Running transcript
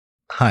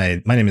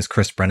Hi, my name is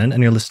Chris Brennan,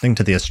 and you're listening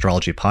to the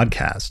Astrology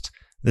Podcast.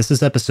 This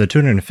is episode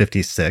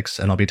 256,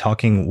 and I'll be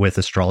talking with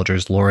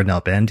astrologers Laura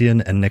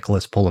Nalbanian and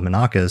Nicholas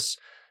Polimenakos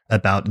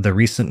about the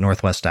recent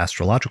Northwest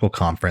Astrological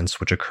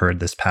Conference, which occurred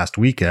this past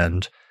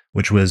weekend,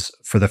 which was,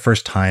 for the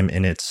first time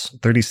in its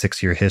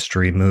 36-year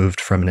history, moved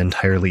from an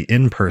entirely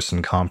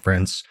in-person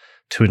conference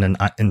to an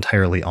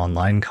entirely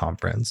online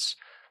conference.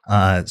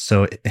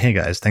 So, hey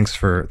guys, thanks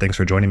for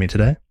joining me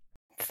today.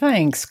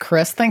 Thanks,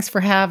 Chris. Thanks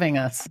for having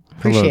us.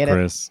 Appreciate Hello,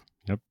 Chris.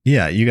 Yep.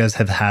 Yeah, you guys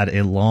have had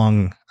a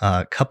long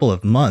couple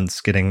of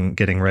months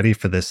getting ready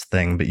for this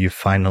thing, but you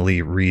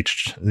finally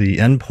reached the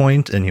end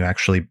point, and you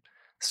actually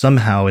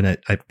somehow, in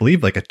I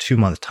believe like a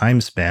 2-month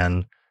time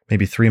span,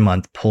 maybe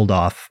 3-month, pulled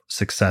off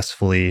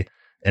successfully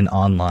an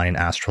online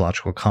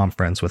astrological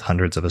conference with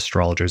hundreds of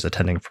astrologers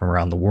attending from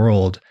around the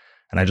world.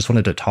 And I just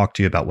wanted to talk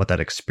to you about what that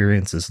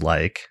experience is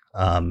like.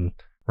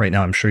 Right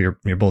now, I'm sure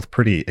you're both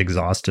pretty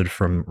exhausted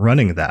from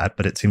running that,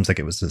 but it seems like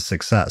it was a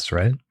success,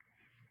 right?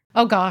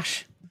 Oh,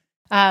 gosh.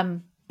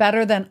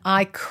 Better than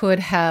I could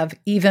have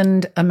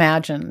even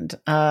imagined.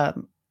 I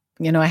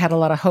had a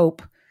lot of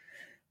hope,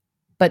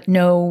 but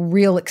no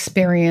real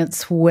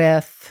experience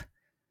with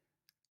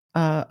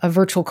a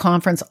virtual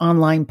conference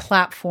online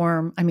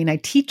platform. I mean, I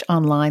teach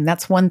online,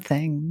 that's one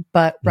thing,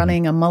 but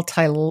running a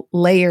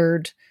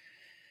multi-layered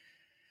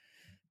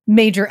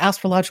major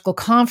astrological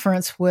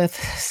conference with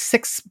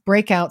 6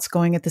 breakouts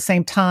going at the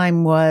same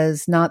time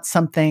was not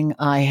something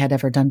I had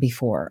ever done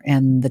before.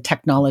 And the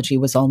technology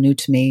was all new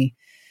to me.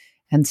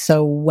 And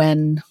so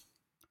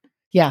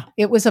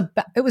it was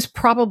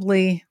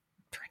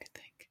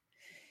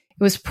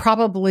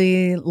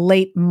probably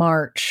late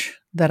March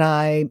that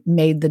I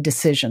made the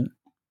decision.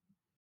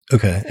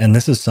 Okay. And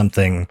this is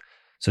something,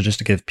 so just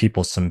to give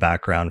people some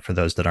background for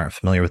those that aren't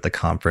familiar with the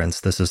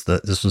conference, this was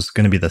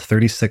going to be the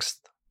 36th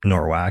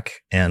NORWAC,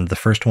 and the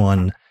first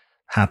one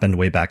happened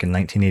way back in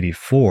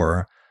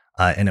 1984,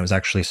 and it was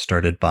actually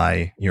started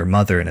by your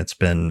mother, and it's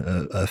been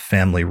a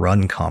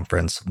family-run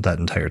conference that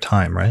entire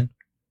time, right?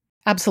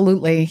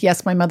 Absolutely.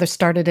 Yes, my mother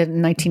started it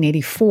in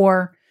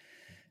 1984.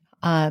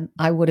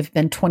 I would have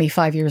been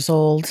 25 years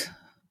old,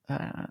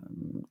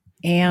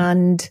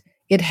 and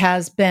it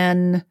has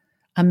been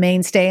a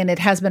mainstay, and it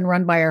has been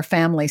run by our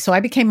family. So I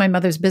became my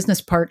mother's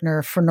business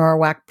partner for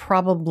NORWAC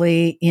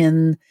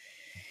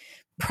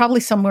probably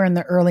somewhere in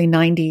the early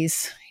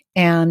 90s,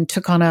 and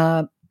took on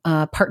a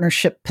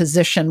partnership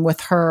position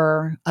with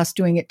her, us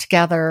doing it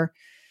together,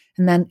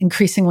 and then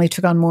increasingly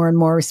took on more and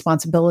more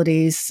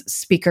responsibilities,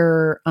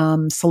 speaker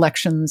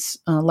selections,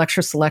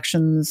 lecture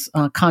selections,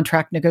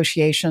 contract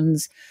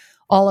negotiations,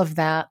 all of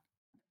that.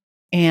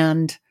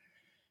 And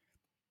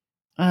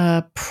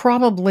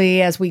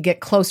probably as we get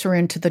closer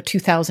into the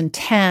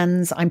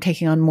 2010s, I'm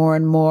taking on more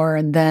and more,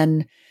 and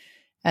then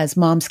as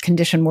mom's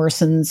condition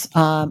worsens,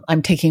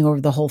 I'm taking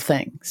over the whole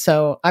thing.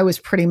 So I was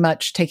pretty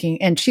much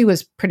and she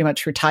was pretty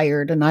much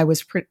retired, and I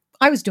was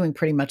doing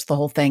pretty much the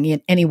whole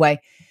thing anyway,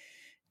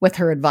 with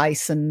her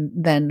advice, and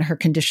then her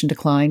condition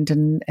declined,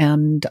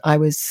 and I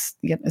was,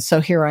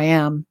 so here I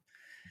am.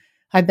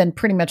 I've been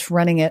pretty much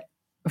running it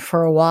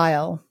for a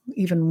while,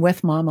 even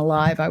with mom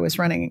alive. I was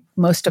running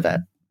most of it.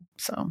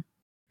 So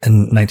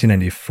in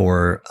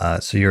 1994,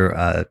 so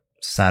you're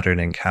Saturn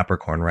in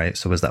Capricorn, right?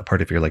 So was that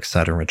part of your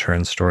Saturn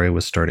return story,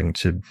 was starting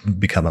to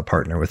become a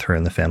partner with her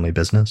in the family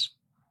business?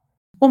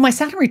 Well, my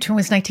Saturn return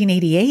was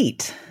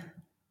 1988.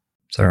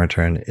 Saturn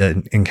return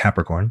in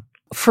Capricorn?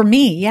 For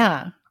me,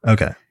 yeah.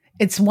 Okay.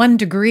 It's 1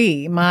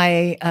 degree.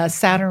 My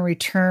Saturn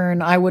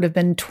return, I would have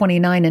been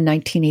 29 in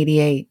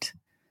 1988.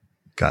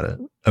 Got it.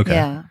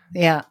 Okay.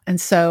 Yeah.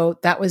 And so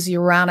that was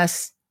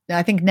Uranus.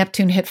 I think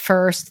Neptune hit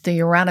first, the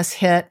Uranus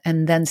hit,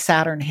 and then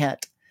Saturn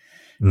hit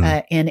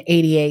in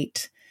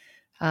 88.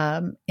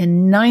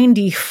 In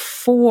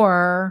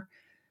 94,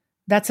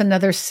 that's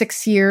another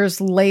 6 years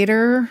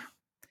later.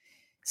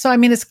 So, I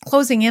mean, it's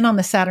closing in on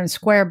the Saturn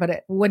square, but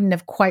it wouldn't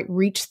have quite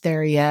reached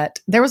there yet.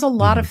 There was a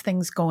lot of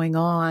things going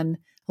on,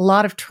 a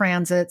lot of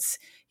transits.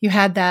 You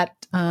had that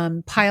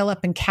pile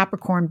up in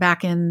Capricorn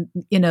back in,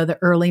 the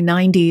early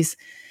 90s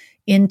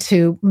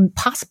into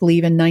possibly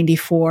even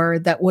 94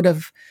 that would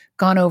have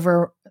gone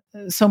over.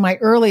 So my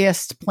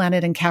earliest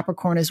planet in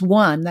Capricorn is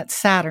 1, that's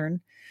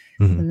Saturn.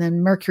 And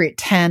then Mercury at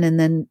 10, and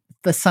then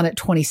the Sun at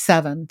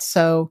 27.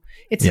 So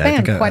it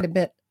spanned quite a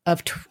bit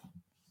of.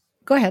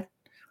 Go ahead.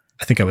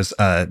 I think I was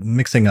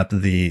mixing up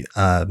the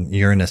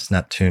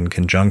Uranus-Neptune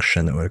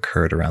conjunction that would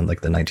occurred around the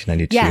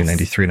 1992,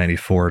 93,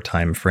 94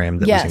 time frame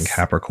that was in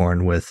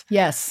Capricorn with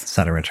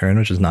Saturn return,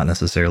 which is not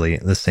necessarily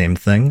the same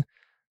thing.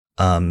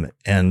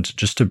 And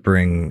just to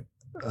bring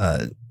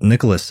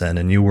Nicholas in,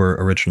 and you were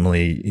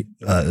originally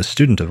a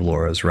student of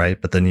Laura's,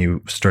 right? But then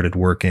you started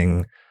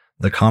working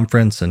the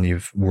conference, and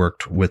you've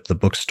worked with the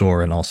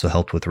bookstore and also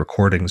helped with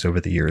recordings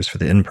over the years for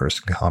the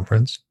in-person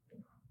conference.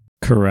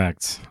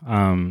 Correct.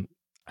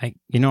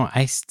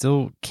 I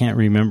still can't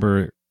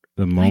remember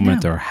the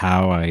moment or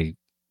how I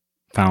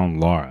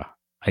found Laura.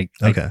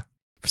 For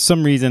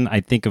some reason,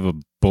 I think of a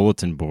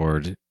bulletin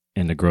board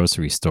in the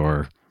grocery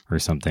store or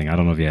something. I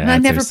don't know if you had I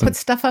never put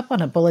stuff up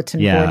on a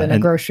bulletin board in a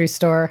grocery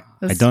store.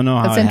 I don't know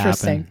how that's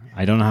interesting. Happened.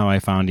 I don't know how I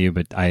found you,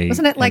 but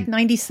wasn't it like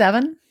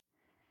 97?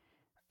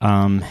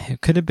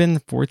 It could have been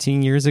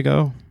 14 years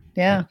ago.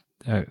 Yeah.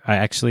 I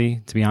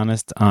actually, to be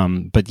honest.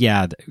 But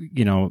yeah,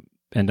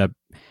 end up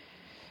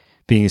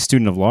being a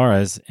student of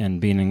Laura's and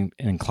being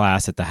in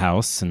class at the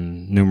house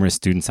and numerous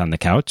students on the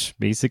couch,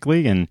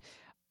 basically. And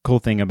cool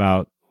thing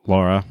about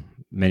Laura,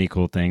 many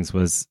cool things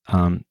was,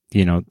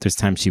 there's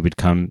times she would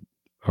come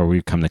or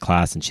we'd come to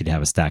class and she'd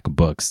have a stack of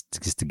books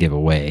just to give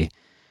away.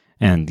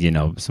 And,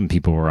 some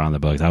people were on the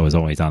books. I was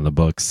always on the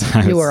books.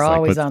 You were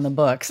always on the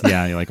books.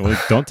 Yeah. You're like, well,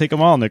 don't take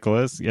them all,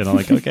 Nicholas.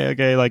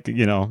 Okay. Like,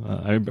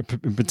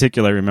 in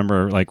particular, I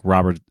remember like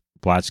Robert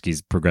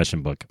Blatsky's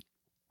progression book,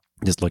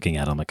 just looking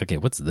at it, I'm like, okay,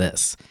 what's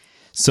this?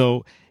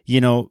 So,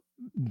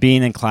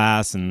 being in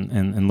class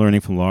and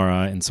learning from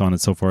Laura and so on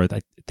and so forth, I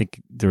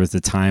think there was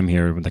a time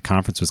here when the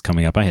conference was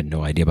coming up. I had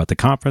no idea about the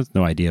conference,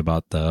 no idea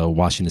about the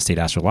Washington State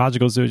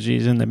Astrological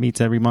Association that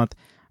meets every month.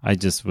 I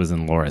just was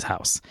in Laura's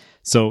house.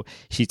 So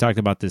she talked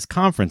about this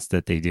conference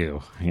that they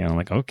do,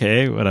 like,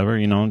 okay, whatever,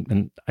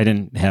 and I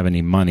didn't have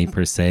any money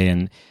per se.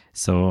 And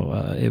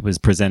so it was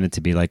presented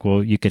to be like,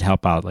 well, you could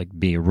help out, like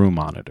be a room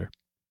monitor.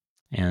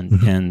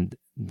 And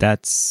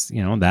that's,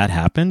 that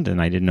happened and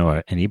I didn't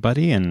know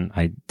anybody and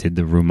I did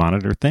the room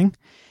monitor thing.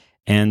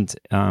 And,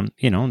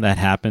 that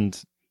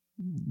happened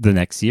the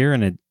next year.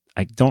 And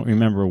I don't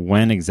remember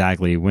when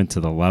exactly it went to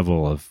the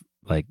level of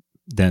like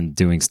then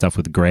doing stuff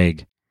with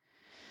Greg,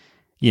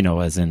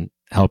 as in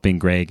helping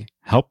Greg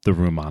help the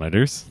room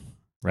monitors.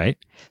 Right.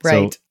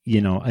 Right.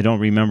 So, I don't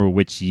remember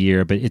which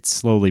year, but it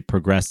slowly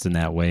progressed in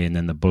that way. And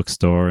then the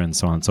bookstore and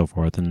so on and so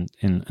forth. And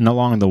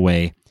along the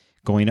way,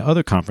 going to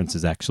other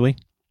conferences actually.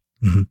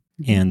 Mm-hmm.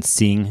 And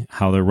seeing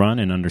how they're run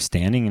and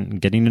understanding and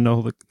getting to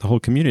know the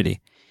whole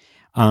community.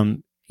 So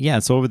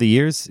over the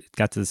years, it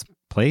got to this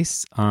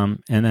place.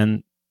 And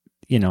then,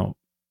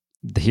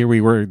 here we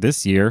were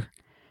this year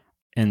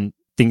and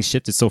things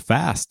shifted so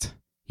fast,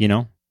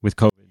 with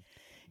COVID.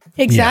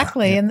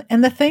 Exactly. Yeah.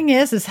 And the thing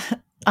is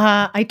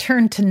I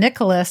turned to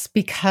Nicholas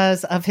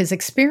because of his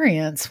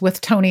experience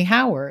with Tony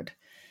Howard.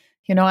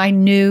 I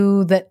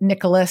knew that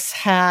Nicholas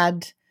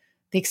had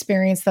the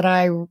experience that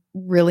I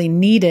really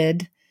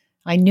needed.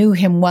 I knew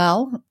him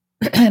well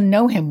and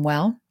know him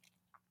well.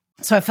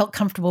 So I felt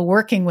comfortable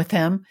working with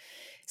him.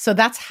 So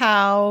that's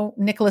how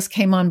Nicholas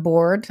came on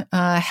board,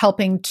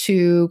 helping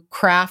to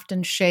craft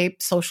and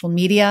shape social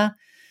media,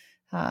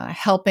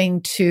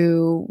 helping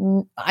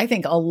to, I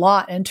think, a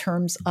lot in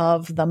terms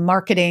of the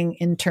marketing,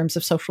 in terms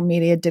of social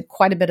media, did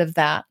quite a bit of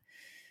that.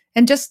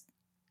 And just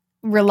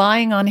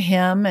relying on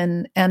him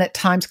and at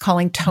times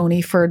calling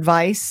Tony for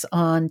advice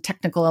on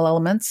technical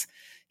elements.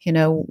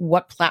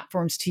 What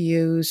platforms to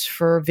use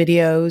for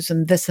videos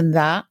and this and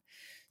that.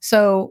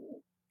 So,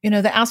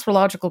 the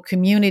astrological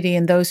community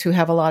and those who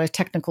have a lot of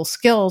technical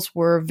skills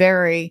were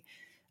very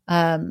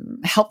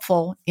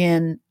helpful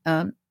in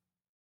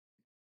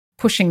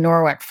pushing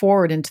NORWAC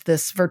forward into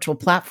this virtual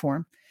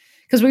platform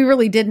because we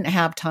really didn't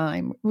have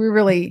time.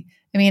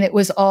 It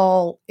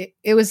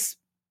was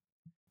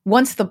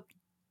once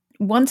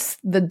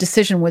the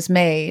decision was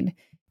made,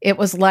 it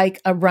was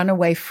like a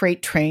runaway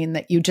freight train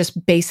that you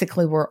just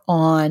basically were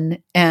on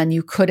and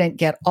you couldn't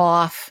get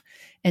off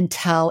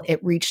until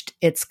it reached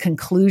its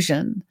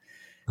conclusion.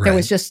 Right. There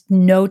was just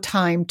no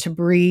time to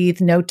breathe,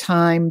 no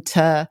time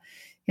to,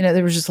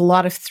 there was just a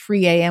lot of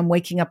 3 a.m.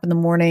 waking up in the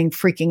morning,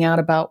 freaking out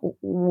about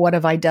what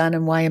have I done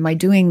and why am I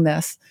doing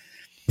this?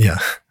 Yeah.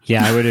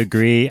 Yeah, I would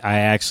agree. I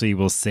actually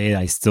will say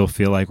I still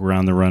feel like we're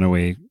on the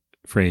runaway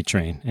freight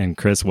train. And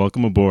Chris,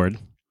 welcome aboard.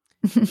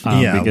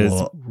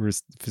 Because we're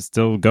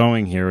still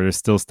going here. There's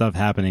still stuff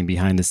happening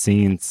behind the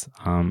scenes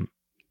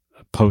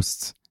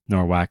post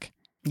NORWAC.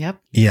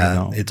 Yep.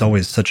 Yeah, it's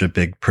always such a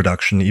big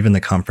production. Even the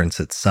conference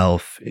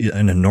itself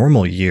in a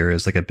normal year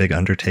is like a big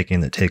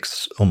undertaking that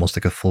takes almost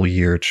like a full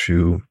year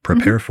to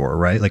prepare for,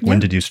 right? Like when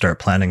did you start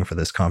planning for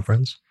this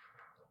conference?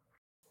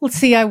 Let's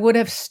see, I would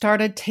have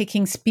started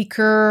taking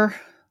speaker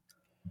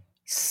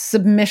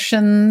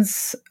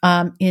submissions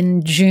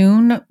in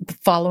June,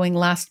 following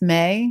last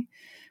May.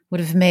 Would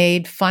have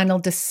made final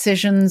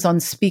decisions on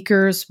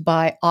speakers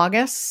by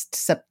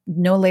August,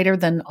 no later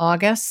than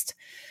August.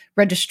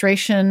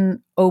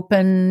 Registration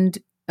opened.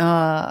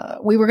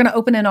 We were going to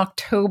open in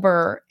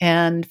October.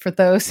 And for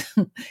those,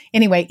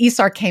 anyway,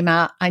 ESAR came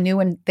out. I knew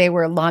when they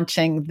were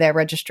launching their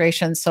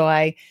registration. So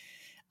I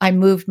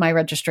moved my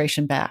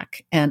registration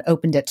back and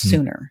opened it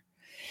sooner.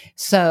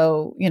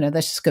 So,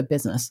 that's just good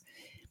business.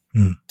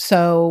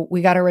 So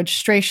we got our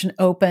registration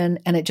open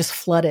and it just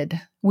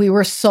flooded. We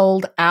were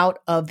sold out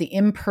of the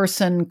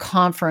in-person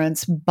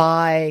conference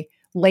by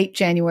late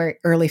January,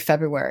 early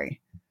February.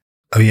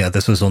 Oh yeah,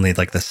 this was only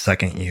like the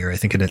second year, I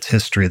think, in its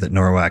history that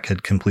NORWAC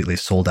had completely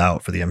sold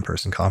out for the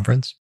in-person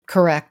conference.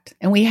 Correct.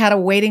 And we had a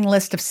waiting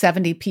list of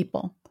 70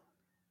 people.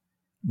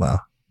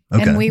 Wow.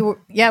 Okay. And we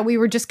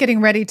were just getting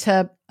ready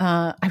to,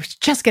 I was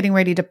just getting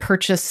ready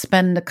to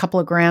spend a couple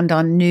of grand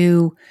on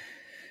new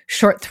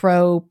short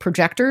throw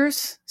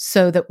projectors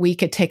so that we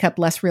could take up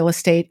less real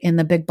estate in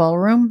the big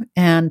ballroom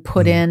and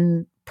put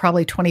in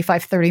probably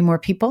 25, 30 more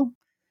people.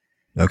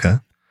 Okay.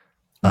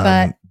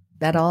 But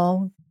that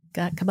all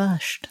got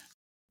kiboshed.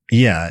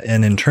 Yeah.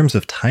 And in terms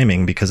of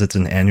timing, because it's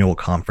an annual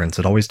conference,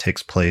 it always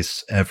takes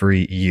place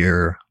every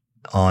year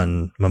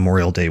on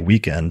Memorial Day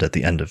weekend at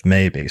the end of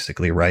May,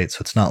 basically, right? So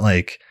it's not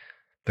like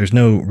there's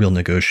no real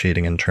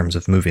negotiating in terms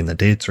of moving the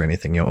dates or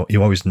anything.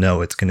 You always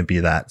know it's going to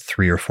be that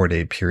 3 or 4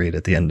 day period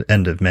at the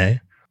end of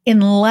May.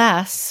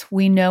 Unless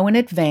we know in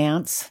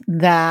advance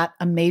that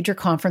a major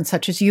conference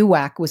such as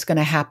UWAC was going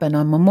to happen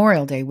on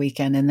Memorial Day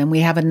weekend. And then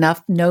we have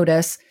enough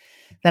notice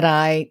that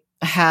I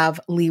have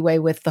leeway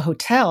with the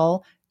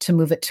hotel to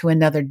move it to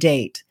another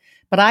date.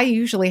 But I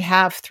usually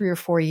have 3 or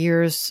 4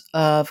 years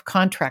of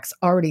contracts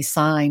already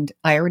signed.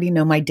 I already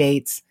know my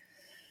dates.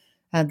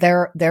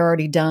 They're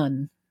already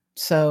done.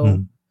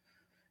 So,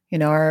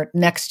 our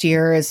next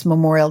year is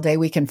Memorial Day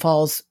weekend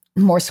falls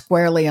more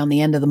squarely on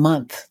the end of the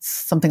month,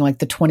 something like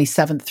the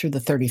 27th through the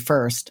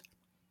 31st.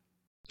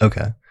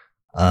 Okay.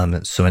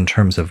 So in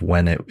terms of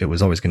when it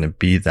was always going to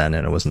be then,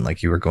 and it wasn't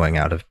like you were going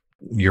out of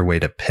your way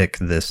to pick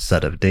this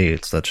set of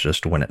dates, that's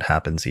just when it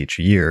happens each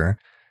year.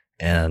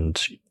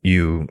 And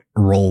you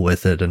roll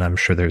with it. And I'm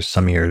sure there's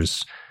some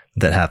years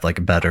that have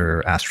like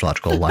better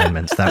astrological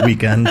alignments that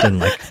weekend and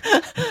like,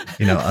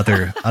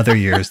 other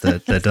years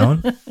that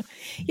don't.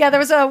 Yeah, there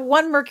was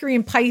one Mercury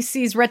in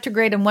Pisces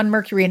retrograde and one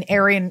Mercury in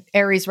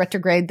Aries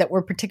retrograde that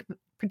were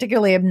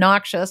particularly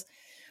obnoxious,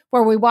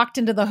 where we walked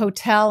into the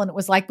hotel and it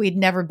was like we'd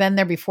never been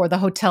there before. The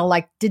hotel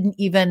didn't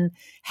even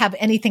have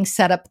anything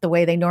set up the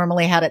way they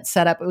normally had it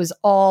set up. It was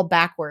all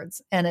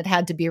backwards and it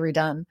had to be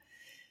redone.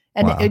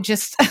 And Wow. it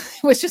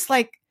was just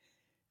like,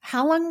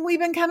 how long have we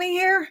been coming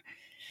here?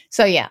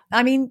 So yeah,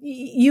 I mean,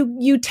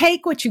 you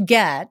take what you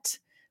get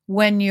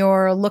when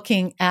you're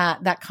looking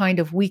at that kind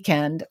of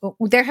weekend.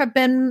 There have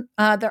been,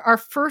 our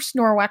first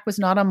NORWAC was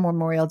not on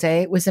Memorial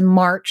Day. It was in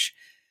March.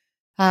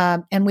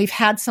 And we've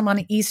had some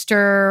on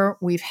Easter.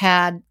 We've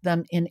had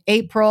them in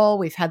April.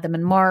 We've had them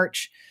in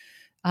March.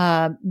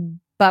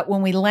 But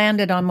when we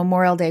landed on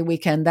Memorial Day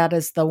weekend, that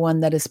is the one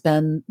that has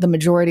been the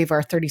majority of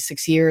our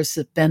 36 years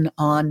have been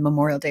on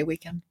Memorial Day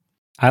weekend.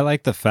 I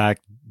like the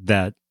fact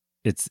that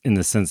it's in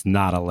the sense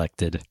not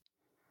elected.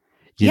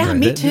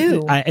 Me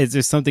too.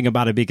 There's something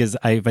about it because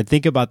if I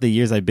think about the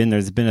years I've been there,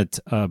 there's been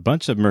a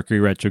bunch of Mercury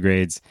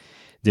retrogrades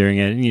during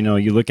it. And,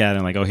 you look at it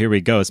and like, oh, here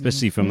we go,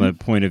 especially from the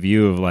point of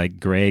view of like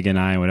Greg and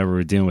I, whenever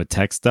we're dealing with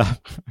tech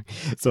stuff.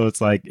 So it's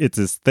like, it's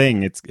this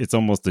thing. It's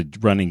almost a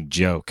running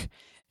joke.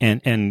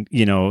 And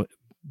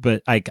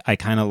but I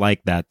kind of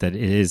like that it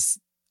is,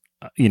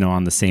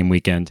 on the same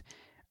weekend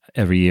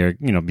every year,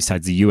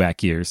 besides the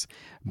UAC years.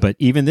 But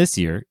even this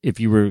year, if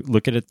you were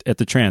looking at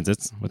the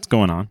transits, what's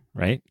going on,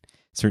 right?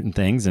 Certain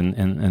things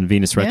and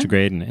Venus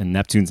retrograde and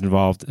Neptune's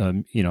involved.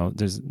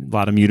 There's a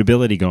lot of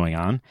mutability going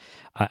on.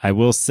 I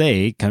will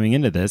say, coming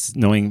into this,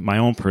 knowing my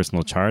own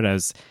personal chart, I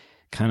was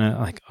kind of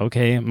like,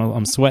 okay,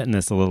 I'm sweating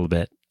this a little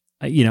bit,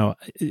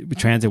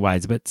 transit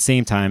wise. But at the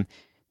same time,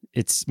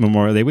 it's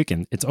Memorial Day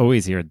weekend. It's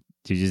always here.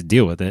 You just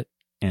deal with it.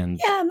 And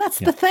that's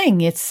the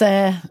thing. It's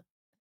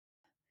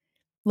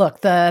look,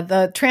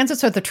 the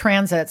transits are the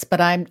transits, but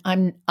I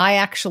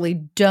actually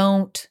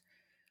don't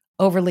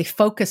overly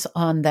focus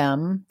on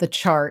them, the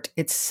chart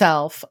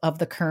itself of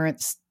the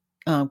current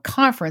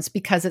conference,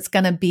 because it's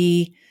going to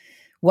be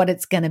what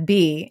it's going to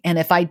be. And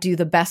if I do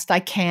the best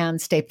I can,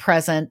 stay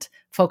present,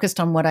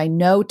 focused on what I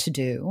know to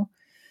do,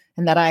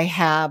 and that I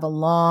have a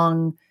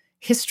long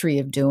history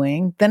of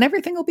doing, then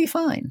everything will be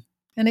fine.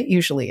 And it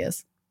usually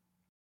is.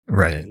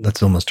 Right.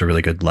 That's almost a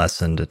really good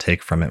lesson to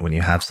take from it when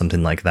you have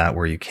something like that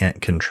where you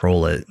can't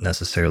control it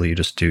necessarily. You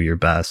just do your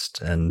best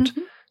and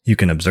you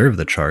can observe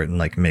the chart and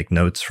like make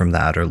notes from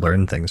that or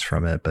learn things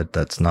from it. But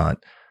that's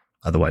not,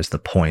 otherwise the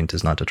point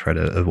is not to try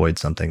to avoid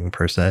something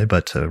per se,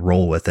 but to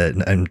roll with it.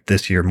 And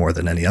this year more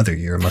than any other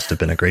year must have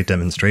been a great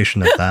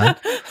demonstration of that.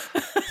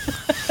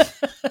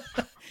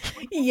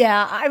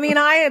 Yeah. I mean,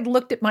 I had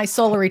looked at my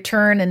solar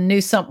return and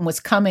knew something was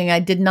coming. I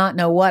did not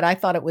know what. I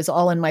thought it was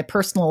all in my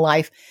personal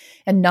life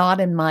and not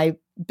in my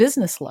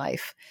business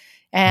life.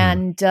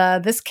 And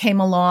this came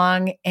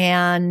along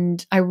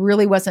and I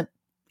really wasn't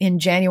in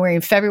January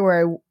and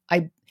February.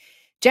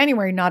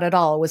 January, not at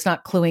all. Was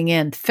not cluing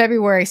in.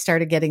 February,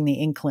 started getting the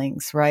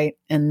inklings, right?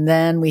 And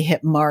then we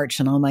hit March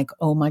and I'm like,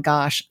 oh my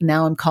gosh,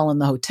 now I'm calling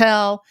the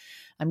hotel.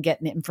 I'm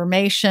getting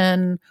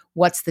information.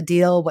 What's the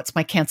deal? What's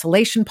my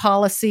cancellation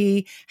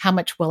policy? How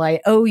much will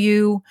I owe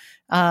you?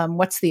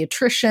 What's the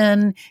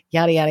attrition?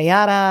 Yada, yada,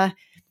 yada.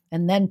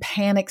 And then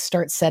panic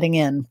starts setting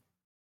in.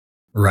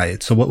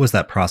 Right. So what was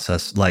that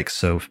process like?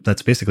 So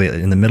that's basically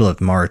in the middle of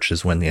March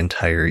is when the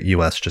entire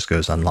US just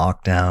goes on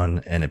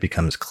lockdown and it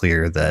becomes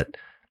clear that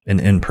an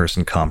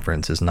in-person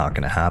conference is not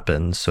going to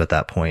happen. So at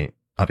that point,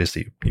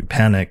 obviously you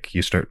panic,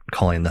 you start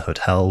calling the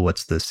hotel.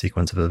 What's the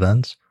sequence of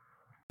events?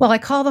 Well, I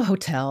call the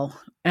hotel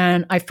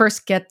and I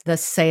first get the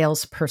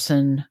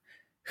salesperson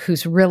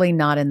who's really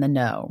not in the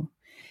know.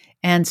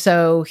 And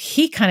so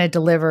he kind of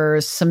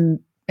delivers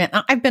some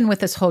And I've been with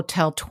this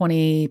hotel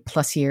 20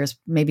 plus years,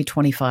 maybe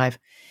 25.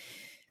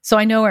 So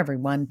I know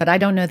everyone, but I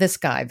don't know this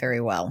guy very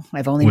well.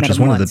 I've only met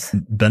him once. Which is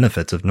one of the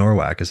benefits of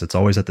NORWAC is it's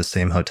always at the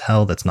same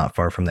hotel that's not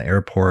far from the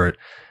airport.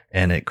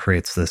 And it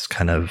creates this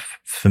kind of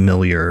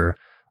familiar,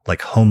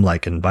 like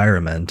home-like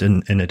environment.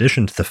 In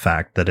addition to the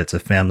fact that it's a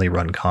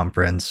family-run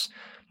conference,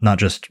 not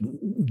just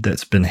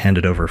that's been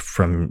handed over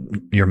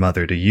from your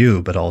mother to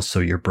you, but also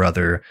your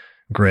brother,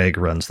 Greg,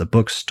 runs the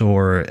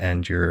bookstore,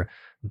 and your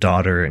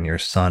daughter and your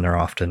son are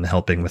often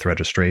helping with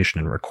registration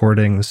and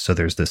recordings. So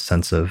there's this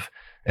sense of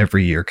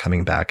every year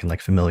coming back and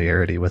like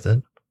familiarity with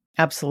it.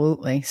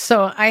 Absolutely.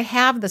 So I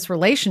have this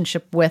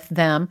relationship with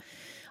them.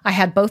 I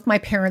had both my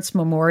parents'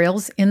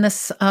 memorials in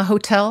this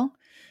hotel.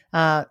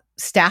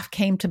 Staff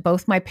came to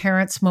both my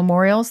parents'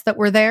 memorials that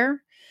were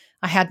there.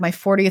 I had my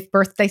 40th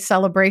birthday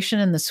celebration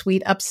in the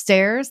suite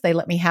upstairs. They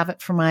let me have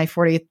it for my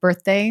 40th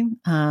birthday,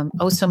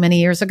 so many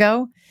years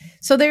ago.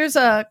 So there's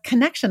a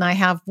connection I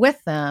have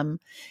with them.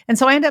 And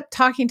so I ended up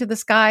talking to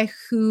this guy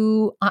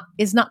who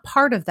is not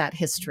part of that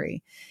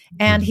history.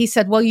 And he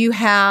said, well, you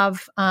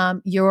have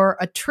your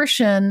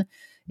attrition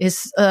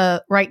is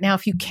right now,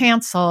 if you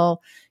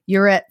cancel,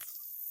 you're at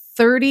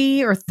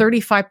 30 or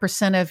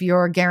 35% of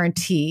your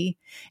guarantee.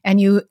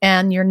 And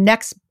your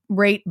next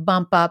rate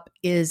bump up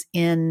is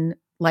in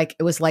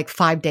it was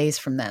 5 days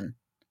from then,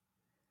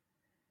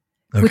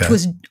 which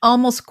was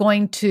almost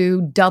going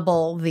to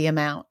double the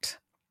amount.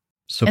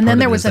 So and then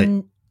there was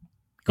you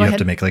have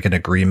to make like an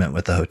agreement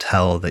with the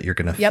hotel that you're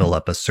going to fill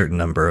up a certain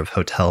number of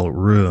hotel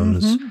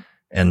rooms,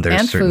 and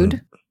there's certain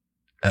food.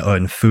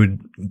 And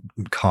food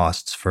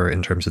costs for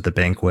in terms of the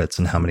banquets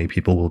and how many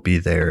people will be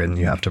there, and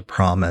you have to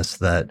promise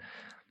that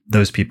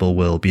those people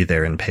will be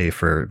there and pay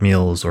for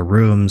meals or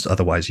rooms.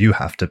 Otherwise, you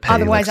have to pay.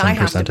 Otherwise, some I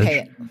have percentage. to pay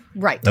it.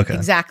 Right. Okay.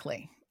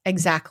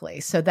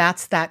 Exactly. So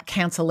that's that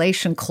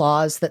cancellation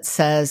clause that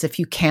says if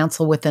you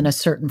cancel within a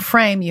certain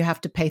frame, you have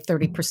to pay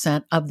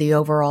 30% of the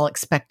overall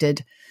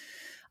expected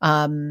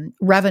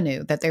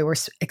revenue that they were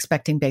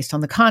expecting based on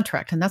the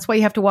contract. And that's why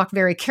you have to walk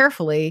very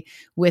carefully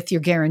with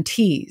your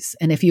guarantees.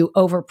 And if you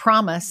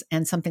overpromise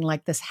and something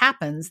like this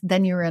happens,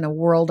 then you're in a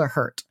world of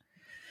hurt.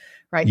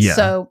 Right.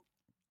 Yeah.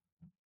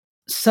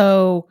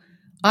 So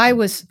I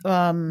was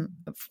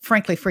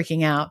frankly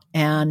freaking out,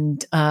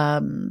 and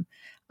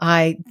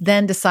I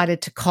then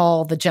decided to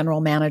call the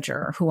general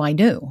manager who I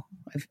knew.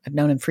 I've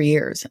known him for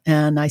years.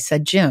 And I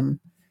said, Jim,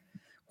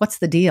 what's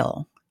the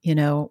deal?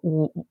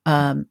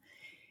 And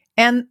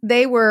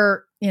they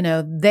were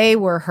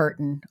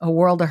hurting, a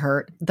world of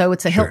hurt. Though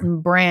it's a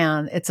Hilton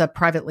brand, it's a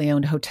privately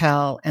owned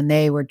hotel, and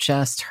they were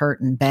just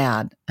hurting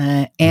bad.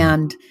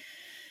 And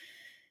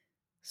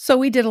so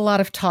we did a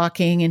lot of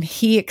talking, and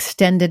he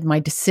extended my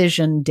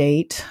decision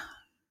date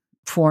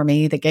for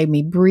me. That gave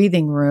me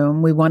breathing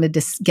room. We wanted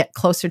to get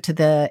closer to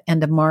the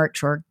end of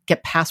March or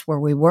get past where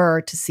we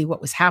were to see what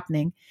was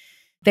happening.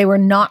 They were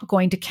not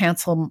going to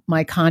cancel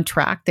my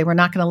contract. They were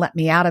not going to let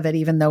me out of it,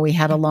 even though we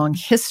had a long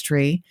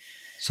history.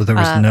 So there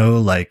was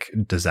no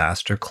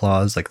disaster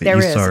clause, like the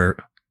ESAR,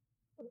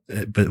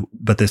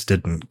 but this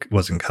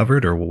wasn't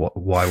covered, or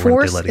why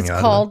weren't they letting you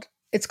out of it?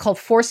 It's called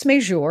force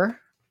majeure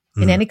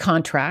in any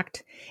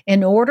contract.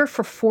 In order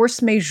for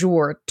force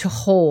majeure to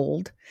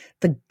hold,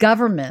 the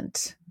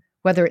government,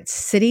 whether it's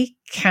city,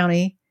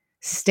 county,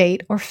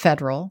 state, or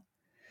federal,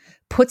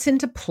 puts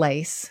into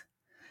place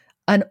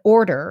an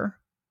order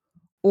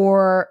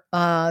or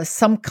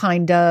some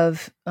kind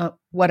of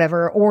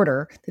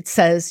order that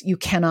says you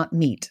cannot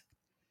meet.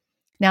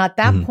 Now, at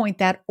that point,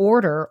 that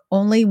order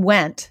only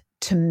went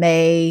to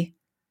May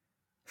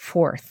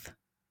 4th.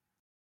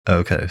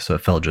 Okay, so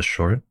it fell just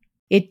short?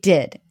 It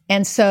did.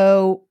 And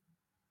so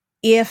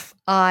if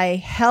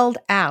I held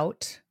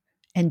out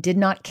and did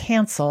not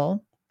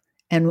cancel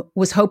and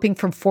was hoping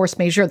for force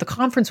majeure, the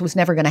conference was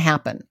never going to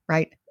happen,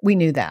 right? We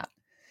knew that.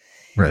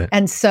 Right.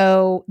 And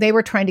so they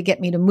were trying to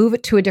get me to move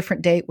it to a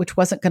different date, which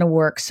wasn't going to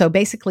work. So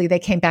basically they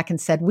came back and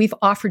said, we've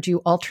offered you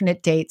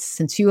alternate dates.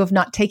 Since you have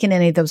not taken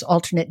any of those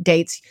alternate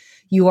dates,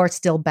 you are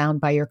still bound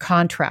by your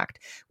contract.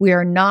 We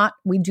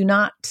do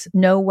not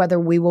know whether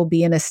we will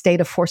be in a state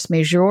of force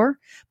majeure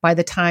by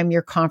the time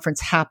your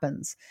conference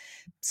happens.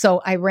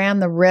 So I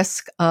ran the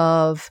risk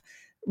of,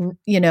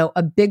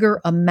 a bigger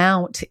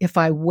amount if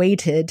I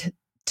waited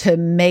to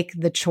make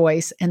the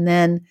choice. And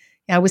then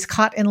I was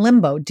caught in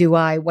limbo.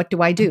 What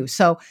do I do?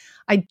 So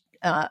I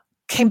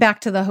came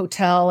back to the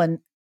hotel, and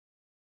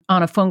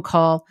on a phone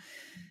call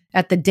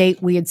at the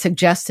date we had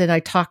suggested, I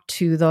talked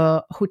to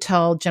the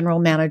hotel general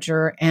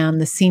manager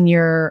and the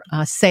senior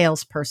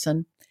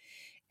salesperson,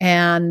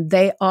 and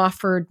they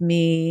offered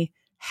me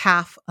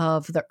half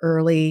of the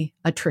early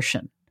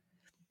attrition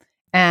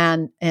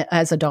and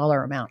as a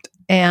dollar amount.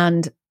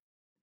 And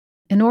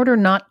in order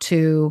not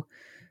to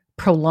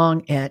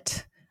prolong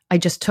it, I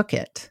just took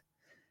it.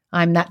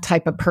 I'm that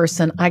type of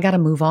person. I got to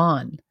move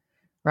on,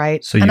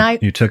 right? So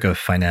you took a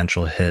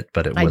financial hit,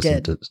 but it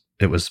wasn't.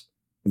 It was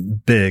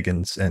big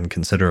and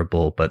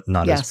considerable, but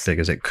not as big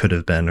as it could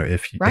have been, or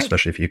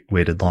especially if you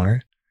waited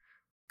longer.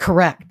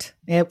 Correct.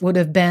 It would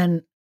have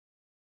been.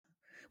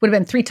 would have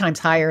been 3 times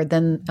higher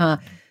than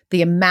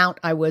the amount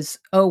I was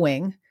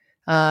owing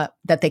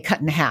that they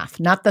cut in half.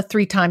 Not the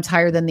 3 times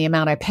higher than the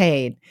amount I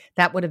paid.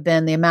 That would have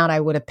been the amount I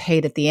would have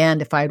paid at the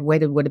end if I had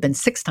waited, would have been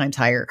 6 times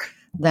higher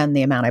than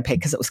the amount I paid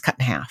because it was cut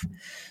in half.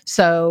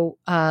 So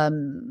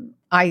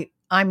I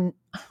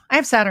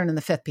have Saturn in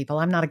the 5th, people.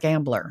 I'm not a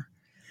gambler.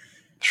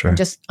 Sure.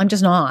 I'm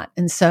just not.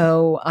 And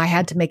so I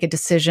had to make a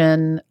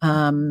decision,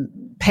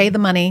 pay the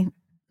money.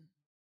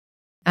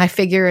 I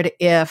figured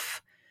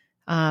if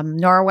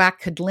NORWAC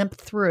could limp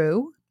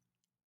through,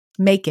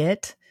 make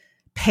it,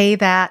 pay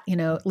that,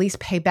 at least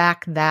pay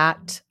back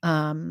that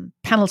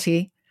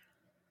penalty,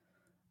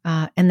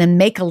 and then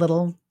make a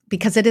little,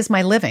 because it is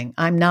my living.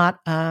 I'm not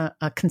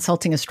a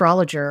consulting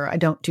astrologer. I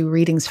don't do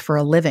readings for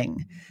a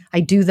living. I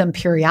do them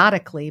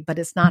periodically, but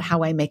it's not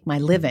how I make my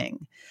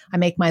living. I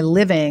make my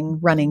living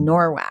running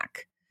NORWAC.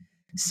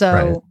 So,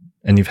 right.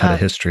 And you've had a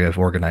history of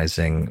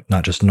organizing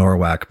not just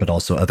NORWAC, but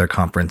also other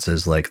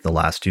conferences like the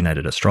last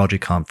United Astrology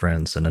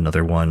Conference and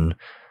another one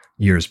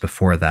years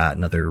before that,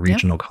 and other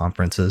regional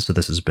conferences. So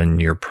this has been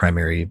your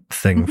primary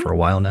thing for a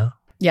while now?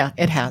 Yeah,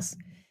 it has.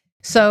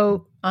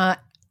 So,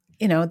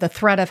 the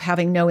threat of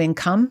having no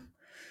income,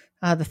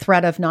 the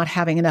threat of not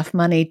having enough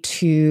money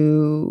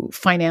to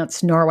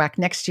finance NORWAC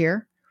next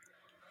year,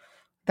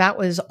 that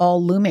was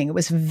all looming. It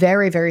was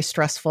very, very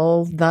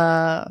stressful.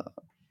 The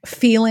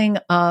feeling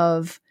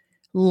of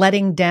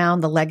letting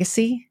down the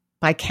legacy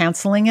by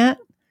canceling it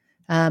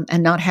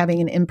and not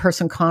having an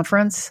in-person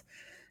conference,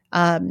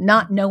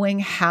 not knowing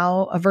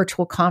how a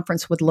virtual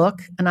conference would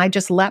look. And I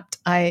just leapt.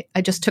 I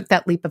just took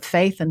that leap of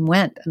faith and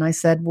went. And I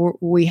said,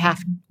 we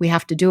have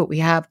to do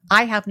it.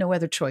 I have no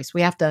other choice.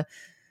 I have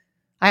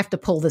to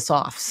pull this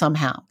off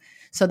somehow.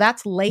 So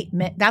that's late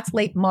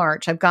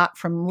March. I've got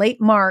from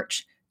late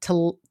March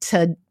to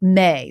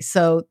May.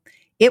 So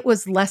it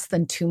was less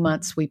than 2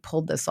 months we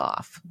pulled this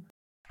off.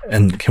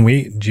 And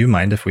do you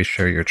mind if we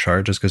share your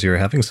chart, just because you were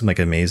having some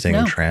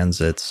amazing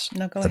transits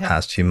the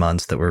past few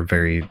months that were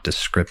very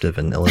descriptive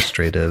and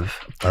illustrative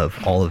of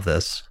all of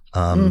this.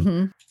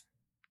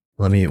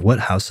 What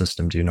house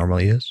system do you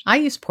normally use? I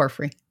use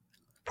Porphyry.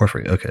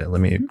 Porphyry. Okay.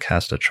 Let me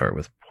cast a chart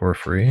with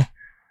Porphyry.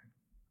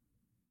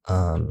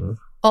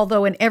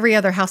 Although in every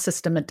other house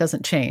system, it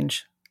doesn't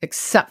change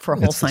except for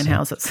whole sign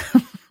houses.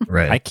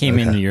 Right. I came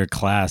into your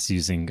class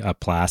using a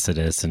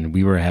Placidus, and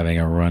we were having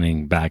a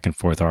running back and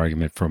forth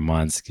argument for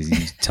months because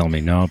you tell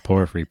me, no,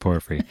 Porphyry.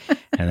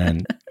 And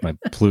then my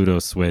Pluto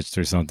switched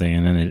or something,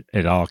 and then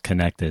it all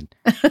connected.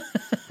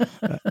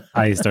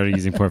 I started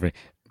using Porphyry.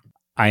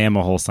 I am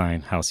a whole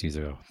sign house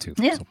user too.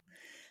 Yeah. So.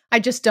 I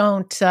just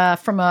don't,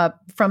 from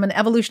an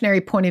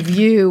evolutionary point of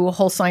view,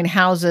 whole sign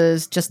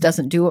houses just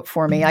doesn't do it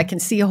for me. I can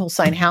see whole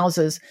sign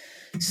houses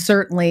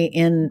certainly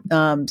in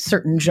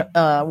certain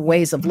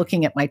ways of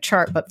looking at my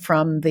chart, but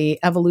from the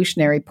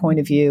evolutionary point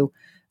of view,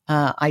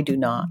 I do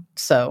not.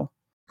 So,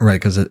 right,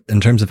 because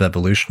in terms of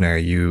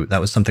evolutionary, that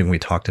was something we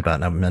talked about,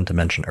 and I meant to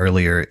mention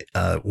earlier.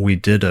 We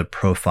did a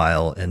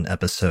profile in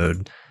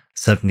episode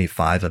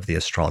 75 of the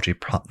astrology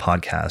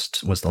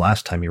podcast. Was the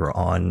last time you were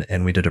on,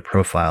 and we did a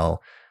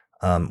profile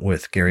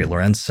with Gary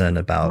Lorenzen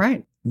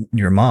about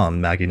your mom,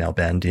 Maggie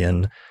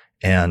Nalbanian.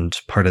 And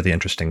part of the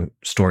interesting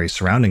story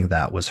surrounding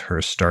that was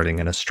her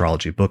starting an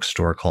astrology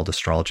bookstore called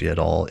Astrology et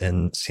al.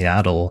 In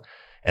Seattle.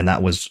 And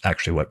that was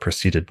actually what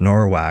preceded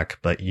NORWAC.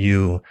 But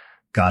you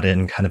got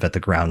in kind of at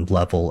the ground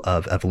level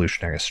of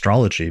evolutionary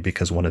astrology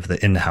because one of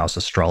the in-house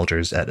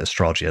astrologers at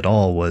Astrology et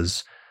al.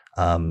 Was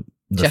the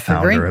Jeffrey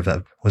founder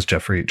Green. was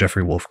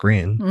Jeffrey Wolf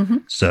Green. Mm-hmm.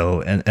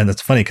 So, and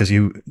it's funny because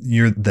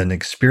your then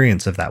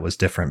experience of that was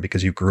different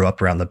because you grew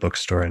up around the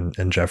bookstore,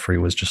 and Jeffrey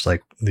was just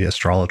like the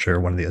astrologer,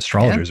 one of the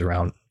astrologers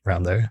around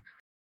there.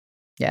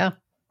 Yeah.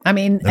 I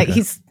mean,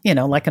 he's,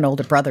 like an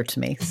older brother to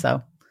me.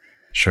 So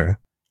sure.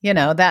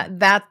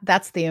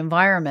 That's the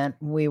environment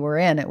we were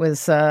in. It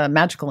was a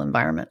magical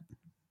environment.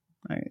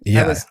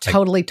 I was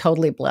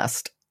totally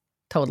blessed.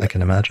 Totally. I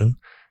can imagine.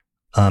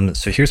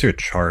 So here's your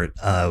chart.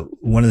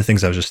 One of the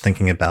things I was just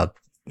thinking about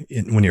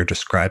when you're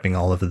describing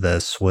all of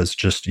this was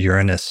just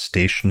Uranus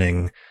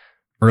stationing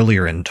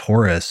earlier in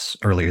Taurus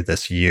earlier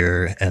this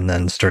year, and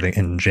then starting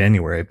in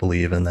January, I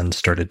believe, and then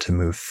started to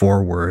move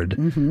forward.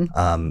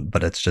 Mm-hmm.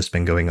 But it's just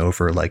been going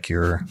over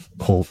your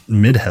whole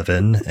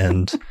midheaven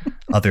and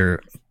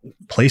other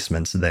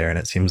placements there. And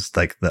it seems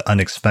like the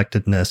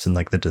unexpectedness and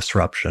the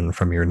disruption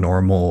from your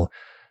normal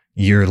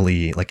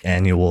yearly,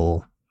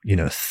 annual,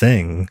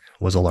 thing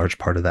was a large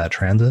part of that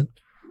transit.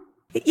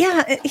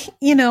 Yeah.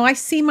 I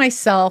see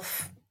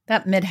myself,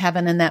 that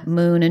midheaven and that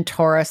moon in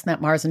Taurus and that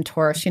Mars in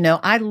Taurus,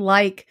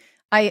 the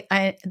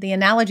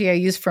analogy I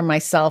use for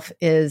myself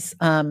is,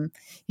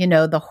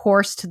 the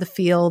horse to the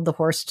field, the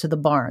horse to the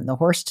barn, the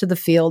horse to the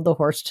field, the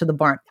horse to the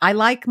barn. I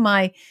like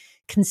my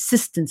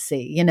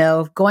consistency,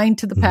 of going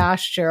to the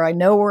pasture. I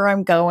know where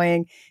I'm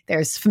going.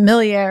 There's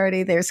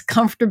familiarity, there's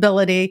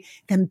comfortability,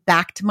 then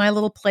back to my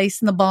little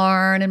place in the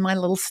barn and my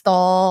little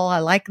stall. I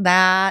like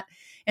that.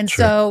 And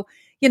so,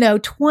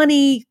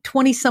 20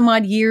 some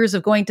odd years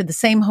of going to the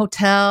same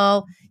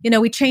hotel.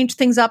 We change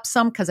things up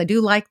some because I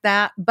do like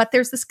that, but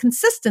there's this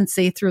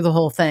consistency through the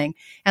whole thing.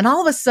 And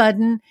all of a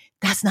sudden,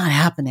 that's not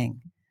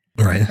happening.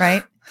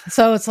 Right.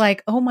 So it's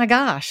like, oh my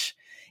gosh,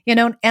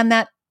 and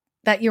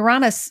that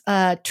Uranus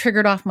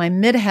triggered off my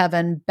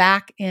midheaven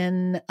back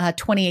in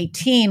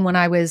 2018 when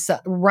I was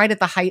right at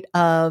the height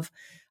of,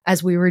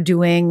 as we were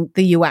doing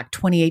the UAC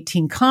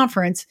 2018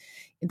 conference.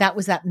 That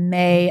was that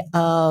May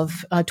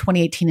of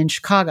 2018 in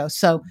Chicago.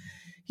 So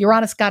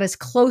Uranus got as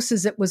close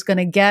as it was going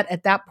to get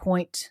at that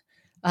point,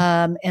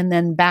 and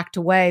then backed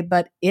away.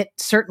 But it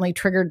certainly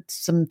triggered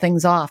some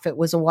things off. It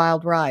was a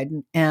wild ride.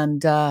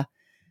 And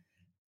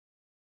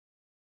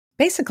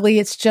basically,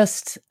 it's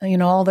just,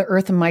 all the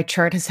earth in my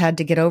chart has had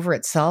to get over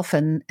itself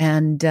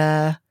and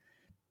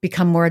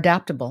become more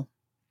adaptable.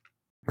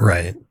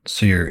 Right.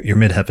 So your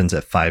midheaven's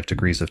at 5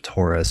 degrees of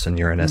Taurus, and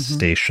Uranus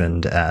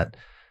stationed at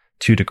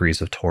 2 degrees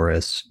of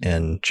Taurus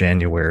in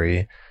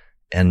January.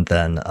 And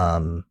then,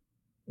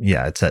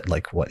 it's at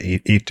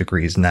 8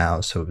 degrees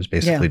now. So it was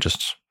basically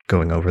just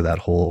going over that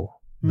whole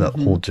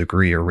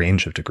degree or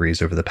range of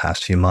degrees over the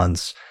past few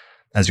months,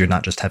 as you're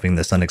not just having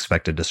this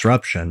unexpected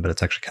disruption, but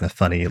it's actually kind of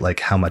funny,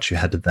 how much you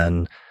had to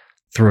then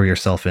throw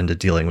yourself into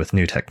dealing with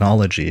new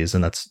technologies.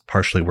 And that's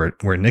partially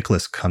where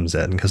Nicholas comes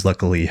in, because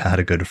luckily you had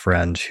a good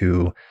friend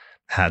who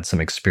had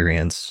some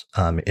experience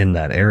in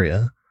that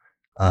area.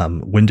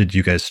 When did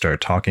you guys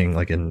start talking,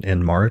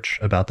 in March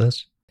about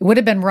this? It would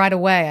have been right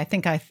away. I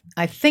think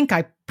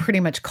I pretty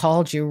much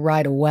called you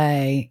right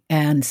away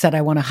and said,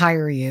 I want to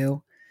hire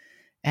you.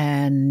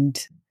 And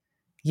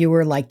you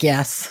were like,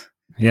 yes.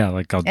 Yeah,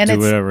 I'll do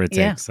whatever it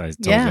takes. I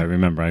told you, I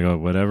remember, I go,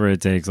 whatever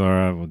it takes,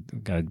 Laura,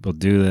 we'll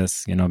do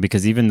this,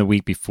 because even the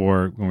week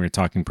before when we were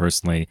talking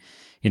personally,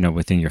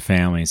 within your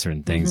family,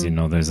 certain things,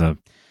 there's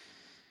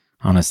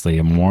honestly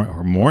a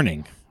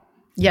mourning.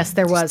 Yes,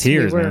 there was.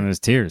 Tears, man, there's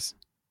tears.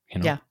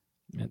 Yeah.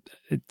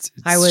 It's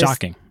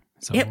shocking.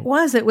 So, it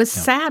was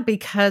sad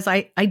because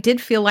I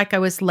did feel like I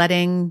was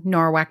letting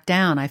NORWAC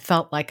down. I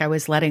felt like I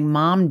was letting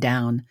Mom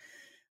down.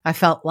 I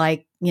felt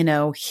like,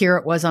 here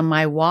it was on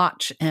my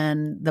watch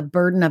and the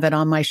burden of it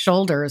on my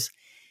shoulders.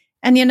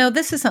 And,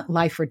 this isn't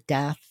life or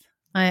death.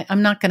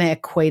 I'm not going to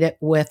equate it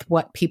with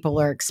what people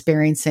are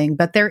experiencing,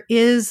 but there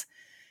is,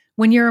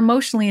 when you're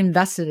emotionally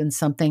invested in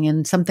something,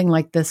 and something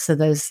like this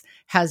that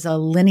has a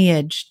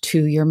lineage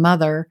to your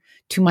mother,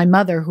 to my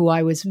mother, who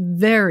I was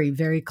very,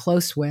 very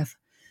close with,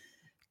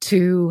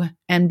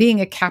 and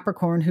being a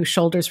Capricorn who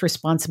shoulders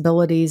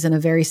responsibilities in a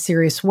very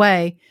serious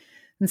way,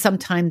 and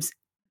sometimes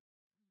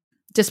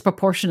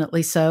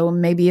disproportionately so,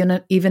 maybe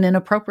even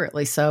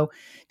inappropriately so,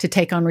 to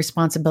take on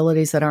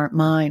responsibilities that aren't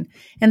mine.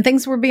 And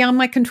things were beyond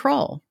my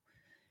control.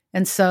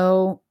 And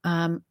so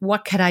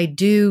what could I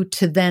do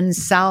to then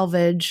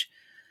salvage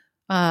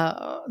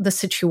the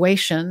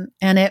situation?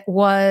 And it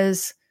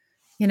was,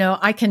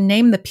 I can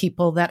name the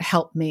people that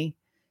helped me.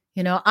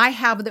 I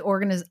have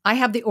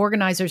the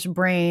organizer's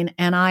brain,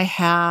 and I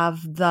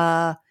have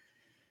the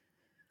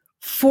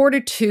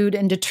fortitude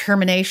and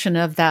determination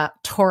of that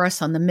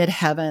Taurus on the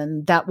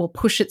midheaven that will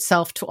push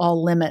itself to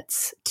all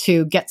limits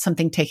to get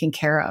something taken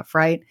care of,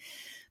 right?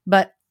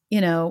 But,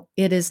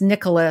 it is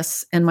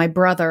Nicholas and my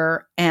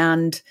brother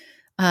and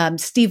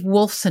Steve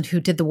Wolfson, who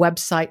did the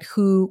website,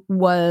 who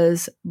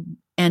was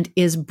and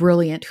is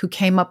brilliant, who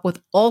came up with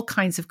all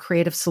kinds of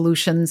creative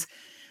solutions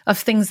of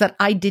things that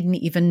I didn't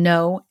even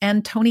know,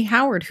 and Tony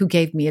Howard, who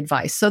gave me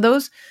advice. So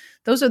those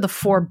are the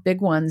 4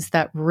 big ones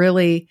that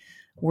really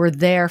were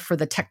there for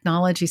the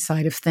technology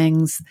side of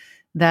things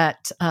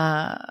that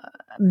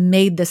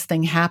made this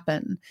thing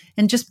happen.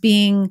 And just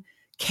being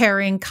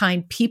caring,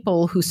 kind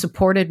people who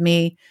supported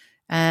me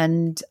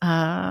and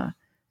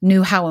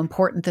knew how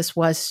important this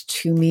was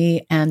to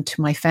me and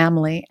to my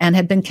family, and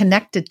had been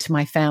connected to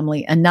my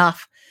family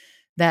enough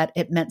that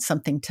it meant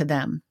something to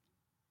them.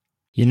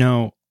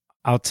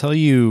 I'll tell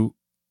you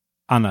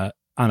on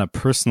a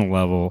personal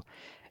level,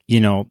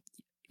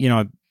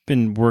 I've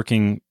been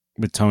working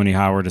with Tony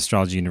Howard,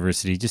 Astrology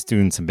University, just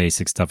doing some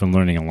basic stuff and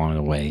learning along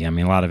the way. I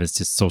mean, a lot of it's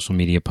just social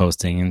media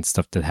posting and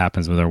stuff that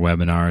happens with our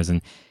webinars.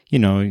 And,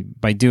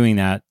 by doing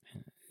that,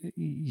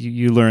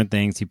 you learn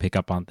things, you pick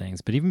up on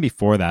things. But even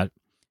before that,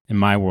 in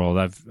my world,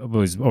 I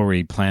was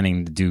already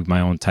planning to do my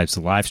own types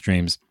of live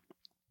streams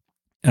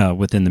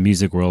within the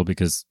music world,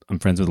 because I'm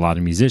friends with a lot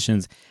of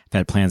musicians. I've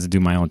had plans to do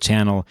my own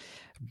channel,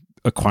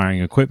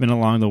 acquiring equipment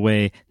along the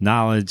way,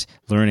 knowledge,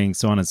 learning,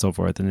 so on and so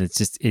forth. And it's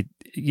just,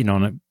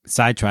 on a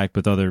sidetrack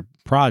with other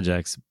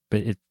projects,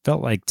 but it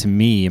felt like to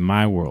me in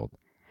my world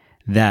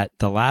that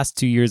the last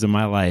 2 years of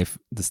my life,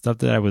 the stuff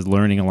that I was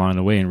learning along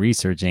the way and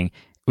researching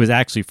was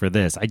actually for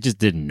this. I just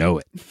didn't know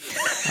it.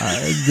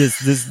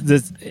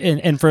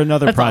 And for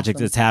another that's project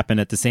awesome. That's happened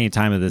at the same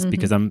time of this,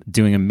 because I'm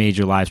doing a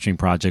major live stream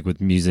project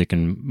with music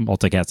and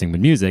multicasting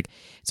with music.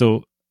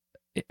 So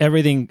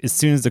everything, as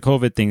soon as the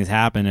COVID things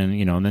happen, and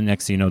and the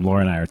next thing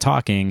Laura and I are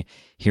talking,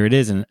 here it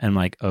is, and I'm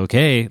like,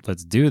 okay,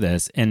 let's do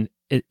this. And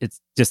it's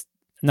just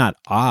not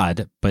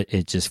odd, but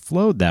it just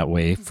flowed that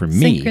way for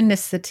me.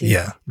 Synchronicity.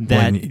 Yeah.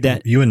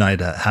 That you and I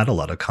had a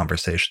lot of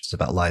conversations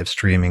about live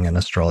streaming and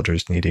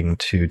astrologers needing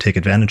to take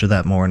advantage of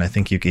that more. And I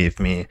think you gave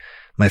me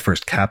my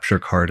first capture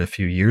card a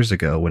few years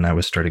ago when I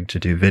was starting to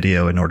do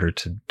video in order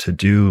to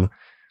do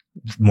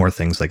more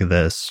things like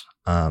this,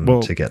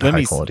 to get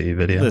high quality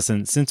video.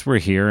 Listen, since we're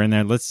here and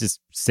there, let's just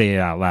say it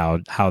out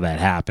loud how that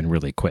happened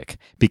really quick,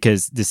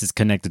 because this is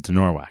connected to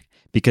NORWAC.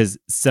 Because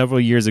several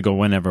years ago,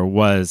 whenever it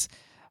was,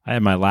 I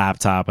had my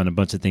laptop and a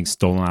bunch of things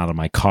stolen out of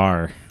my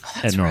car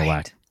at NORWAC.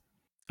 Right.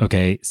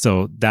 Okay,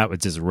 so that would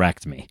just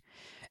wrecked me.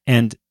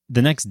 And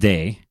the next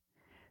day,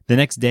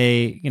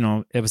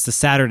 it was the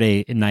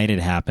Saturday night it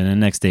happened, and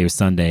the next day was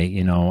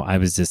Sunday. I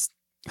was just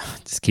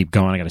keep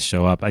going. I got to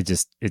show up. It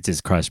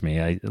just crushed me.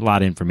 A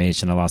lot of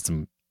information. I lost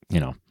some,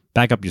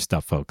 back up your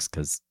stuff, folks,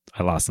 because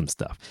I lost some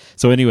stuff.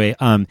 So anyway,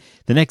 the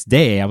next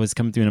day I was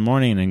coming through in the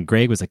morning, and then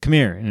Greg was like, "Come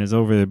here," and it was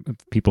over the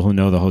people who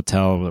know the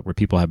hotel where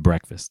people have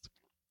breakfast.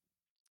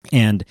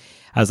 And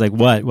I was like,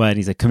 what? And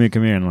he's like, come here.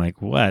 And I'm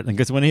like, what?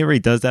 Because whenever he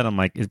does that, I'm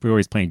like, we're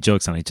always playing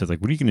jokes on each other. Like,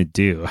 what are you going to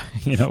do?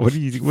 What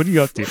are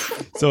you up to?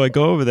 So I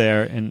go over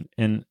there,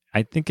 and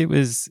I think it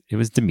was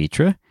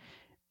Demetra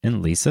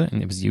and Lisa,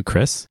 and it was you,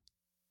 Chris,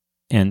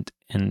 and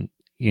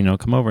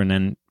come over. And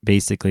then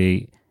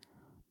basically,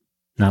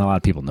 not a lot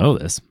of people know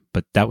this,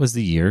 but that was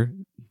the year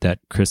that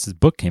Chris's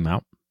book came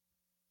out,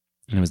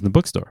 and it was in the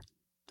bookstore.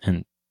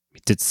 And you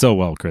did so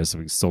well, Chris.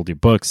 We sold your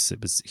books.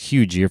 It was a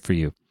huge year for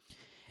you.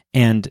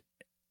 And,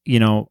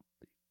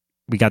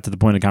 we got to the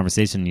point of the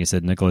conversation, and you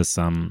said, Nicholas,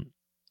 I'm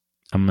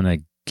going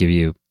to give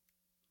you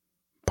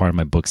part of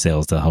my book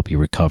sales to help you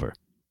recover.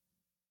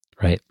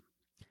 Right?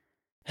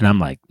 And I'm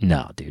like,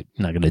 no, dude,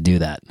 I'm not going to do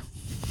that.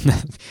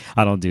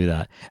 I don't do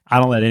that. I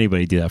don't let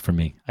anybody do that for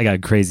me. I got a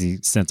crazy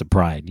sense of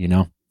pride,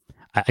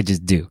 I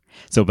just do.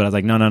 So, but I was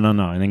like, no.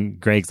 And then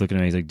Greg's looking at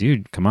me. He's like,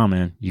 dude, come on,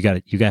 man. You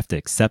have to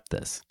accept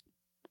this.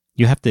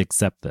 You have to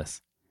accept this.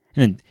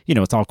 And then,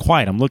 it's all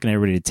quiet. I'm looking at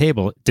everybody at the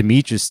table.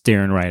 Demetra's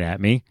staring right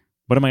at me.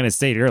 What am I going to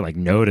say to her? Like,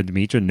 no to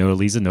Demetra, no to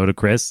Lisa, no to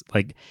Chris.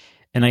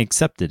 And I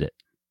accepted it.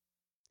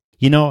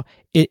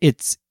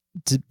 It's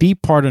to be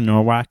part of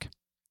NORWAC,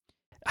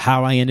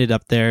 how I ended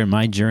up there in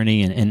my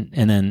journey, and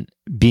then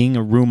being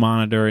a room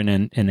monitor,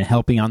 and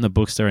helping out in the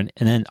bookstore, and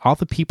then all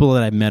the people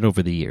that I've met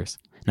over the years.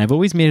 And I've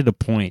always made it a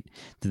point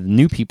to the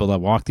new people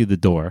that walk through the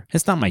door.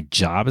 It's not my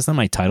job. It's not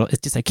my title.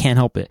 It's just I can't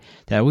help it.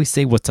 That I always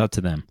say what's up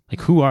to them. Like,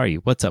 who are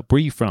you? What's up? Where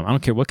are you from? I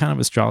don't care what kind of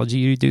astrology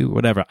you do,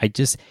 whatever. I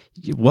just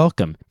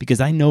welcome,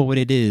 because I know what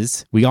it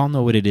is. We all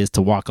know what it is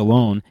to walk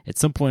alone. At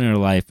some point in our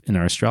life, in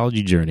our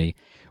astrology journey,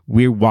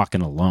 we're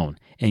walking alone.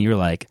 And you're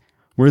like,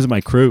 where's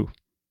my crew?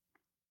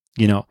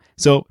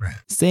 So right.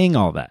 Saying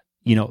all that,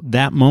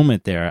 that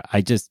moment there,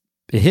 it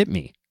hit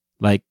me.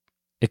 Like,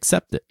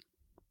 accept it.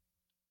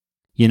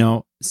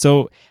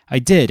 So I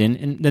did.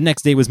 And the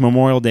next day was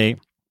Memorial Day,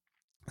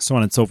 so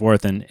on and so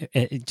forth. And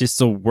it just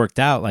so worked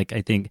out. Like,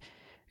 I think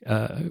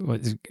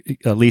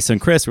Lisa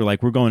and Chris were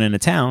like, we're going into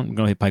town. We're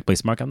going to hit Pike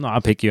Place Market. No, I'll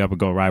pick you up and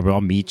go ride.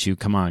 I'll meet you.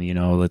 Come on,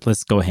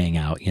 let's go hang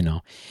out,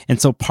 And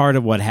so part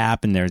of what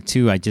happened there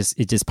too, it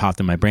just popped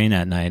in my brain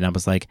that night. And I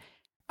was like,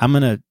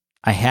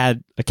 I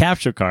had a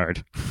capture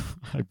card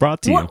I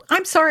brought to you.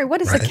 I'm sorry.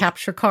 What is a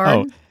capture card?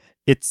 Oh,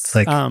 it's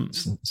like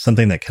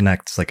something that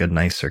connects like a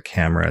nicer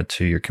camera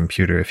to your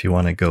computer if you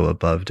want to go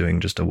above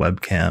doing just a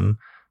webcam.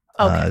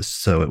 Okay.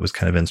 So it was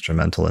kind of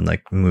instrumental in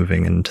like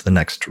moving into the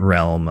next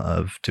realm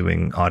of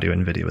doing audio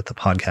and video with the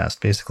podcast,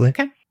 basically.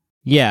 Okay.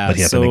 Yeah. But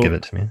he happened to give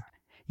it to me.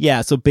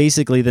 Yeah. So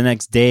basically the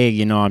next day,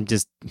 I'm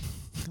just,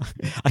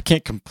 I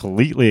can't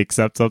completely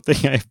accept something.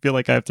 I feel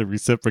like I have to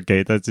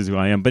reciprocate. That's just who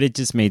I am. But it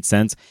just made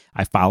sense.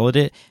 I followed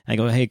it. I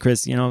go, hey,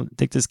 Chris,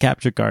 take this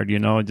capture card,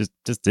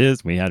 just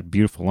is. We had a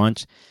beautiful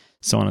lunch,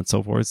 so on and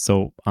so forth.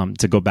 So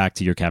to go back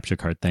to your capture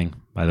card thing,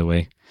 by the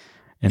way,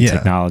 and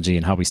technology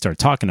and how we start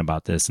talking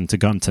about this, and to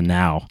come to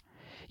now,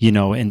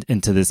 and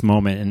into this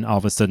moment, and all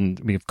of a sudden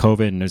we have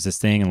COVID and there's this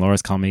thing, and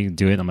Laura's calling me to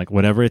do it. I'm like,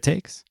 whatever it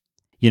takes,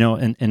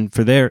 and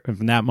from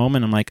that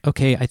moment, I'm like,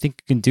 okay, I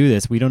think we can do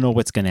this. We don't know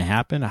what's going to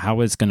happen,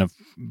 how it's going to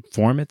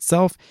form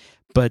itself.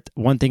 But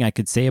one thing I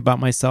could say about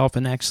myself,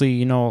 and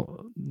actually,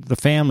 the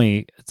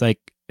family, it's like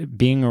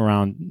being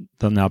around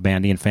the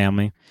Nalbanian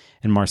family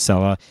and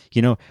Marcella,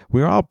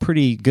 we're all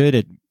pretty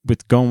good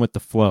with going with the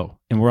flow,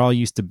 and we're all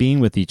used to being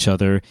with each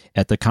other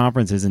at the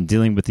conferences and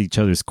dealing with each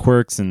other's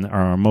quirks and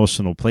our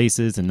emotional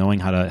places, and knowing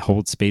how to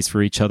hold space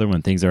for each other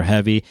when things are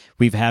heavy.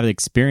 We've had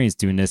experience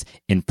doing this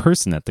in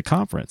person at the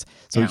conference.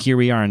 So here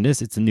we are in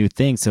this, it's a new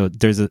thing. So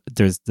there's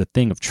the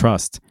thing of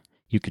trust.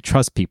 You could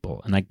trust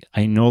people. And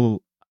I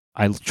know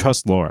I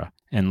trust Laura,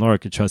 and Laura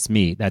could trust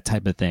me, that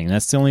type of thing. And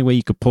that's the only way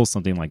you could pull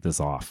something like this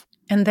off.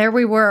 And there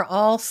we were,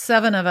 all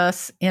 7 of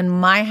us in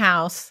my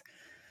house,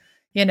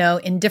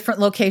 in different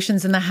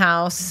locations in the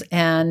house.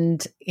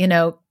 And,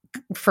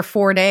 for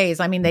 4 days,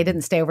 I mean, they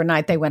didn't stay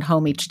overnight. They went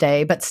home each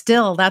day, but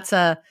still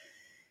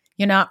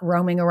you're not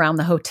roaming around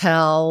the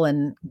hotel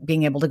and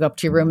being able to go up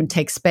to your room and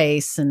take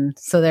space. And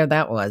so there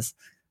that was,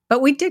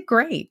 but we did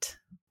great.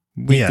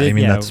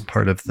 That's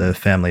part of the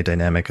family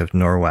dynamic of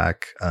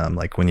NORWAC.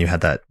 Like when you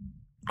had that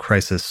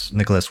crisis,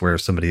 Nicholas, where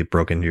somebody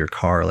broke into your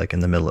car, like in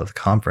the middle of the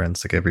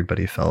conference, like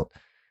everybody felt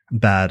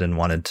bad and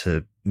wanted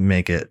to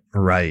make it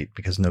right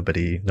because no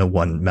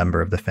one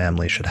member of the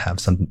family should have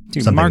something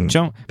bad.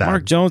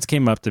 Mark Jones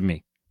came up to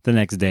me the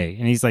next day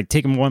and he's like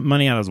taking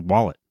money out of his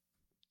wallet.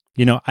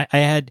 I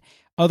had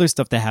other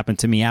stuff that happened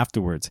to me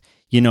afterwards,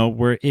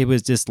 where it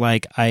was just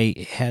like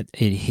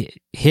it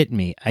hit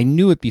me. I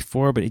knew it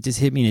before, but it just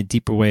hit me in a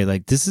deeper way.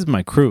 Like, this is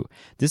my crew.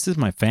 This is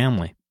my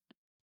family,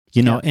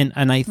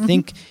 and I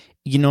think,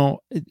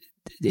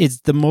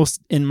 it's the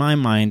most, in my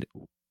mind,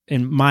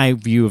 in my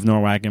view of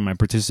NORWAC and my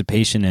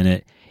participation in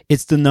it,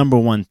 it's the number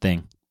one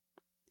thing.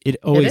 It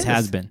always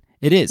has been.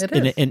 It is.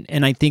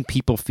 And I think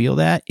people feel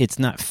that. It's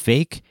not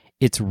fake.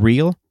 It's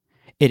real.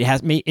 It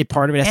has me.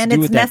 Part of it has to do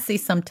with that. And it's messy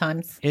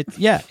sometimes.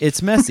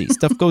 It's messy.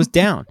 Stuff goes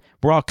down.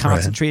 We're all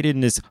concentrated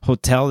in this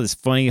hotel, this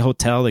funny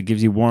hotel that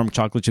gives you warm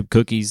chocolate chip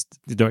cookies.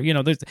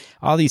 There's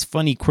all these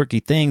funny, quirky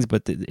things,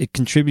 but it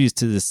contributes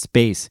to the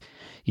space.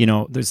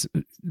 There's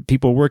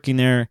people working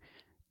there,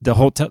 the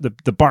hotel,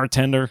 the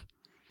bartender.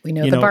 We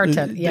know the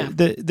bartender. Yeah.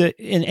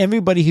 And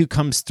everybody who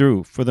comes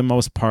through, for the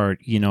most part,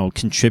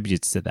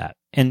 contributes to that.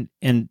 And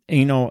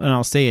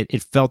I'll say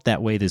it felt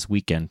that way this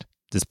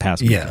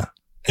past weekend. Yeah.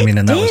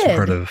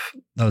 That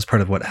was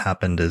part of what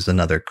happened. Is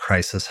another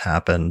crisis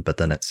happened, but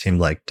then it seemed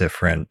like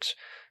different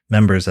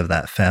members of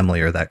that family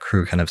or that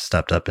crew kind of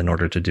stepped up in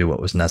order to do what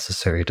was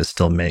necessary to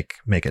still make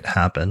it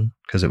happen,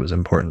 because it was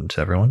important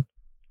to everyone.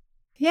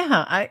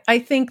 Yeah, I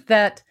think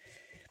that.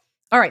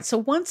 All right, so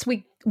once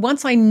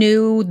I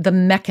knew the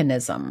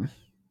mechanism,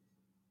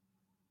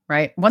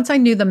 right? Once I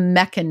knew the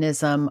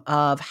mechanism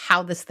of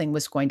how this thing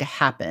was going to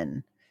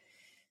happen,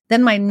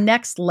 then my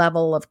next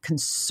level of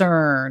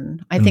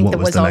concern, I think, that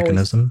was the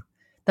mechanism.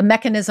 The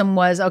mechanism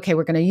was, okay,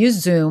 we're going to use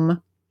Zoom.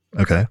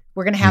 Okay.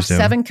 We're going to have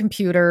 7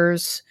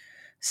 computers,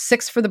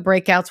 6 for the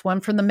breakouts,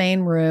 1 for the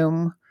main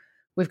room.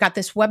 We've got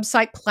this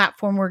website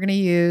platform we're going to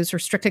use,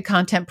 Restricted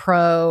Content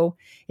Pro.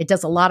 It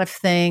does a lot of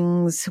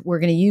things. We're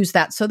going to use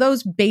that. So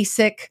those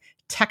basic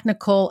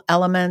technical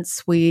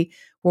elements, we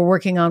were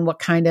working on what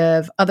kind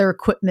of other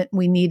equipment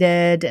we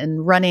needed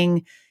and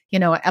running. I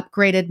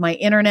upgraded my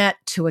internet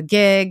to a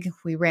gig.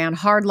 We ran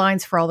hard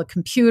lines for all the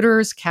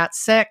computers, Cat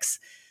 6.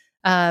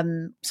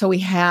 So we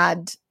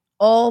had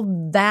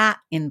all that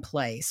in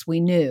place. We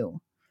knew,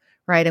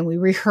 right? And we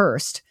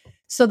rehearsed.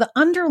 So the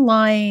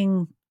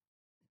underlying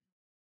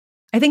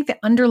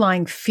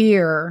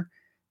fear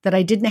that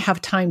I didn't have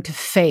time to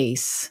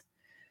face,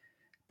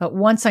 but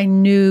once I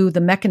knew the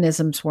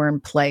mechanisms were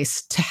in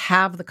place to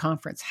have the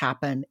conference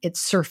happen, it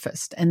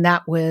surfaced. And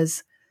that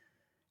was,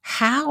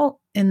 how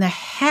in the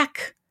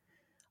heck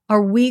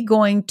are we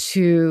going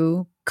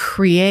to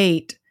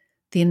create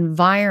the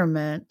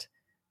environment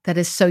that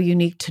is so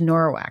unique to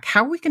NORWAC?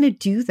 How are we going to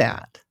do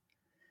that?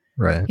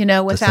 Right.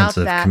 Without the sense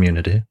of that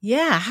community.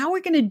 Yeah. How are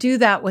we going to do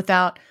that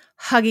without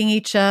hugging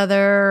each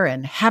other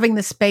and having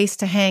the space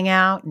to hang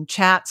out and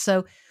chat?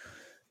 So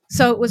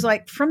it was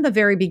like, from the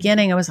very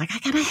beginning, I was like, I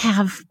got to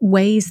have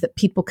ways that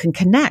people can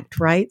connect,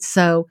 right?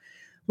 So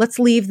let's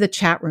leave the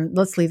chat room.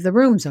 Let's leave the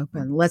rooms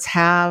open. Let's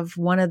have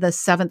one of the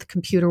 7th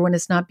computer when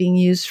it's not being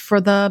used for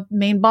the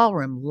main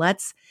ballroom.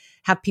 Let's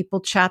have people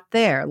chat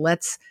there.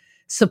 Let's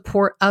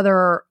support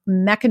other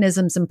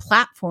mechanisms and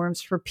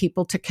platforms for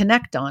people to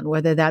connect on,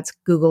 whether that's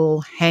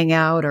Google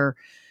Hangout or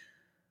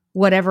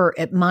whatever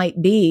it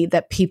might be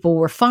that people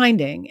were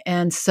finding.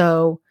 And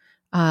so,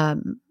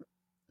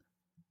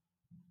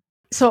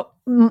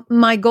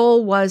 my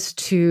goal was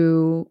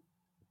to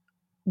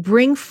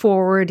bring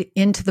forward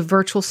into the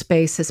virtual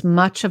space as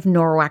much of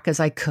NORWAC as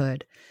I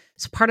could.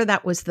 So part of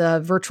that was the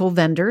virtual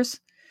vendors.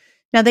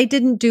 Now, they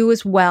didn't do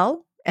as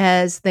well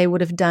as they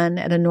would have done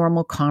at a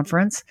normal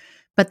conference,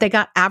 but they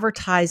got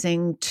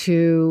advertising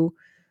to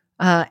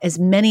as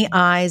many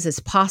eyes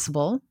as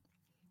possible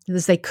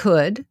as they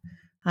could.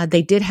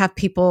 They did have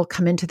people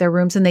come into their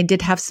rooms, and they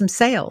did have some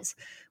sales,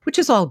 which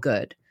is all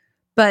good.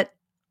 But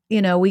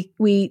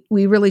we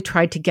really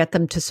tried to get the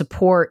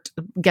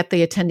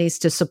attendees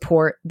to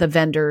support the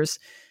vendors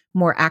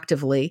more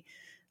actively.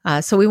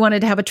 So we wanted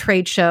to have a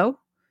trade show,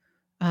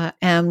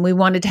 and we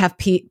wanted to have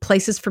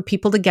places for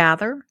people to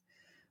gather.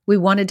 We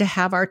wanted to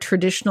have our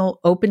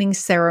traditional opening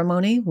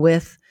ceremony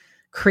with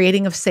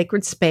creating of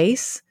sacred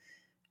space.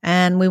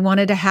 And we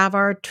wanted to have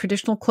our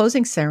traditional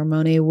closing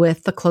ceremony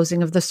with the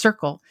closing of the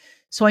circle.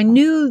 So I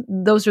knew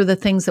those are the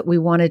things that we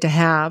wanted to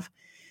have.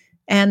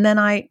 And then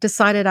I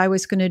decided I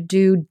was going to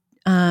do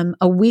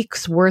a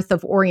week's worth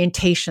of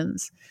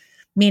orientations,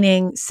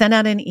 meaning send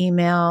out an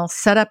email,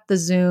 set up the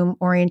Zoom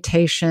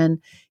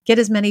orientation, get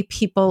as many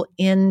people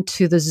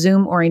into the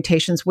Zoom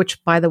orientations,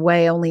 which, by the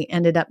way, only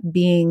ended up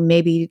being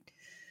maybe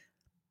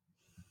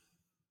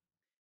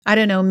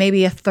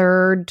a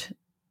third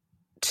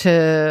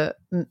to,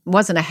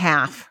 wasn't a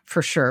half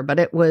for sure, but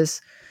it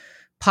was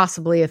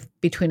possibly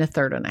between a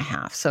third and a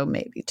half. So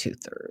maybe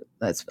 2/3.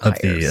 That's of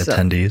higher. The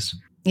attendees.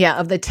 Yeah,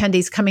 of the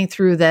attendees coming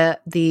through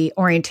the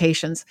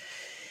orientations.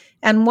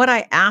 And what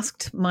I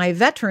asked my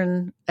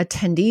veteran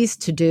attendees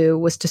to do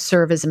was to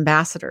serve as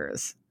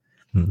ambassadors,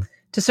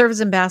 to serve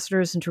as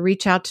ambassadors and to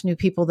reach out to new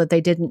people that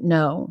they didn't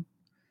know.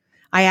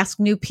 I asked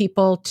new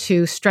people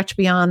to stretch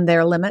beyond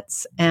their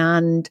limits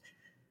and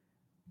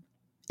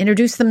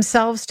introduce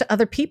themselves to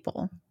other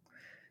people.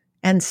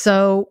 And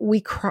so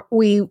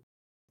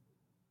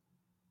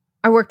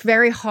I worked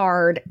very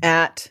hard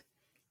at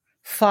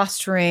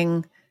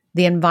fostering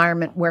the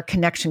environment where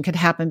connection could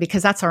happen,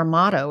 because that's our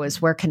motto,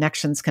 is where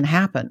connections can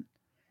happen.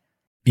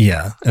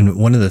 Yeah. And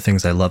one of the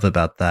things I love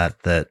about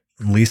that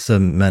Lisa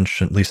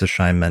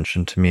Scheim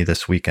mentioned to me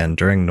this weekend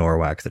during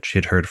NORWAC, that she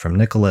had heard from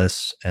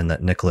Nicholas, and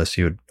that Nicholas,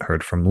 you had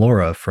heard from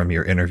Laura from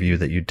your interview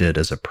that you did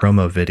as a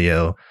promo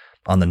video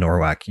on the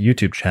NORWAC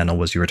YouTube channel,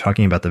 was you were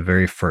talking about the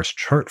very first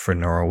chart for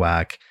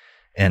NORWAC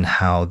and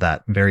how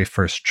that very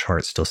first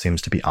chart still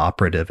seems to be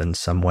operative in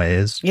some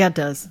ways. Yeah, it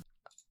does.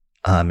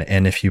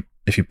 And if you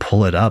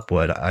pull it up,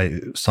 what I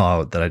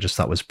saw that I just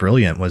thought was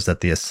brilliant was that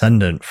the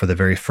ascendant for the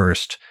very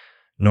first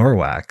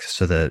NORWAC,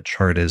 so the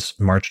chart is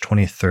March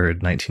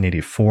 23rd,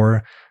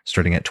 1984,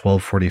 starting at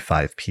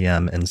 12:45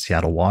 p.m. in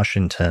Seattle,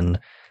 Washington,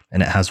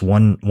 and it has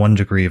one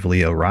degree of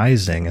Leo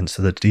rising, and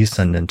so the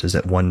descendant is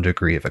at 1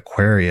 degree of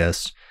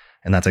Aquarius,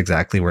 and that's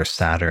exactly where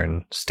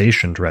Saturn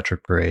stationed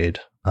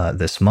retrograde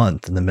this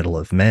month in the middle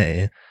of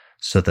May.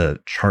 So the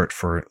chart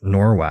for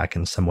NORWAC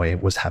in some way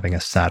was having a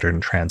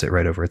Saturn transit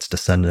right over its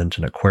descendant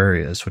in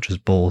Aquarius, which is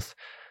both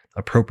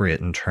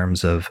appropriate in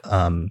terms of,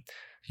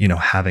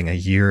 having a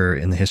year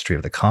in the history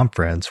of the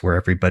conference where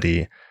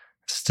everybody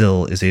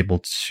still is able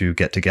to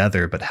get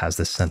together, but has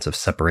this sense of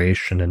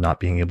separation and not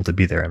being able to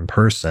be there in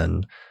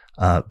person.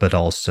 But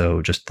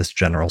also just this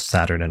general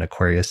Saturn and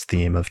Aquarius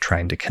theme of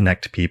trying to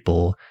connect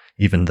people,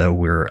 even though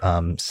we're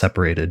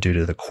separated due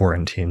to the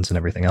quarantines and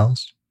everything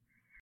else.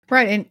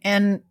 Right.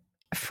 And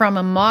from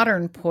a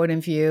modern point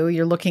of view,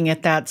 you're looking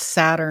at that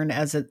Saturn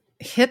as it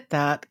hit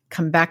that,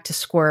 come back to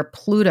square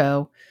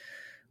Pluto,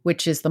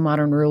 which is the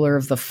modern ruler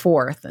of the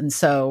fourth. And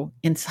so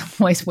in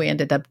some ways, we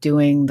ended up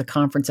doing the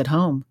conference at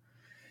home.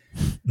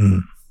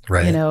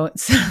 Right.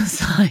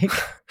 It's like...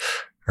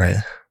 Right.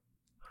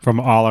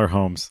 From all our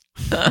homes.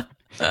 Yeah.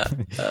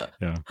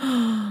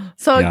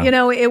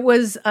 So, it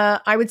was,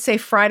 I would say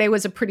Friday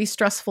was a pretty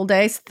stressful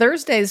day.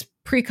 Thursday's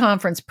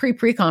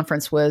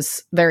pre-conference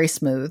was very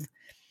smooth.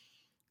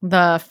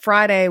 The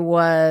Friday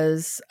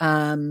was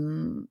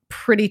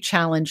pretty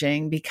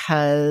challenging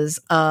because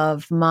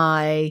of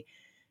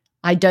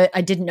I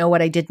didn't know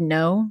what I didn't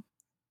know.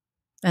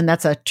 And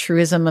that's a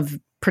truism of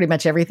pretty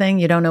much everything.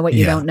 You don't know what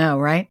you don't know,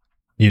 right?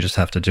 You just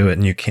have to do it,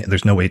 and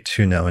there's no way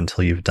to know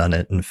until you've done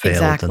it and failed.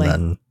 Exactly. And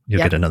then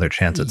you'll get another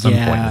chance at some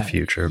point in the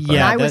future. But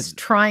I was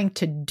trying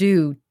to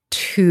do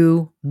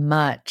too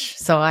much.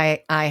 So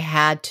I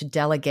had to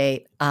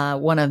delegate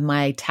one of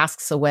my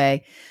tasks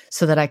away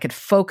so that I could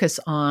focus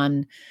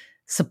on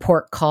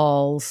support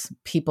calls,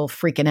 people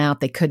freaking out.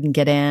 They couldn't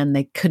get in.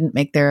 They couldn't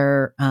make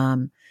their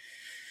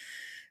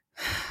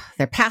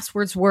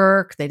passwords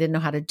work. They didn't know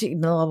how to do,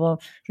 blah, blah, blah.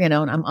 And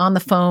I'm on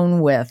the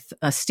phone with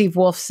Steve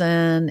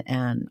Wolfson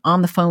and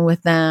on the phone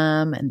with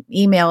them, and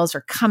emails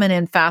are coming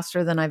in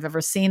faster than I've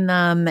ever seen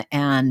them.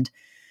 And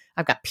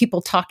I've got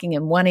people talking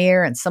in one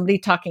ear and somebody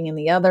talking in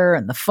the other,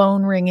 and the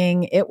phone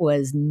ringing. It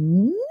was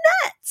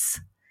nuts.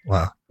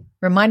 Wow.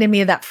 Reminded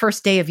me of that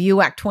first day of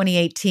UAC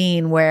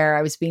 2018 where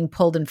I was being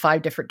pulled in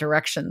 5 different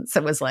directions.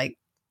 It was like,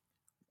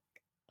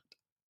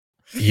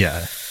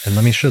 yeah. And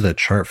let me show the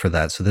chart for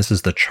that. So this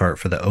is the chart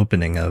for the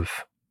opening of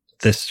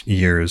this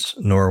year's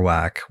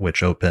NORWAC,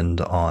 which opened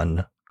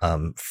on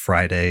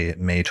Friday,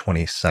 May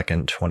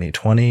 22nd,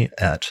 2020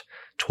 at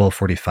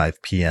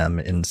 12:45 p.m.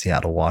 in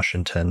Seattle,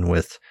 Washington,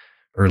 with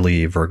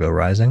early Virgo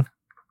rising.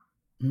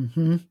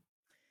 Mm-hmm.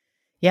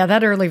 Yeah,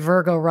 that early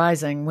Virgo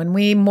rising. When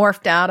we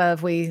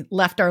we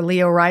left our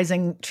Leo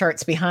rising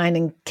charts behind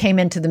and came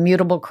into the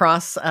mutable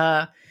cross,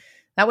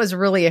 that was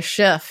really a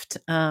shift.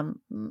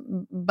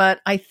 But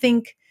I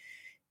think,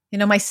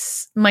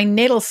 my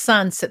natal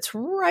sun sits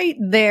right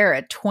there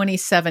at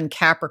 27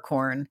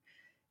 Capricorn.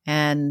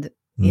 And,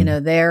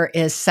 there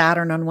is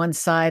Saturn on one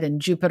side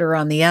and Jupiter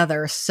on the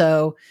other.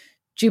 So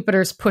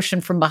Jupiter's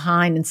pushing from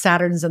behind and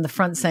Saturn's in the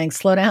front saying,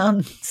 slow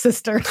down,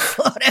 sister,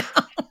 slow down.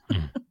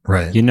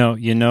 Right.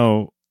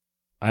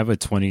 I have a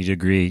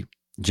 20-degree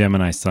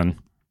Gemini sun.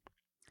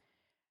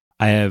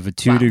 I have a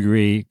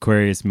 2-degree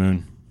Aquarius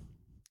moon.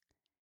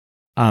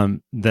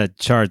 The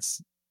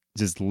chart's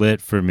just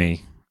lit for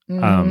me,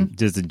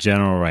 just in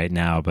general right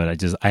now.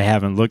 But I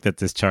haven't looked at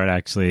this chart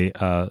actually.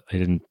 I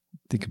didn't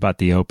think about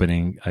the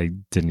opening. I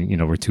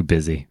didn't, we're too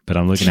busy. But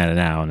I'm looking at it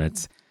now, and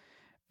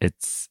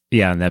it's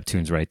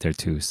Neptune's right there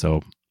too.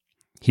 So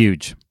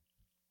huge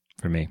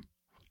for me.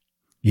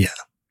 Yeah.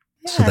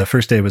 So the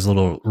first day was a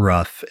little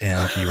rough,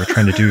 and you were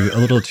trying to do a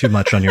little too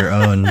much on your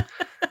own.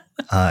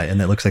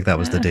 And it looks like that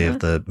was the day of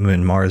the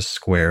Moon-Mars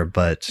square,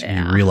 but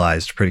you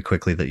realized pretty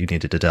quickly that you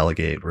needed to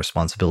delegate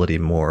responsibility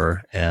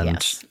more.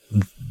 And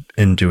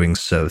in doing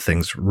so,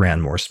 things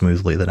ran more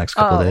smoothly the next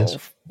couple of days.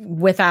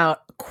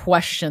 without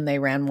question, they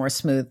ran more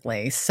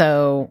smoothly.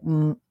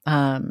 So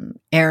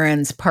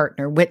Erin's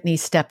partner, Whitney,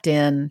 stepped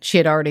in. She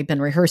had already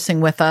been rehearsing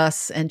with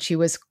us, and she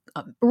was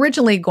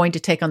originally going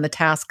to take on the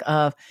task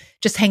of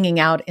just hanging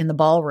out in the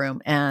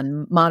ballroom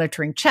and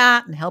monitoring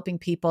chat and helping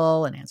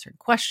people and answering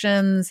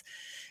questions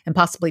and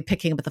possibly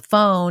picking up the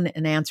phone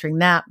and answering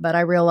that. But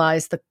I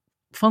realized the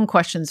phone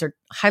questions are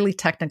highly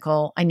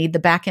technical. I need the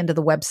back end of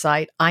the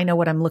website. I know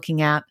what I'm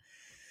looking at.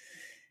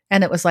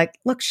 And it was like,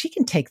 look, she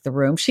can take the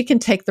room. She can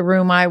take the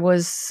room I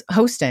was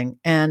hosting.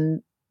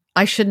 And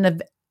I should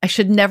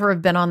never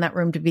have been on that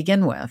room to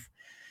begin with.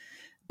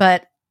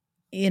 But,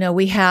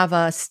 we have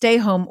a stay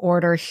home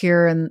order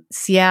here in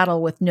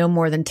Seattle with no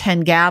more than 10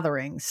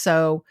 gatherings.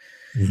 So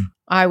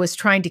I was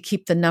trying to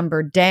keep the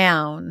number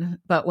down.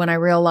 But when I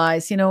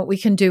realized, what we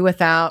can do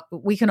without,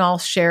 we can all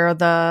share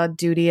the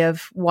duty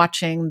of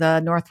watching the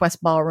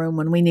Northwest Ballroom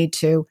when we need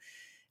to.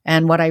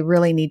 And what I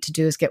really need to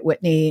do is get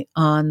Whitney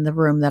on the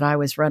room that I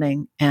was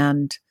running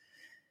and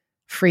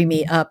free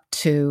me up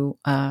to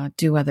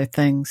do other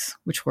things,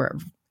 which were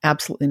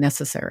absolutely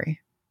necessary.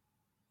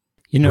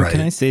 Right.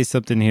 Can I say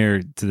something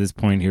here to this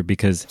point here?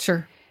 Because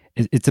sure,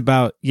 it's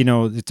about,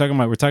 we're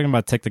talking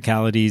about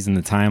technicalities and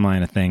the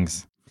timeline of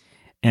things.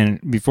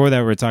 And before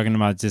that, we're talking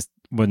about just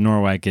what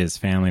NORWAC is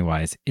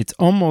family-wise. It's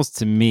almost,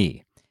 to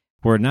me,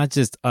 where not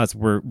just us,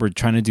 we're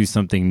trying to do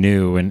something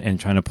new and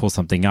trying to pull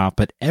something off,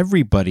 but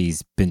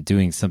everybody's been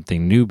doing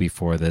something new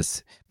before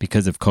this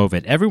because of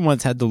COVID.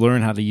 Everyone's had to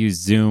learn how to use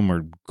Zoom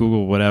or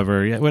Google,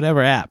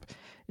 whatever app.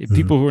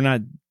 People who are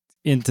not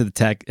into the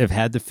tech have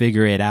had to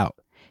figure it out.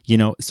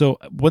 So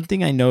one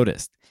thing I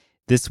noticed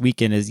this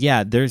weekend is,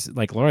 there's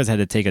like Laura's had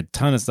to take a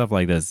ton of stuff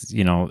like this.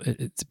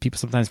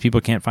 Sometimes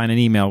people can't find an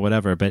email,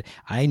 whatever. But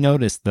I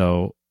noticed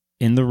though,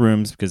 in the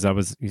rooms, because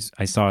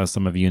I saw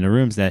some of you in the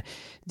rooms, that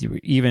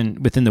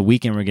even within the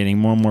weekend we're getting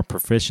more and more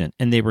proficient,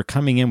 and they were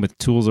coming in with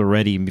tools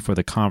already before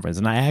the conference.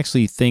 And I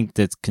actually think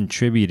that's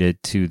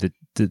contributed to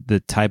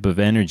the type of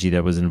energy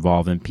that was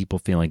involved in people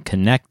feeling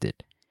connected,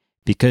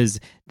 because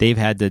they've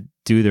had to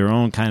do their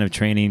own kind of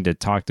training to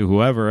talk to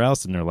whoever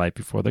else in their life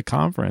before the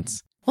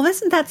conference. Well,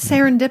 isn't that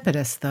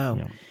serendipitous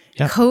though?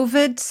 Yeah.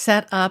 COVID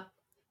set up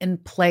in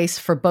place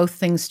for both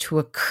things to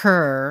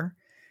occur.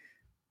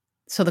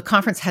 So the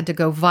conference had to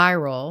go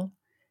viral.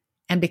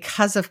 And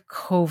because of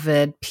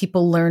COVID,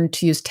 people learned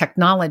to use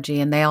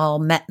technology and they all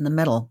met in the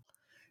middle.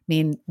 I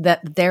mean,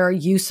 that their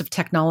use of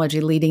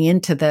technology leading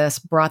into this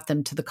brought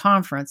them to the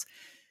conference.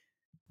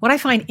 What I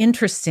find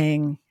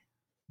interesting,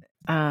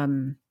 I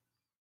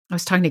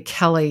was talking to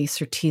Kelly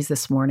Surtees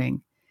this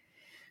morning.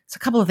 It's a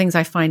couple of things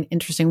I find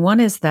interesting. One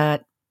is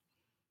that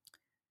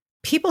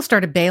people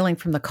started bailing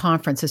from the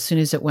conference as soon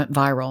as it went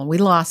viral. And we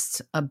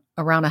lost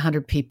around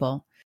 100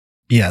 people.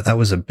 Yeah, that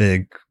was a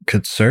big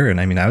concern.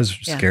 I mean, I was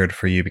scared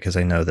for you because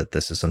I know that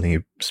this is something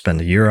you spend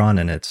a year on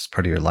and it's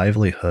part of your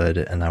livelihood.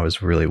 And I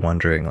was really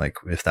wondering, like,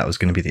 if that was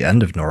going to be the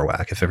end of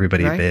NORWAC, if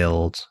everybody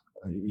bailed,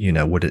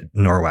 would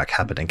NORWAC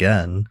happen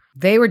again?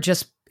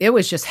 It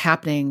was just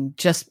happening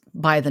just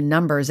by the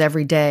numbers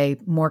every day,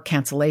 more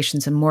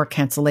cancellations and more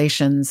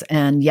cancellations.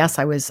 And yes,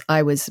 I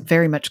was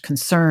very much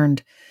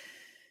concerned.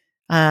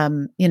 I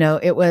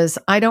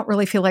don't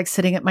really feel like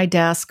sitting at my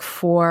desk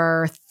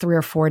for 3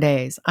 or 4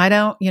 days. I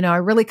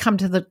really come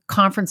to the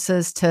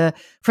conferences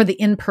for the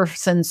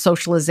in-person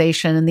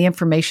socialization, and the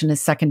information is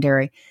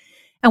secondary.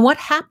 And what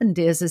happened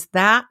is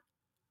that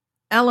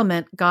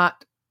element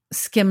got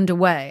skimmed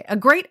away. A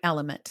great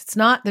element.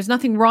 There's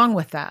nothing wrong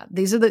with that.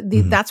 These are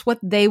that's what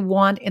they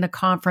want in a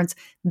conference.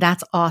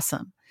 That's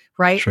awesome.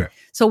 Right. Sure.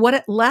 So what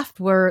it left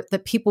were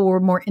that people were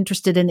more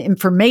interested in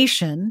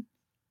information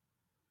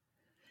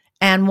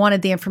and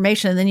wanted the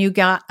information. And then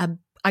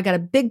I got a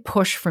big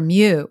push from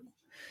you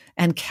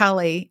and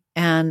Kelly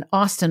and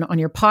Austin on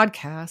your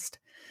podcast,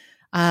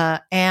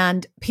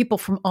 and people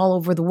from all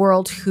over the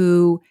world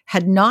who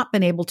had not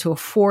been able to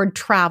afford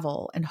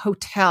travel and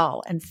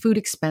hotel and food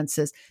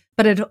expenses,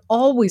 but had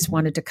always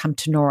wanted to come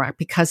to NORWAC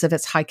because of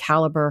its high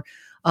caliber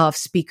of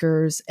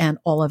speakers and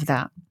all of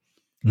that.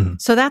 Mm-hmm.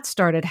 So that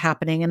started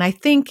happening. And I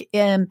think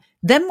then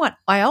what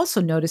I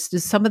also noticed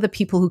is some of the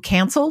people who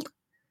canceled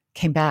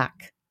came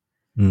back.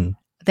 Mm.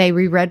 They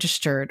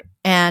re-registered.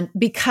 And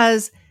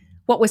because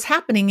what was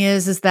happening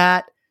is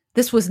that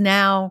this was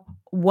now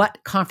what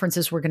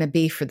conferences were going to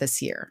be for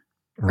this year,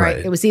 right?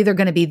 It was either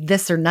going to be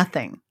this or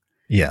nothing.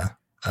 Yeah.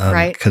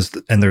 Right.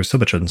 And there's so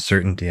much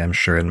uncertainty, I'm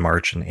sure, in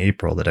March and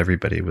April that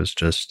everybody was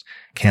just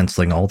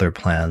canceling all their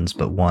plans.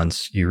 But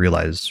once you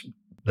realize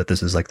that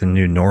this is like the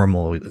new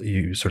normal,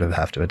 you sort of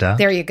have to adapt.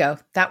 There you go.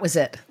 That was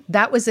it.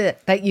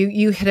 That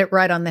you hit it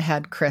right on the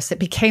head, Chris. It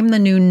became the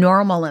new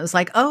normal. And it was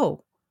like,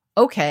 oh,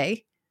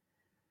 okay.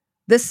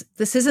 This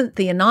isn't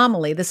the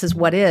anomaly. This is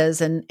what is.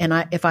 And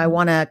if I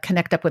want to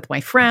connect up with my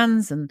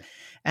friends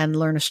and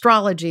learn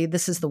astrology,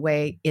 this is the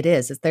way it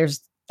is.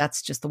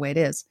 That's just the way it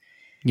is.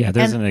 Yeah,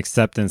 there's an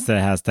acceptance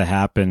that has to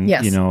happen,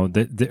 Yes.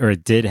 or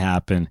it did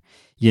happen.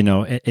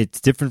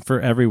 It's different for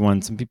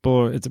everyone. Some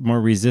people, it's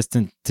more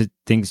resistant to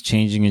things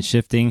changing and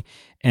shifting.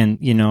 And,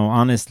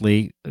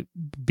 honestly,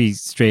 be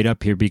straight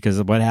up here because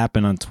of what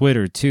happened on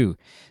Twitter, too.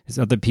 There's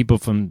other people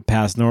from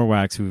past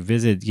NORWACs who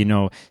visited,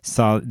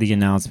 saw the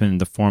announcement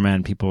and the format,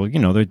 and people,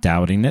 they're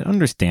doubting it,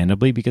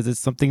 understandably, because it's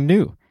something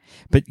new.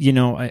 But,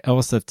 I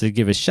also have to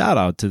give a shout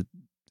out to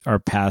our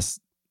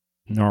past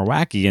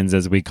NORWACians,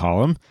 as we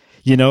call them.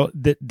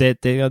 That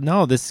they go,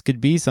 no, this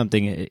could be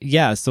something.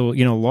 Yeah. So,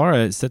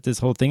 Laura set this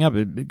whole thing up,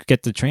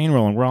 get the train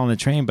rolling. We're all on the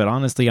train. But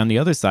honestly, on the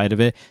other side of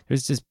it,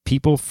 there's just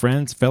people,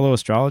 friends, fellow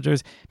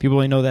astrologers,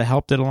 people I know that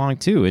helped it along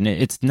too. And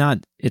it's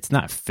not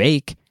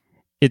fake.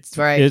 It's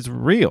right. It's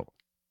real.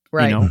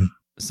 Right.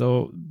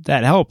 So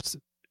that helped.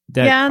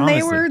 And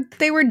honestly,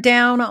 they were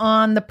down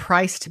on the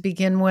price to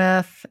begin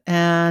with.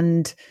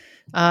 And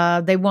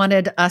they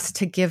wanted us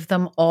to give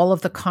them all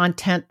of the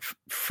content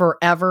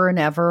forever and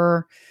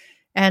ever.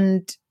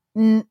 And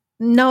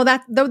no,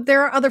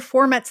 there are other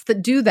formats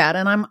that do that,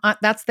 and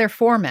that's their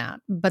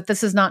format. But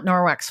this is not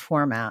NORWAC's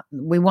format.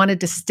 We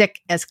wanted to stick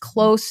as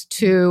close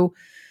to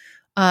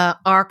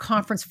our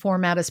conference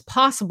format as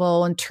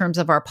possible in terms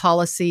of our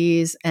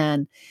policies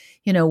and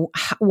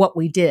what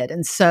we did.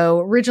 And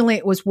so originally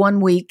it was 1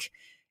 week,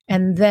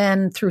 and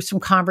then through some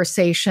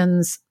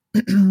conversations,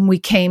 we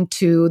came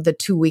to the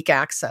 2-week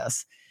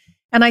access.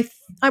 And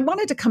I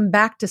wanted to come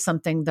back to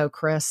something though,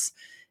 Chris.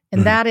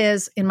 And that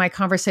is, in my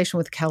conversation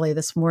with Kelly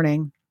this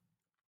morning,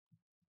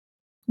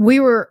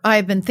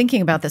 I've been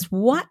thinking about this.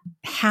 What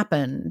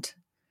happened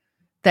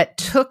that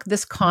took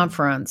this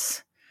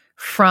conference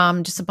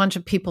from just a bunch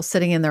of people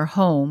sitting in their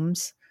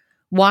homes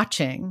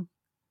watching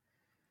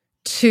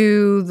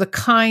to the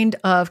kind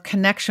of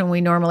connection we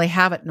normally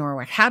have at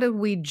NORWAC? How did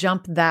we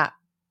jump that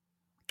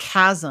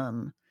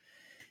chasm?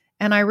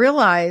 And I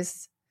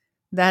realized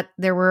that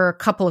there were a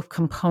couple of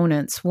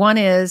components. One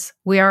is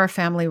we are a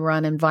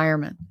family-run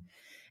environment.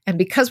 And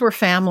because we're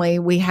family,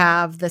 we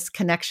have this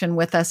connection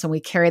with us and we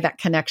carry that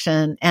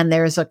connection. And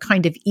there's a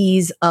kind of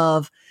ease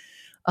of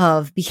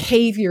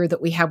behavior that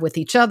we have with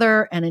each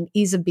other and an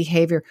ease of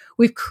behavior.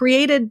 We've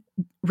created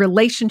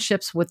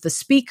relationships with the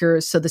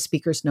speakers. So the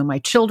speakers know my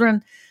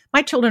children.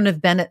 My children have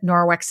been at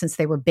NORWAC since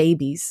they were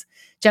babies.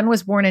 Jen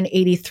was born in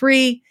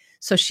 1983.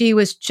 So she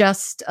was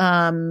just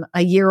a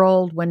year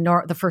old when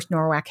the first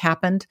NORWAC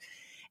happened.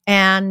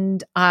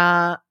 And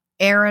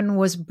Aaron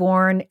was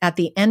born at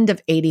the end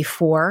of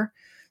 1984.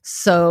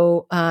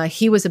 So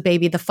he was a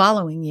baby the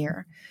following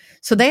year.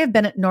 So they have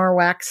been at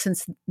NORWAC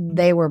since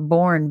they were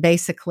born,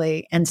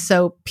 basically. And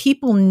so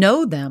people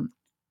know them.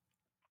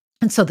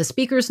 And so the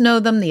speakers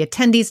know them, the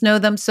attendees know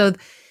them. So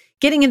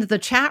getting into the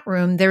chat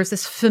room, there's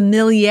this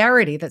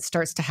familiarity that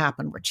starts to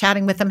happen. We're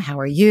chatting with them. How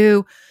are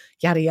you?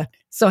 Yada, yada.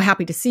 So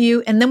happy to see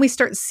you. And then we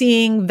start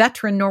seeing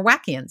veteran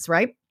NORWACians,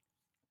 right?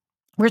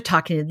 We're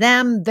talking to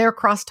them. They're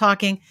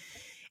cross-talking.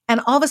 And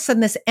all of a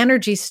sudden, this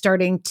energy is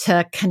starting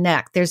to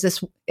connect.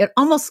 It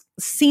almost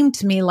seemed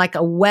to me like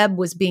a web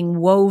was being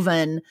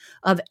woven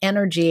of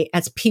energy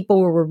as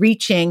people were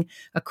reaching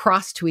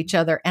across to each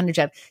other,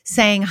 energetic,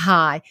 saying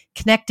hi,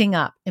 connecting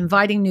up,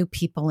 inviting new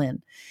people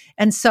in.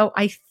 And so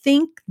I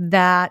think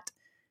that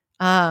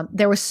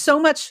there was so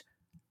much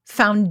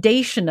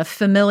foundation of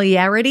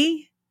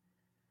familiarity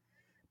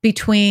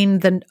between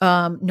the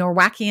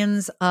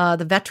NORWACians,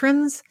 the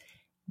veterans,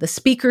 the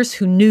speakers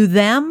who knew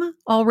them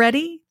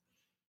already,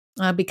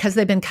 because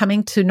they've been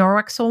coming to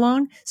NORWAC so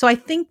long. So I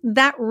think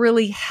that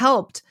really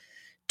helped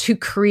to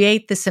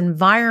create this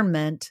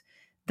environment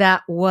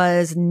that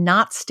was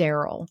not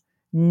sterile,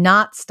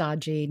 not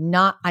stodgy,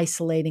 not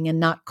isolating, and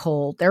not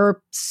cold. There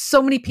are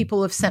so many people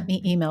who have sent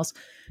me emails.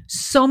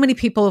 So many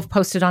people have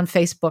posted on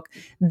Facebook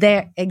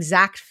their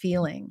exact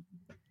feeling.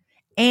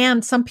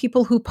 And some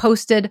people who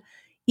posted,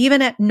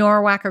 even at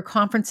NORWAC or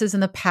conferences in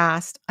the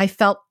past, I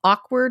felt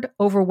awkward,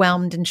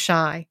 overwhelmed, and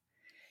shy.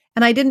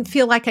 And I didn't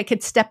feel like I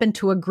could step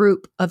into a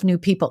group of new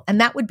people.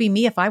 And that would be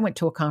me if I went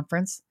to a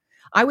conference.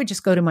 I would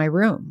just go to my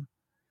room,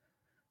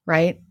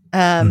 right?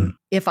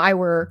 If I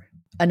were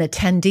an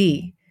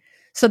attendee.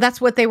 So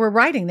that's what they were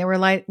writing. They were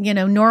like,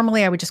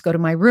 normally I would just go to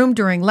my room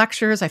during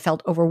lectures. I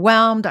felt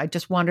overwhelmed. I'd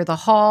just wander the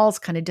halls,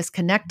 kind of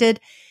disconnected.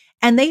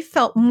 And they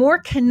felt more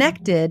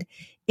connected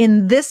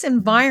in this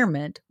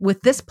environment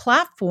with this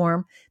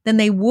platform than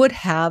they would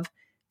have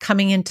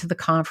coming into the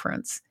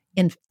conference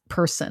in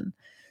person.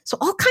 So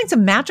all kinds of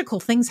magical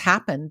things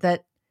happen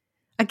that,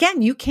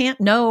 again, you can't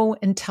know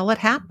until it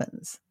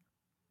happens.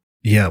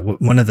 Yeah,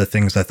 one of the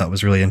things I thought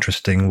was really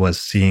interesting was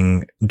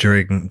seeing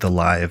during the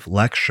live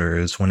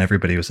lectures, when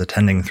everybody was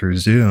attending through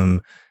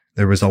Zoom,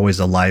 there was always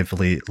a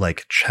lively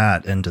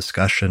chat and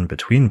discussion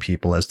between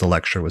people as the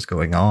lecture was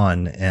going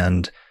on.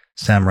 And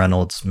Sam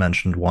Reynolds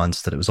mentioned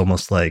once that it was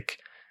almost like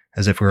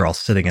as if we were all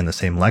sitting in the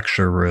same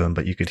lecture room,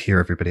 but you could hear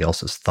everybody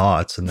else's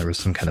thoughts, and there was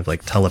some kind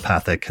of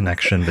telepathic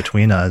connection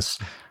between us.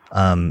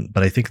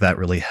 But I think that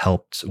really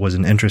helped, was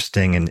an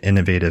interesting and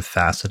innovative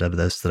facet of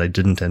this that I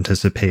didn't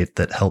anticipate,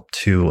 that helped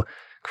to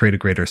create a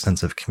greater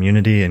sense of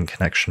community and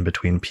connection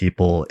between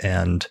people,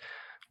 and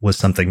was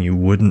something you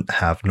wouldn't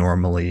have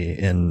normally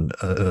in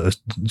a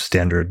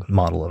standard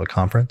model of a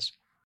conference.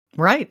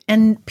 Right.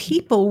 And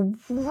people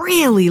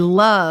really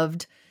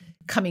loved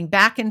coming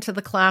back into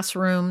the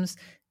classrooms,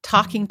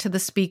 talking to the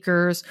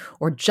speakers,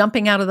 or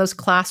jumping out of those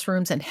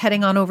classrooms and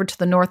heading on over to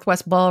the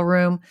Northwest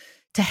Ballroom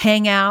to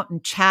hang out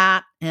and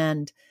chat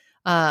and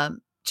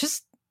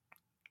just,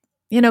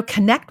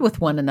 connect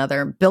with one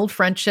another, build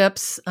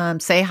friendships,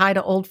 say hi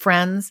to old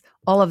friends,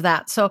 all of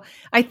that. So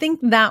I think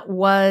that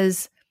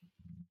was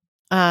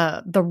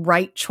the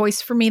right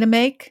choice for me to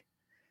make,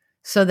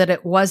 so that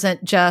it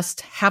wasn't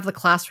just have the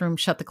classroom,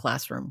 shut the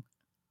classroom,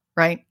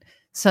 right?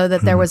 So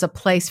that there was a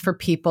place for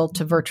people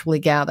to virtually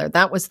gather.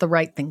 That was the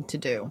right thing to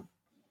do.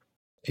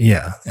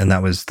 Yeah, and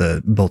that was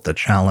both the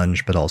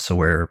challenge, but also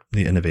where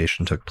the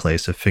innovation took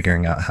place of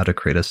figuring out how to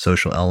create a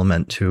social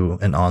element to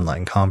an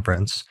online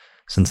conference,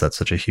 since that's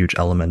such a huge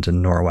element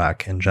in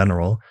NORWAC in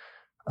general.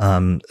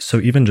 So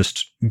even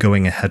just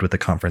going ahead with the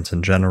conference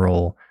in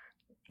general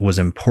was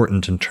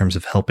important in terms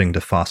of helping to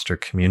foster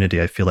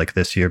community, I feel like,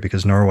 this year,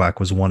 because NORWAC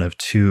was one of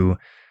two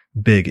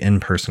big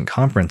in-person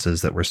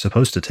conferences that were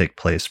supposed to take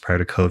place prior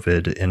to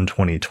COVID in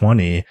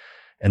 2020.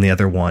 And the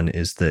other one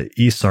is the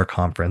ESAR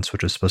conference,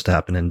 which is supposed to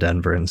happen in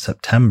Denver in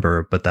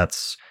September, but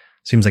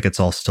seems like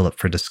it's all still up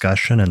for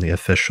discussion. And the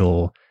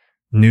official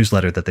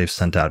newsletter that they've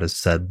sent out has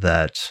said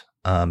that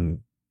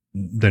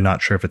they're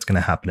not sure if it's going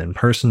to happen in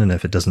person. And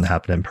if it doesn't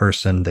happen in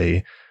person,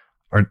 they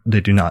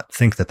do not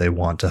think that they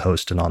want to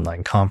host an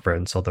online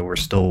conference, although we're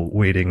still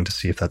waiting to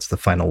see if that's the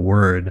final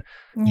word.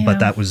 Yeah. But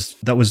that was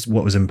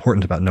what was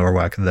important about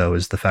NORWAC, though,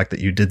 is the fact that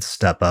you did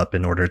step up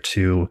in order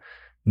to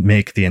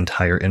make the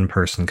entire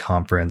in-person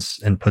conference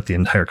and put the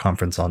entire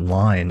conference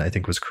online. I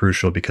think was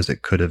crucial, because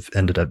it could have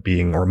ended up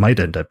being, or might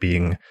end up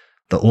being,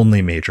 the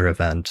only major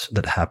event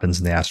that happens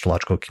in the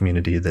astrological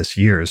community this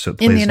year. So it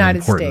plays in the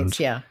United States,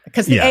 yeah.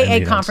 Because the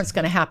AA conference is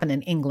going to happen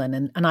in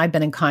England. And I've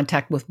been in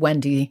contact with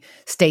Wendy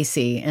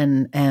Stacy,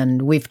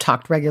 and we've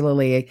talked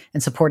regularly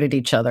and supported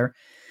each other.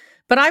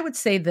 But I would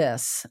say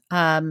this,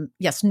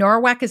 yes,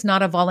 NORWAC is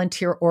not a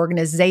volunteer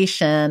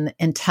organization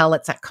until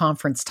it's at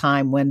conference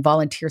time, when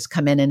volunteers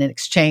come in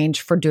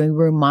exchange for doing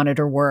room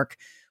monitor work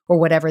or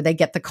whatever, they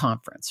get the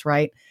conference,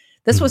 right?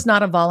 This was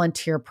not a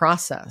volunteer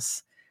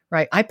process.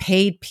 Right. I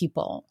paid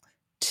people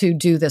to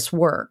do this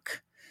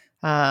work,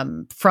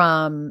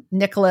 from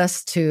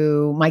Nicholas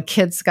to my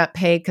kids got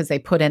paid because they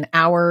put in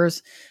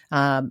hours.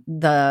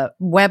 The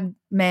web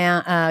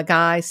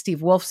guy, Steve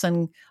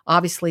Wolfson,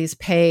 obviously is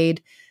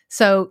paid.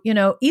 So,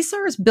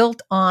 ESAR is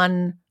built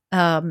on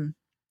volunteerism.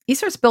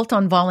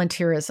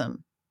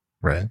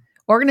 Right.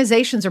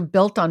 Organizations are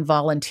built on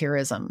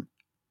volunteerism.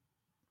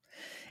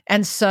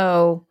 And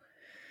so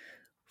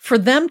for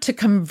them to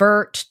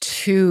convert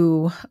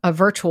to a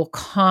virtual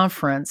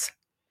conference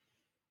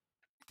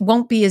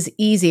won't be as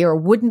easy, or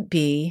wouldn't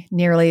be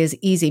nearly as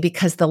easy,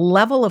 because the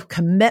level of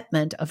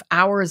commitment of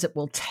hours it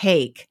will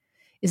take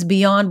is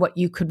beyond what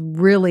you could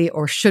really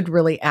or should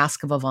really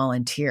ask of a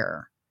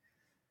volunteer.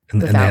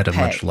 And they had a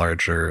much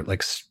larger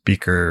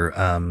speaker.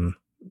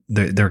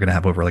 They're going to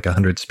have over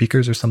 100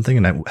 speakers or something.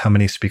 And how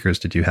many speakers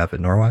did you have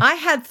at NORWAC? I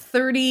had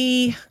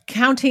 30,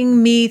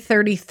 counting me,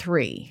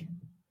 33.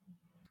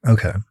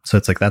 Okay. So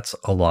it's that's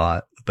a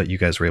lot, but you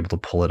guys were able to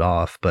pull it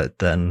off. But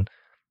then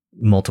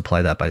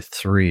multiply that by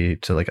 3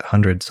 to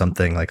 100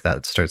 something,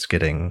 that starts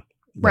getting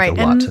right.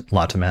 a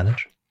lot to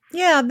manage.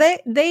 Yeah,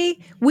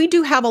 we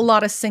do have a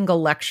lot of single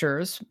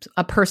lectures,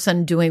 a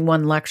person doing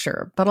one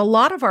lecture, but a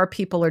lot of our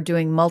people are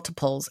doing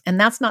multiples, and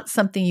that's not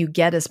something you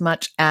get as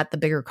much at the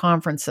bigger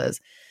conferences.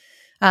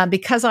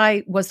 Because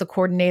I was the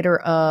coordinator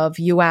of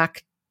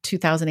UAC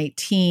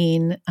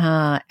 2018,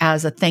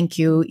 as a thank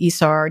you,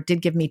 ESAR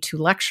did give me 2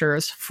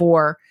 lectures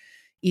for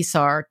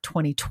ESAR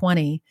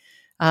 2020.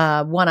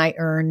 One I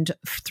earned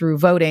through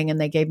voting, and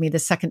they gave me the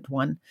second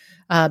one.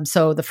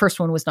 So the first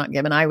one was not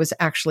given. I was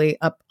actually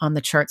up on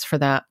the charts for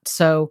that.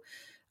 So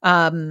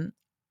my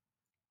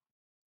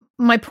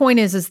point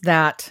is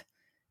that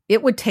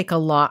it would take a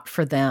lot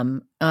for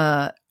them.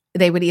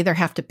 They would either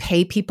have to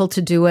pay people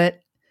to do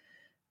it,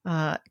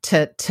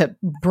 to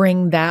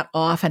bring that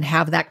off and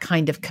have that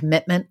kind of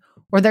commitment,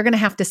 or they're going to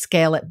have to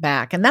scale it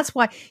back. And that's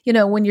why,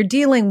 when you're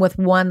dealing with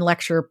one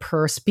lecture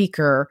per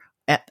speaker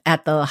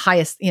at the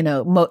highest,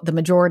 the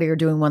majority are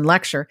doing one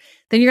lecture,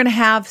 then you're going to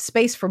have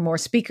space for more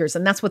speakers.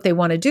 And that's what they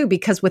want to do,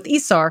 because with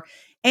ESAR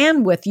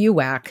and with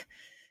UAC,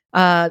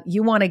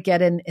 you want to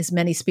get in as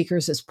many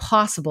speakers as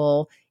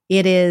possible.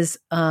 It is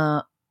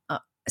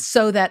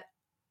so that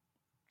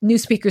new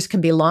speakers can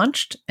be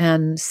launched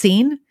and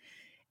seen.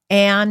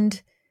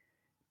 And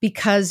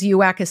because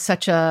UAC is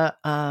such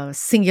a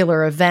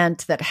singular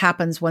event that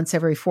happens once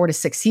every 4 to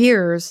 6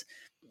 years,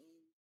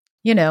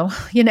 you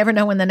never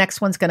know when the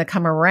next one's going to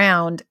come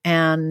around,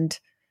 and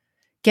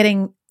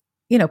getting,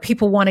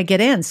 people want to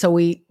get in. So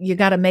you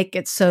got to make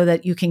it so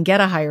that you can get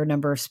a higher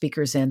number of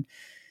speakers in,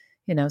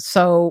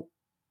 so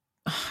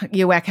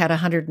UAC had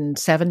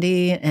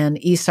 170 and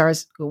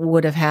ESARS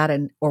would have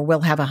had or will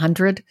have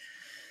 100.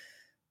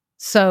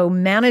 So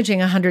managing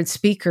 100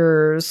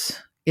 speakers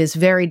is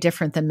very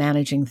different than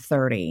managing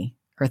 30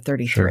 or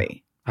 33. Sure.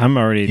 I'm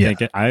already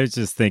thinking, I was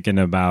just thinking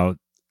about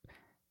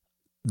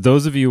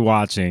those of you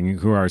watching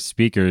who are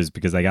speakers,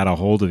 because I got a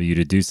hold of you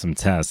to do some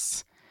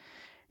tests,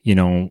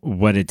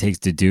 what it takes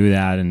to do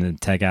that and the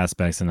tech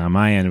aspects. And on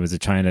my end, it was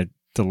trying to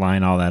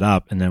line all that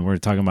up. And then we're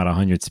talking about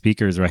 100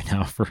 speakers right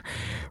now for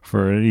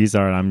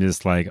ESAR. And I'm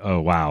just like, oh,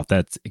 wow.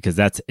 That's because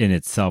that's in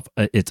itself,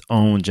 its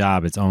own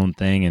job, its own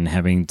thing. And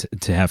having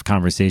to have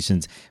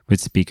conversations with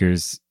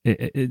speakers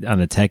on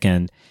the tech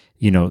end,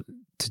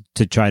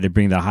 to try to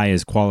bring the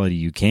highest quality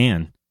you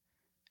can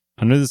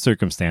under the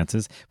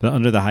circumstances, but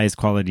under the highest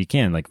quality you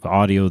can, like the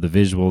audio, the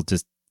visual,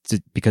 just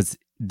because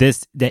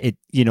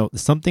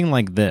something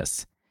like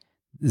this,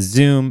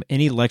 Zoom,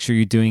 any lecture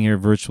you're doing here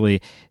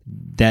virtually,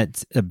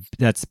 that's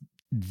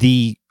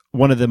the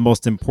one of the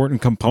most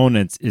important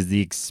components is the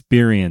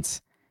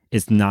experience.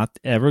 It's not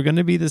ever going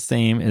to be the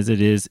same as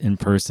it is in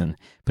person.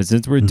 But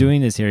since we're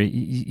doing this here,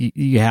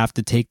 you have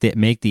to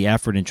make the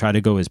effort and try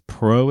to go as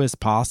pro as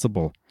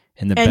possible.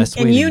 And the best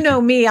way.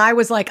 And me, I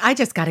was like, I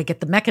just got to get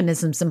the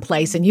mechanisms in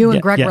place. And you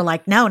and Greg were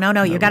like, no,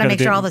 you got to make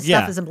sure all the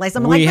stuff is in place.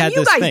 I'm like, well,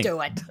 you guys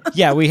do it.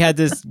 Yeah, we had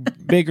this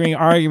big ring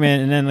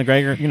argument, and then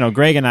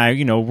Greg and I,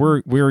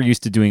 we're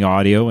used to doing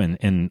audio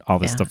and all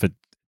this stuff.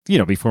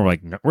 Before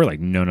we're like,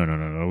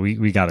 no,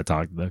 we got to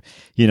talk to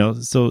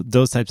them. So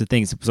those types of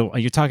things. So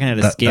you're talking at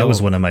a scale. That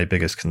was one of my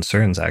biggest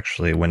concerns,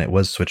 actually, when it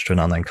was switched to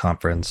an online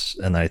conference.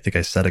 And I think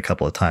I said a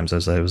couple of times,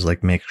 I was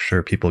like, make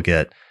sure people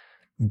get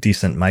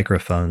decent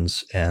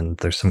microphones and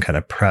there's some kind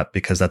of prep,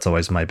 because that's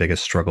always my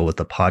biggest struggle with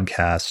the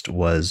podcast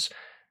was,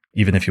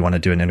 even if you want to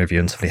do an interview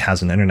and somebody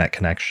has an internet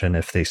connection,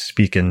 if they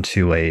speak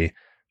into a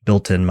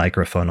built-in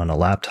microphone on a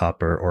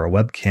laptop or a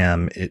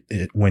webcam,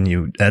 it when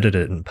you edit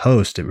it in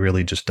post, it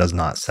really just does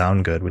not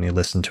sound good when you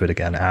listen to it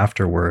again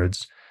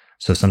afterwards.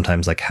 So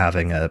sometimes like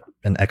having an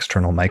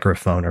external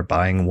microphone or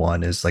buying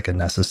one is like a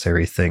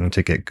necessary thing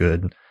to get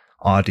good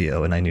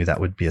audio, and I knew that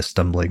would be a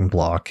stumbling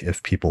block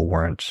if people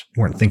weren't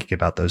thinking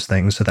about those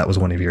things. So that was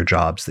one of your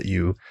jobs that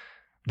you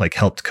like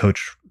helped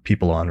coach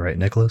people on, right,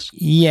 Nicholas?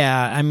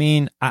 Yeah, I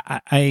mean,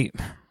 I'm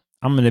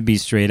going to be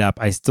straight up.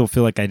 I still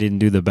feel like I didn't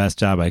do the best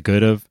job I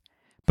could have.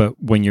 But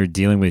when you're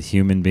dealing with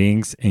human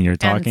beings and you're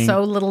talking, and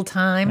so little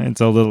time,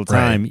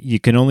 right, you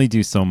can only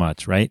do so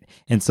much, right?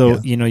 And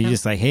so you're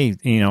just like, hey,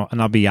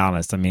 and I'll be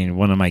honest. I mean,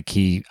 one of my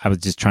I was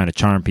just trying to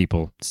charm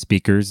people,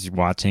 speakers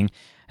watching.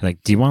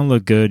 Like, do you want to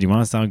look good? Do you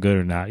want to sound good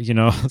or not?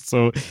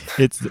 So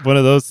it's one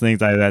of those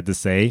things I had to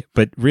say.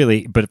 But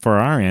for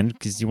our end,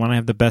 because you want to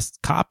have the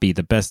best copy,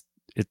 this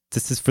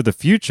is for the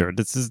future.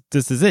 This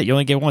is it. You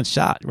only get one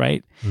shot,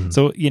 right? Mm-hmm.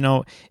 So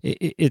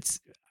it's.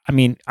 I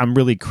mean, I'm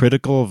really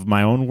critical of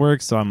my own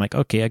work, so I'm like,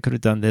 okay, I could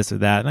have done this or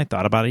that, and I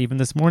thought about it even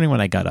this morning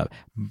when I got up.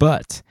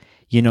 But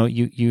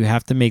you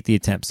have to make the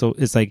attempt. So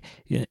it's like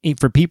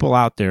for people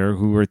out there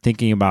who are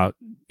thinking about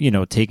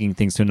taking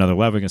things to another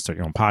level, you're going to start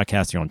your own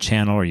podcast, your own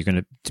channel, or you're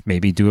going to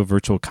maybe do a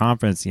virtual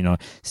conference. You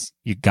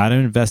got to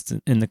invest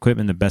in the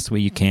equipment the best way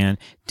you can.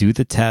 Do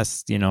the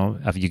tests.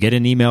 If you get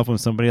an email from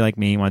somebody like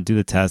me, you want to do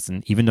the test,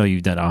 and even though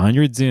you've done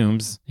 100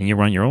 Zooms and you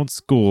run your own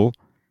school,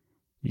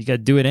 you got to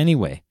do it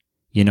anyway.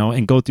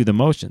 And go through the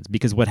motions.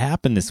 Because what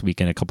happened this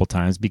weekend a couple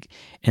times,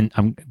 and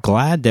I'm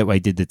glad that I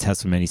did the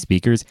test with many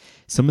speakers,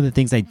 some of the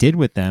things I did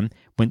with them,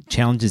 when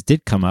challenges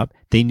did come up,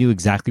 they knew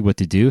exactly what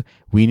to do.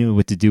 We knew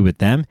what to do with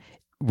them.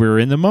 We're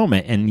in the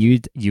moment, and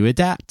you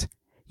adapt.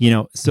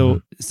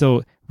 So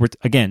we're,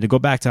 again, to go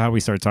back to how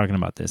we started talking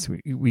about this,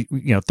 we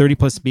 30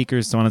 plus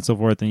speakers, so on and so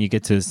forth, and you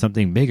get to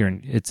something bigger,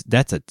 and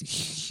that's a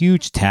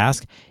huge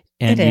task.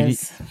 And it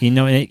is. And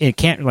it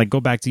can't, like, go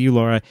back to you,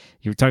 Laura.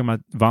 You were talking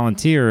about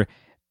volunteer.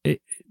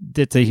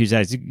 It's a huge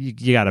task.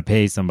 You got to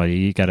pay somebody.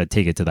 You got to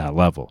take it to that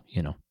level,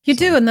 You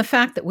do. And the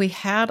fact that we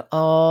had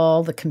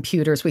all the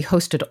computers, we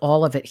hosted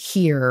all of it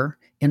here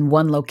in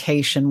one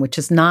location, which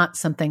is not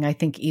something I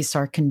think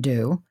ESAR can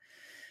do.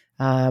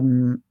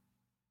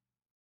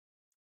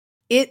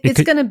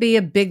 It's going to be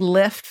a big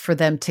lift for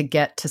them to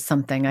get to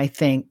something, I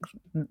think.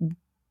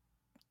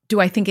 Do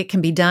I think it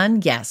can be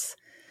done? Yes.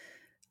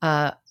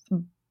 But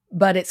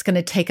it's going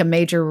to take a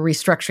major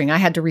restructuring. I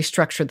had to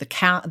restructure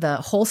the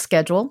whole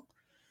schedule.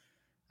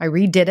 I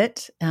redid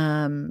it.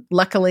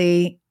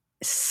 Luckily,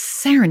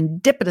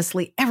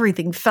 serendipitously,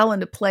 everything fell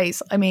into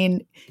place. I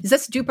mean, is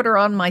this Jupiter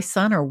on my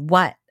sun or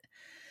what?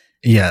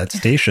 Yeah, it's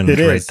stationed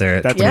right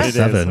there at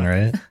 27,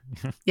 right?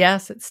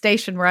 Yes, it's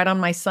stationed right on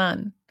my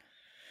sun.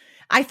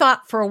 I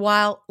thought for a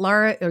while,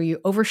 Laura, are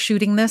you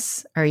overshooting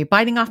this? Are you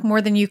biting off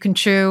more than you can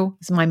chew?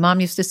 As my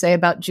mom used to say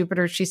about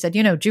Jupiter, she said,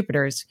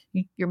 Jupiters,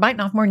 you're biting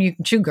off more than you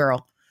can chew,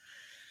 girl.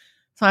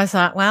 So I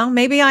thought, well,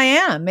 maybe I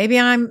am. Maybe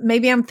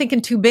I'm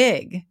thinking too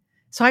big.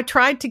 So I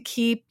tried to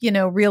keep,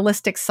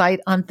 realistic sight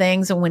on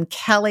things. And when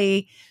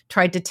Kelly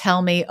tried to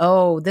tell me,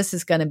 oh, this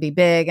is going to be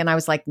big, and I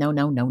was like,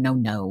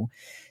 no.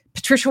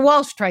 Patricia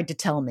Walsh tried to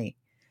tell me.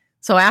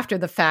 So after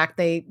the fact,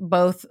 they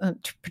both,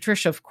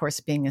 Patricia, of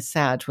course, being a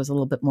Sag, was a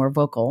little bit more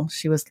vocal.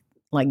 She was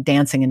like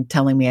dancing and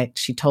telling me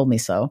she told me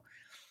so.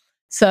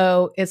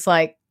 So it's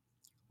like,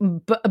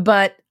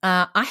 but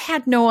I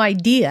had no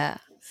idea,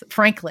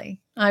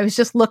 frankly. I was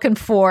just looking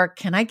for,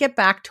 can I get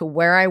back to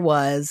where I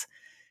was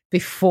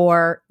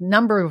before,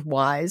 number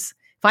wise?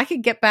 If I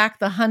could get back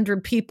the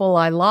 100 people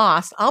I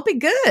lost, I'll be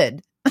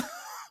good.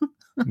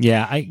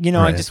 Yeah, I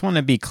just want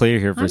to be clear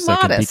here for a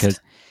second because,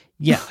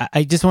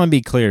 I just want to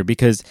be clear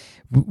because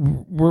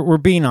we're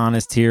being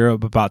honest here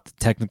about the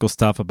technical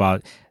stuff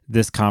about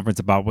this conference,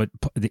 about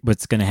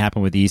what's going to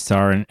happen with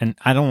ESAR, and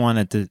I don't want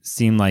it to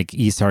seem like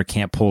ESAR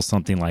can't pull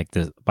something like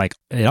this, like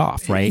it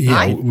off, right? Yeah,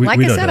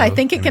 I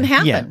think it can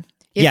happen.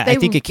 I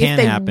think it can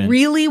happen. If they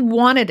really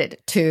wanted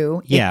it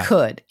to, it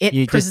could.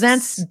 It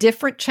presents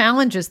different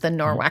challenges than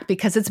NORWAC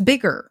because it's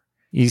bigger.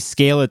 You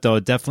scale it though;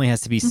 it definitely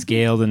has to be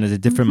scaled, and there's a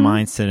different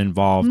mindset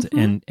involved.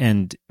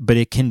 But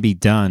it can be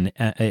done.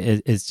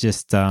 It's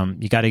just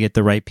you got to get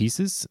the right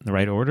pieces, in the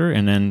right order,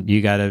 and then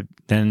you got to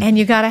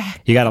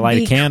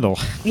light a candle.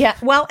 Yeah,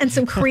 well, and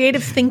some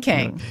creative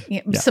thinking,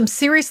 some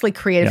seriously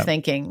creative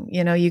thinking.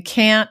 You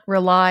can't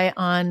rely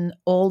on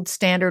old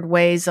standard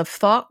ways of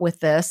thought with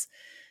this,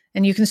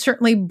 and you can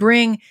certainly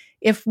bring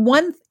if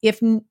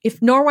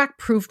NORWAC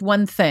proved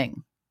one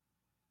thing,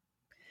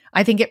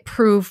 I think it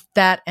proved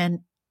that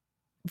an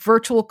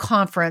virtual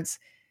conference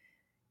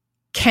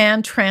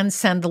can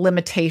transcend the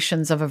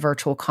limitations of a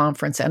virtual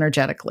conference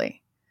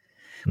energetically,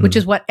 which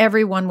is what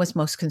everyone was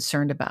most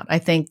concerned about. I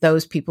think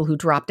those people who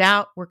dropped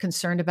out were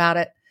concerned about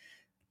it.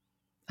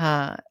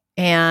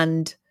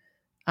 And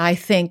I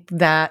think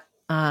that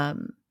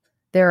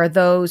there are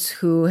those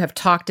who have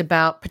talked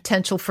about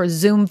potential for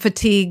Zoom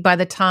fatigue by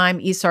the time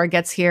ESAR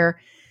gets here.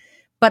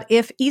 But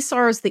if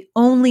ESAR is the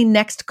only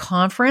next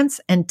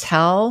conference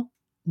until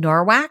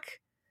NORWAC,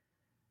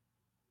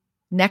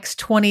 next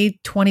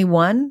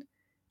 2021,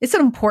 it's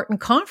an important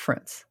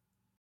conference.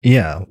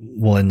 Yeah,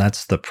 well, and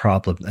that's the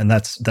problem. And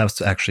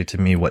that's actually, to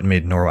me, what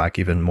made NORWAC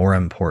even more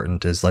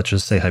important is, let's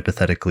just say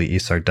hypothetically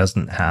ESAR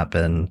doesn't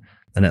happen,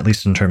 and at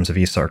least in terms of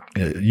ESAR,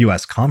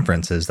 U.S.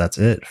 conferences, that's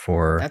it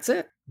for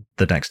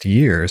the next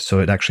year.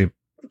 So it actually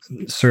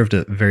served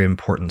a very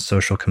important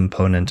social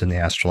component in the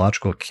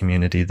astrological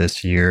community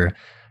this year.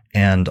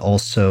 And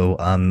also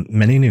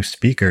many new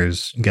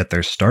speakers get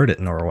their start at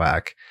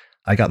NORWAC.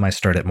 I got my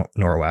start at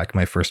NORWAC,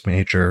 my first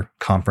major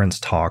conference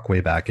talk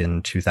way back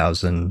in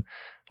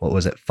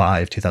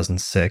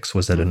 2006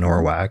 was at a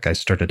NORWAC. I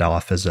started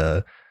off as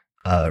a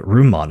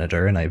room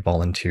monitor, and I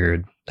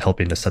volunteered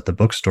helping to set the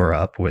bookstore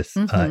up with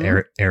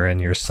Aaron,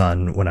 your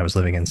son, when I was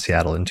living in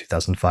Seattle in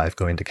 2005,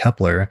 going to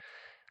Kepler.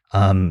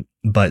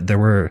 But there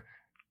were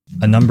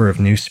a number of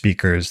new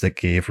speakers that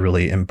gave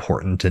really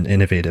important and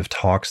innovative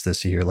talks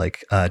this year,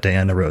 like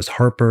Diana Rose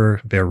Harper,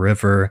 Bear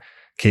River,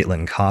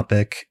 Caitlin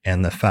Kopic,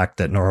 and the fact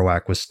that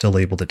NORWAC was still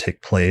able to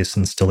take place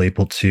and still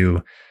able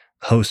to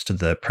host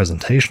the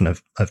presentation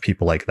of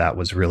people like that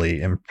was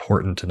really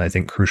important and I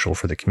think crucial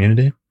for the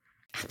community.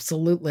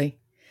 Absolutely.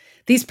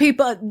 These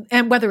people,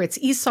 and whether it's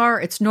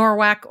ESAR, it's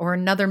NORWAC, or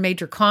another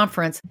major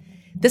conference,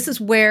 this is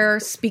where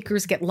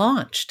speakers get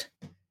launched.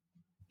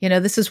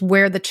 This is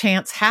where the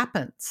chance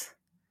happens,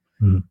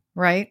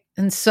 right?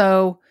 And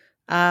so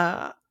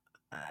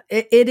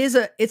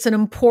it's an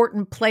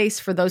important place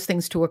for those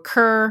things to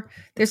occur.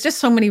 There's just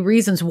so many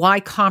reasons why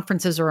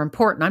conferences are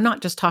important. I'm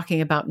not just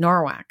talking about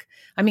NORWAC.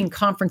 I mean,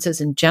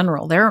 conferences in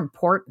general, they're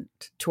important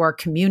to our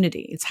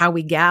community. It's how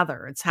we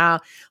gather. It's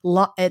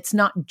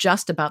not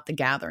just about the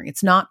gathering.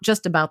 It's not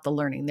just about the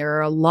learning. There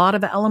are a lot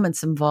of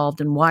elements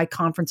involved in why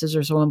conferences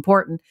are so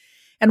important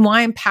and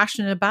why I'm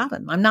passionate about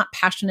them. I'm not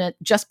passionate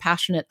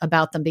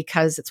about them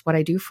because it's what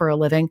I do for a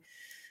living.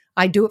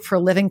 I do it for a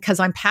living because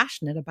I'm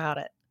passionate about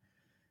it.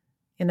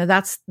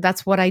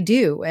 That's what I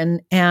do.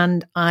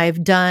 And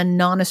I've done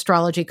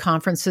non-astrology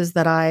conferences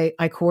that I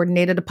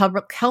coordinated a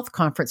public health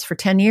conference for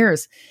 10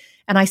 years.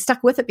 And I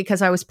stuck with it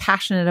because I was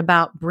passionate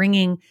about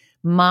bringing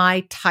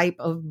my type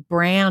of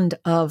brand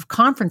of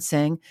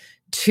conferencing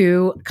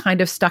to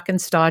kind of stuck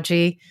and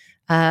stodgy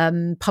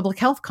public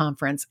health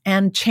conference,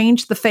 and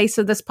changed the face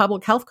of this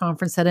public health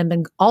conference that had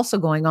been also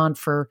going on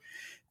for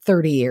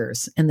 30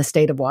 years in the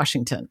state of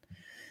Washington.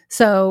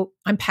 So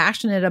I'm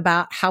passionate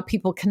about how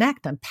people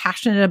connect. I'm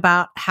passionate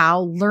about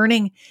how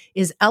learning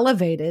is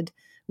elevated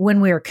when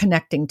we are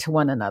connecting to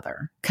one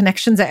another.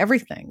 Connections are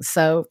everything.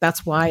 So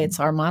that's why it's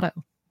our motto.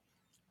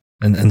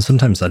 And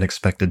sometimes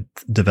unexpected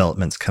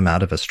developments come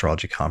out of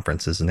astrology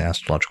conferences in the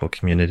astrological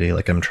community.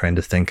 Like, I'm trying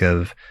to think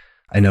of,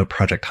 I know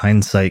Project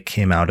Hindsight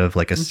came out of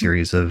like a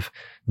series of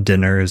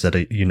dinners at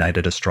a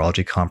United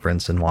Astrology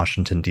Conference in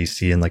Washington,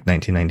 D.C. in like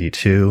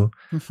 1992.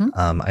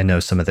 I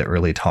know some of the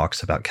early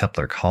talks about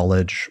Kepler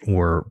College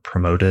were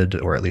promoted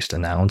or at least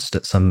announced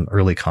at some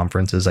early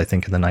conferences, I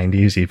think in the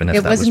 90s, even if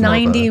it that was was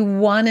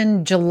 91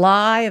 in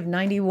July of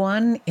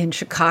 91 in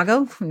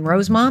Chicago, in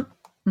Rosemont.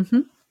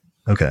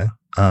 Okay.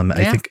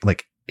 I think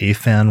like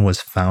AFAN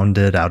was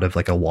founded out of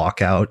like a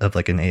walkout of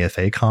like an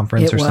AFA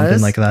conference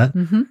something like that.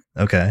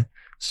 Okay.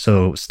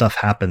 So stuff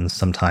happens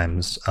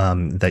sometimes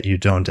that you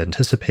don't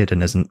anticipate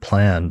and isn't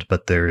planned,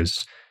 but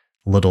there's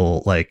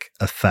little like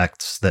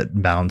effects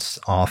that bounce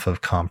off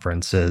of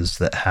conferences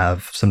that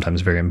have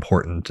sometimes very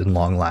important and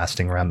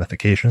long-lasting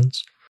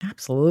ramifications.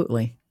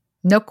 Absolutely.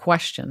 No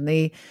question.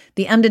 The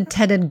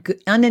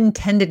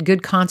unintended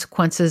good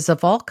consequences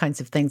of all kinds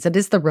of things. It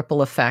is the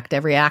ripple effect.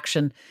 Every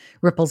action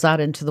ripples out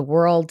into the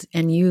world,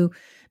 and you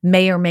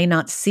may or may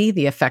not see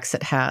the effects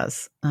it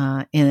has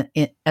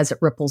as it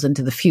ripples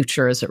into the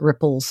future, as it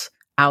ripples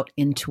out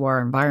into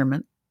our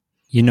environment.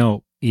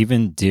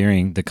 Even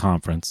during the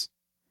conference,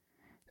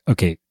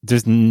 okay,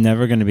 there's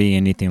never going to be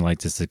anything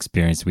like this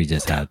experience we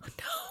just had.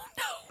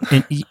 No.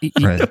 And,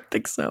 I don't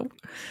think so.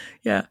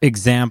 Yeah.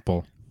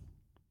 Example.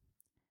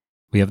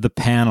 We have the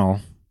panel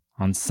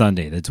on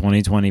Sunday, the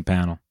 2020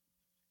 panel.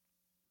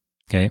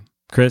 Okay.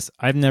 Chris,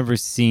 I've never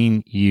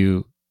seen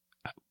you.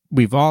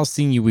 We've all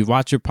seen you. We've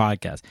watched your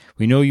podcast.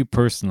 We know you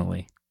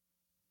personally,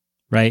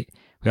 right?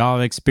 We all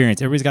have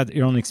experience. Everybody's got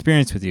their own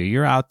experience with you.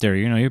 You're out there,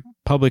 you're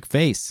public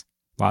face.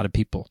 A lot of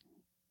people.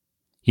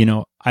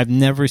 I've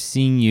never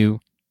seen you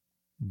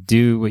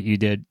do what you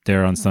did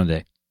there on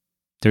Sunday.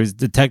 There's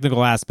the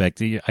technical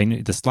aspect. I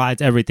knew the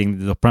slides,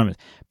 everything, the premise.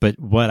 But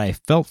what I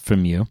felt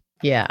from you,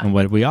 and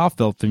what we all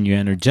felt from you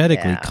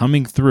energetically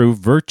coming through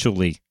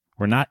virtually.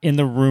 We're not in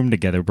the room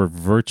together. We're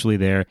virtually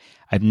there.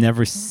 I've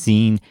never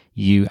seen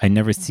you. I've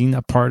never seen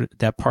that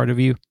part of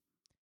you.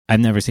 I've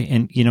never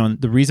seen.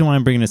 And the reason why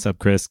I'm bringing this up,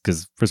 Chris,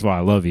 because first of all, I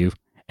love you,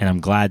 and I'm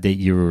glad that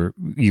you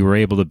were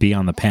able to be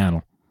on the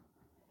panel.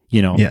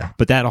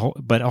 But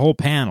a whole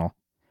panel,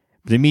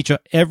 Dimitra,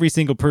 every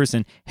single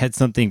person had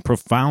something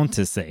profound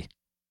to say.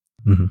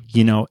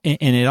 Mm-hmm.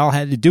 And it all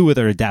had to do with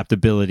our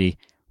adaptability,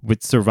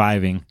 with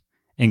surviving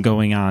and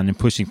going on and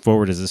pushing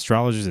forward as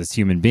astrologers, as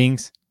human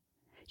beings.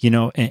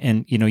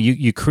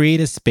 You create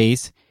a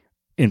space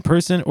in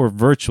person or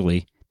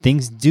virtually.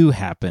 Things do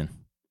happen.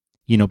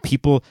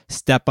 People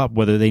step up,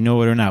 whether they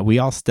know it or not. We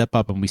all step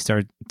up and we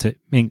start to,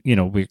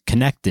 we're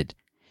connected.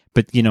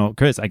 But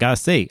Chris, I gotta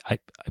say,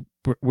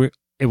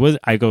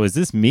 is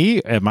this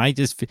me? Am I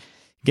just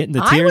getting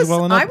the tears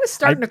well enough? I was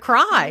starting to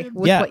cry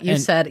with what you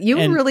said. You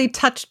really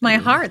touched my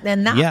heart.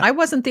 And I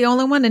wasn't the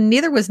only one, and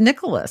neither was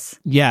Nicholas.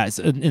 Yeah, it's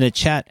in the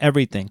chat,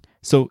 everything.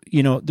 So,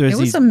 there's it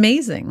was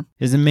amazing.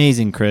 It's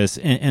amazing, Chris.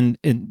 And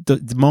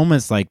the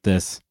moments like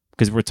this,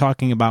 because we're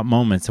talking about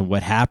moments and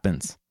what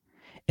happens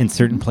in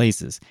certain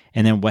places,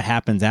 and then what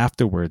happens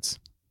afterwards.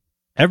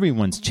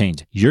 Everyone's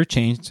changed. You're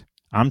changed.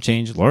 I'm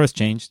changed. Laura's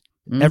changed.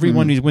 Mm-hmm.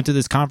 Everyone who went to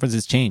this conference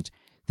has changed.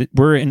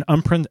 We're in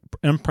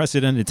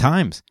unprecedented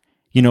times.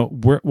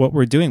 What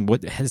we're doing,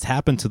 what has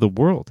happened to the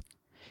world,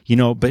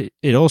 but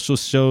it also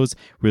shows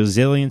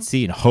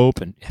resiliency and hope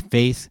and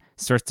faith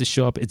starts to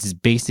show up. It's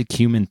just basic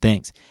human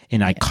things.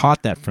 And I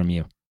caught that from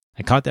you.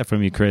 I caught that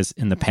from you, Chris,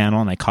 in the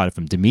panel, and I caught it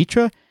from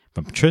Dimitra,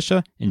 from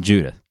Patricia, and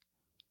Judith.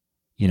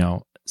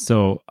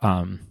 So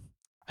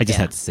I just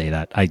had to say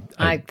that. I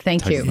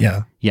thank you.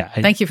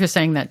 Thank you for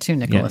saying that too,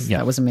 Nicholas.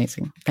 That was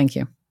amazing. Thank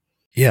you.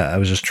 Yeah, I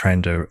was just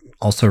trying to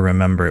also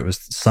remember it was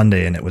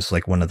Sunday and it was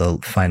like one of the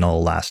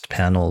last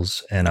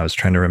panels. And I was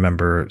trying to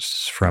remember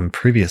from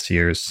previous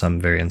years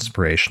some very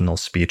inspirational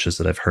speeches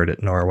that I've heard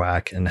at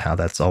NORWAC and how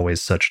that's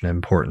always such an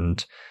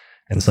important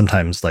and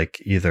sometimes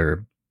like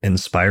either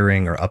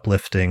inspiring or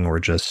uplifting or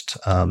just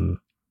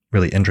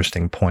really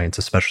interesting points,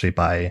 especially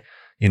by,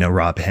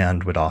 Rob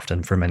Hand would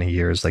often for many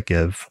years like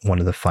give one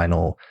of the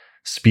final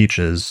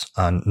speeches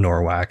on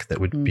NORWAC that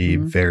would be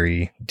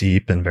very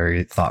deep and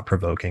very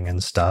thought-provoking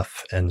and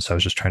stuff. And so I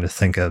was just trying to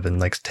think of and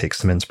like take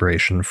some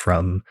inspiration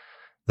from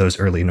those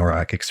early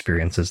NORWAC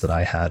experiences that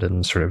I had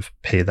and sort of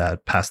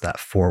pass that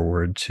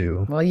forward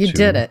to. Well, you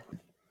did it.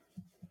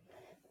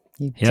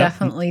 You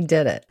definitely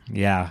did it.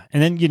 Yeah.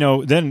 And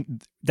then,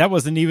 then that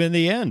wasn't even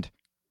the end.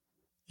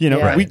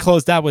 We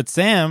closed out with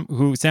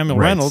Samuel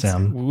Reynolds,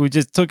 who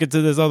just took it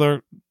to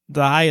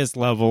the highest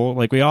level,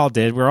 like we all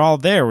did. We're all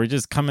there. We're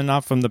just coming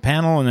off from the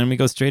panel, and then we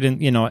go straight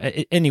in,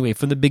 anyway,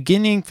 from the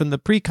beginning, from the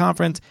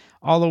pre-conference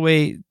all the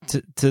way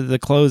to the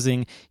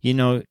closing,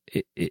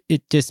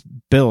 it just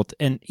built.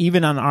 And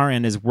even on our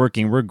end is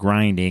working, we're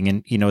grinding,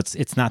 and,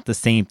 it's not the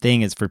same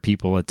thing as for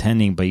people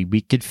attending, but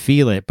we could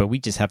feel it, but we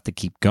just have to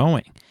keep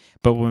going.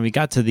 But when we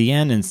got to the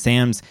end and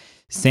Sam's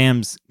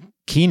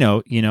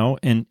keynote,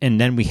 and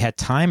then we had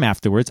time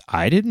afterwards.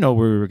 I didn't know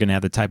we were going to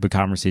have the type of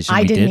conversation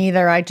I didn't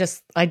either. I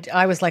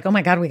was like, oh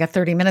my God, we got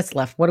 30 minutes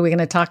left. What are we going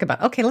to talk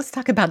about? Okay, let's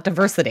talk about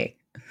diversity.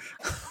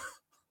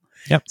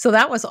 Yep. So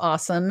that was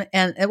awesome.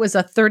 And it was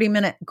a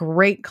 30-minute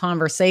great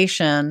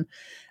conversation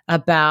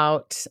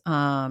about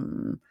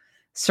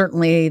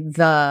certainly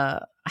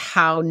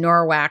how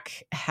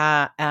NORWAC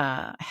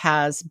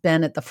has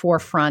been at the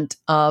forefront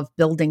of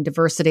building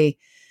diversity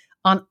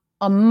on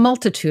a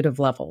multitude of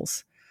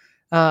levels.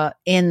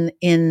 In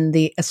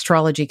the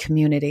astrology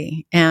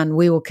community, and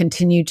we will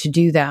continue to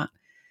do that.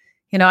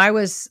 I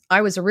was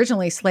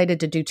originally slated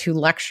to do 2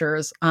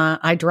 lectures.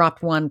 I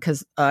dropped one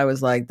because I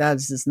was like,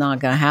 that's just not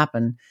going to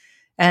happen.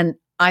 And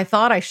I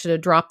thought I should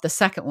have dropped the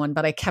second one,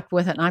 but I kept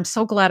with it, and I'm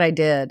so glad I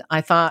did. I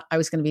thought I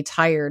was going to be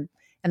tired,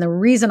 And the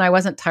reason I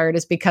wasn't tired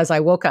is because I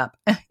woke up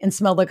and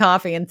smelled the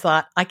coffee and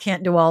thought, I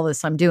can't do all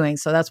this I'm doing.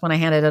 So that's when I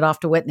handed it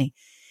off to Whitney.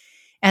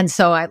 And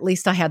so at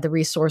least I had the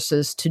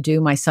resources to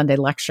do my Sunday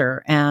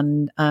lecture.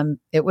 And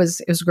it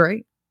was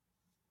great.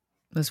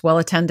 It was well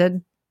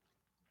attended.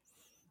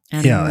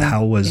 And,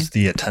 how was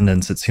the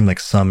attendance? It seemed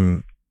like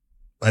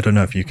I don't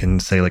know if you can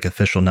say like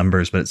official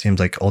numbers, but it seems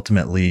like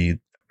ultimately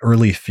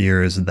early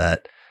fears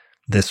that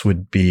this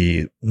would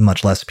be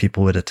much less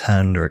people would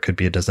attend, or it could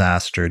be a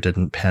disaster,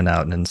 didn't pan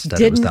out. And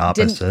instead it was the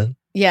opposite.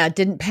 It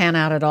didn't pan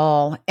out at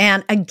all.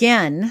 And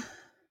again,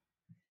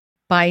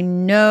 by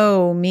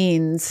no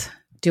means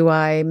do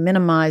I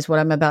minimize what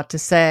I'm about to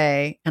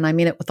say. And I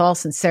mean it with all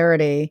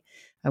sincerity.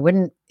 It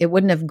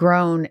wouldn't have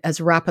grown as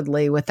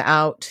rapidly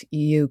without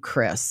you,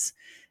 Chris,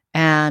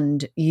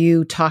 and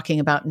you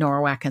talking about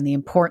NORWAC and the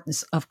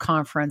importance of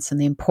conference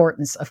and the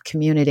importance of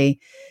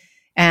community,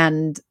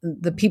 and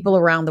the people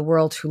around the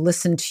world who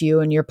listened to you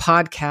and your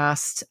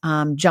podcast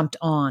jumped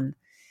on,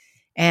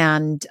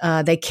 and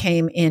they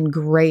came in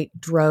great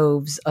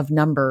droves of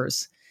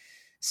numbers.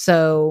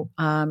 So,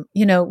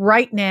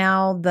 right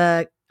now,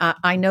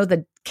 I know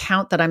the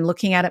count that I'm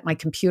looking at my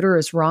computer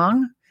is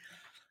wrong.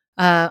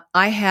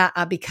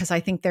 Because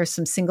I think there's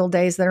some single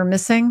days that are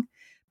missing.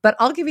 But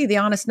I'll give you the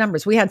honest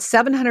numbers. We had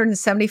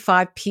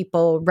 775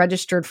 people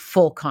registered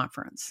full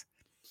conference.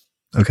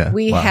 Okay.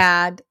 We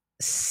had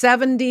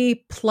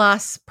 70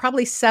 plus,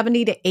 probably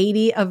 70 to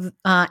 80 of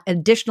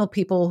additional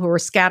people who were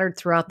scattered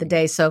throughout the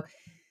day. So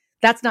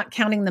that's not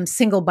counting them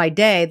single by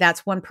day.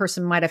 That's one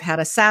person might have had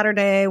a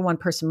Saturday, one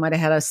person might have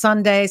had a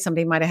Sunday,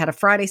 somebody might have had a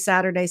Friday,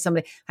 Saturday,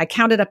 I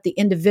counted up the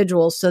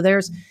individuals. So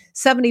there's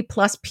 70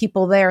 plus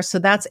people there. So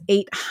that's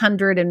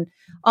 800 and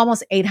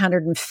almost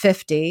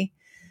 850.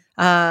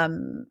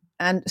 And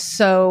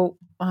so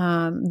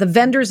the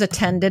vendors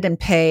attended and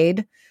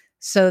paid.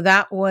 So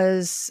that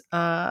was,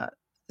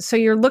 so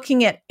you're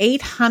looking at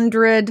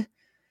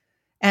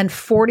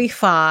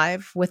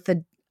 845 with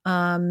the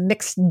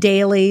mixed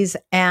dailies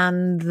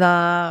and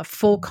the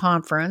full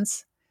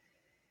conference.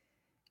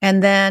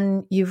 And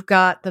then you've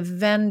got the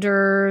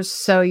vendors.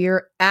 So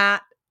you're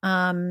at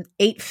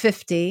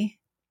 850.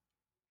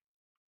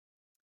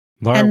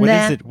 Laura, what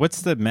is it?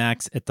 What's the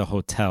max at the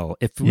hotel?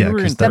 If we were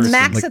in person, the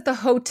max at the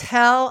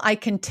hotel I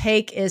can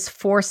take is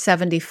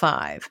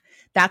 475.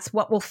 That's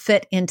what will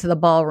fit into the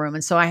ballroom.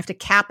 And so I have to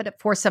cap it at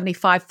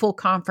 475 full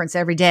conference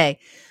every day.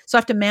 So I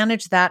have to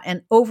manage that.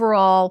 And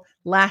overall,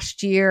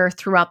 last year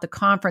throughout the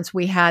conference,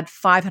 we had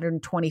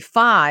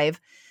 525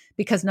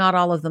 because not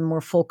all of them were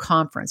full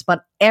conference.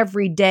 But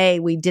every day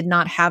we did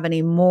not have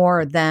any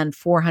more than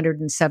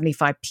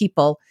 475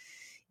 people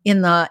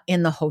in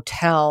the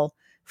hotel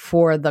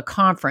for the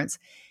conference.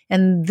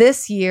 And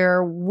this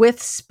year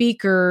with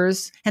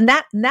speakers, and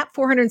that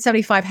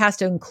 475 has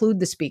to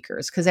include the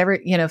speakers because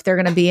if they're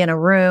going to be in a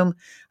room,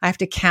 I have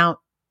to count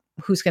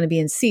who's going to be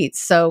in seats.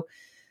 So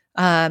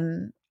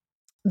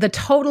the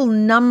total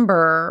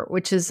number,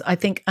 which is I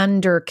think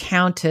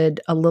undercounted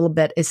a little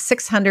bit, is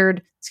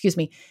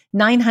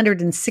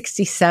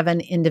 967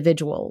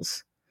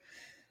 individuals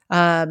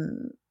with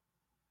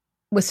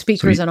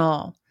speakers and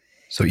all.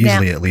 So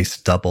easily at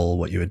least double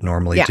what you would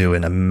normally do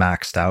in a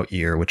maxed out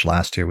year, which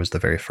last year was the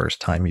very first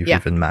time you've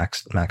even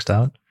maxed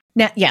out.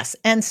 Now, yes.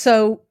 And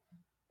so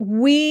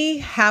we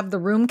have the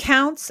room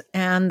counts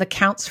and the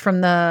counts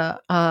from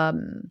the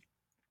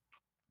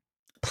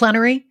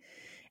plenary,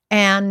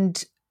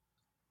 and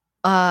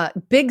a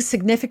big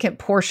significant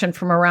portion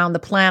from around the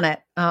planet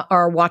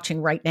are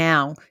watching right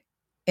now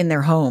in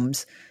their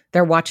homes.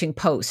 They're watching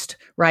post,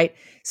 right?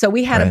 So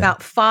we had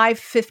about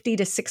 550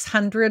 to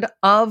 600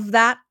 of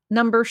that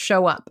number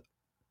show up.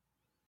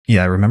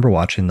 Yeah, I remember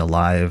watching the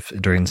live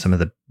during some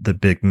of the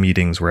big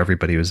meetings where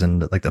everybody was in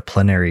the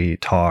plenary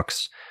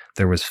talks.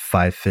 There was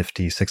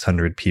 550,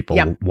 600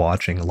 people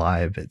watching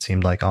live, it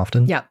seemed like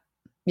often. Yep.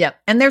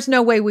 And there's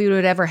no way we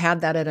would ever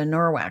have that at a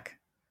NORWAC.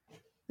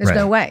 There's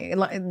no way.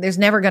 There's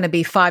never going to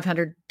be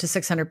 500 to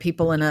 600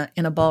 people in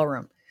a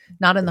ballroom,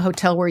 not in the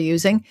hotel we're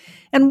using.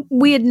 And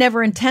we had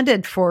never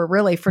intended for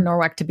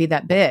NORWAC to be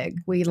that big.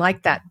 We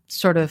like that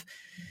sort of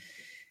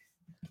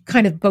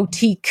kind of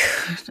boutique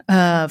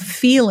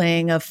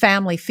feeling of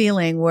family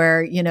feeling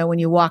where, when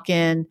you walk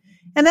in,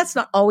 and that's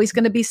not always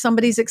going to be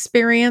somebody's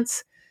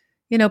experience.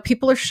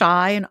 People are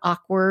shy and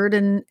awkward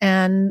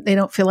and they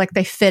don't feel like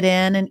they fit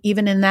in, and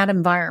even in that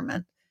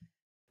environment.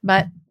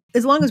 But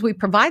as long as we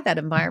provide that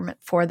environment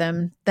for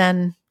them,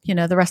 then,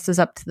 the rest is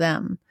up to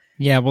them.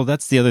 Yeah, well,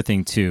 that's the other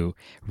thing too,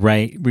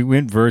 right? We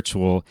went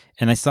virtual,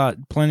 and I saw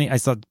plenty of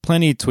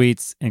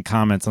tweets and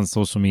comments on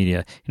social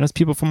media. It's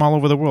people from all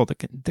over the world.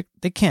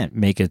 They can't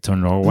make it to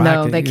NORWAC.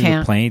 No, they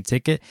can't. Plane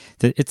ticket.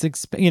 It's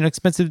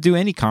expensive to do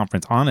any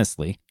conference,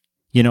 honestly.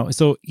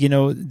 So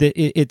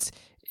it's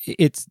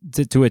it's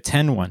to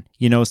attend one,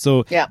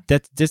 so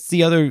that's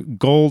the other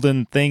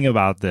golden thing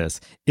about this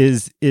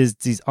is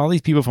all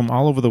these people from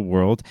all over the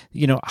world.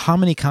 How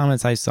many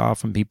comments I saw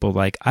from people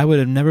like, I would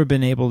have never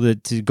been able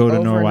to go to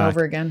NORWAC and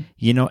over again,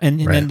 and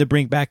then to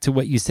bring back to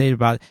what you say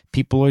about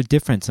people are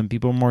different. Some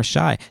people are more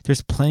shy.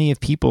 There's plenty of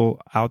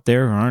people out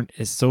there who aren't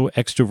so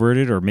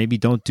extroverted or maybe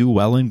don't do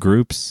well in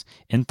groups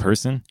in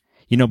person.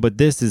 But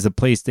this is a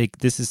place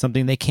this is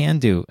something they can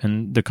do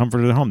in the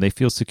comfort of their home. They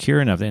feel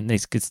secure enough, and they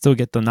could still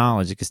get the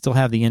knowledge. They could still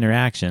have the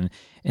interaction,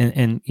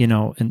 and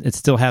it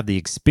still have the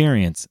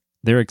experience,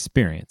 their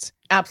experience.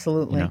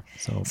 Absolutely.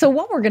 So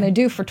what we're going to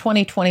do for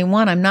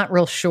 2021, I'm not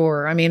real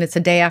sure. I mean, it's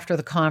a day after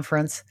the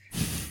conference.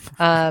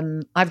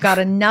 I've got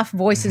enough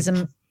voices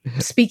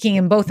speaking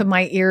in both of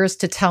my ears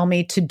to tell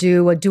me to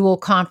do a dual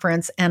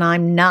conference, and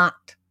I'm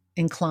not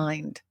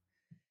inclined.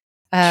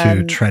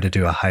 To try to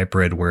do a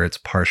hybrid where it's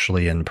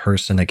partially in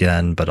person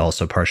again, but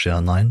also partially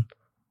online?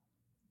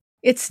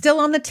 It's still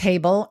on the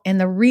table. And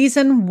the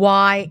reason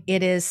why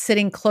it is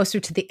sitting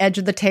closer to the edge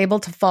of the table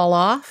to fall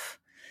off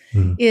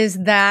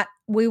is that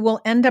we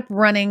will end up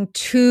running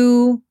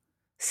 2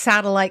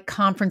 satellite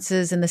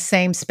conferences in the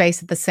same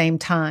space at the same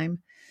time.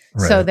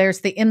 Right. So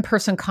there's the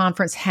in-person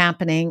conference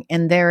happening,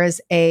 and there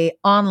is a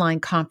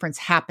online conference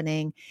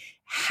happening.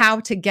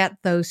 How to get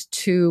those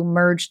 2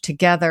 merged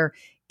together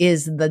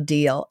is the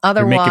deal.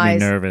 Otherwise, you're making me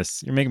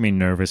nervous. You're making me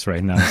nervous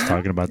right now just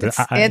talking about this.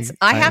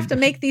 I have to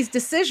make these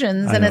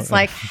decisions, and it's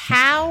like,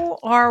 how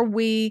are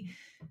we?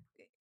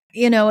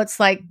 It's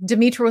like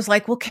Demetra was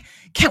like, well,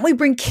 can't we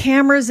bring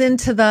cameras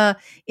into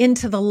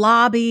the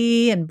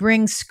lobby and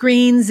bring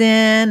screens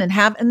in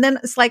and then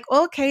it's like,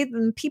 okay,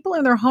 then people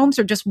in their homes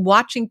are just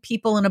watching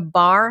people in a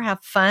bar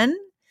have fun.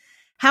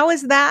 How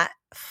is that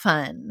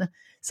fun?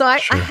 So I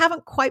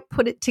haven't quite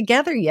put it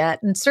together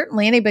yet, and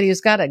certainly anybody who's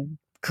got a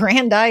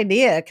grand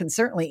idea can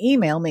certainly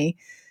email me.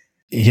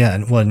 Yeah,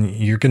 and well,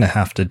 you're going to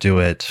have to do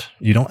it.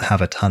 You don't have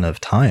a ton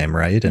of time,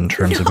 right? In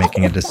terms of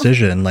making a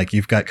decision, like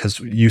you've got, because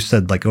you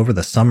said like over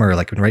the summer,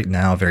 like right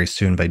now, very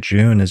soon by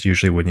June is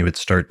usually when you would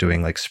start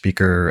doing like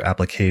speaker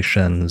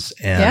applications.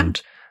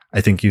 And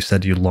I think you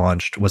said you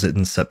launched, was it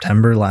in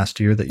September last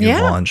year that you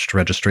launched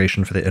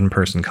registration for the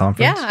in-person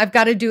conference? Yeah, I've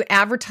got to do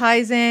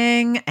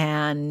advertising,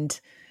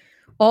 and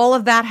all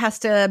of that has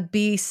to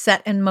be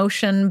set in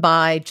motion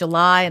by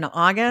July and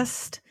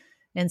August,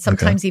 and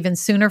sometimes even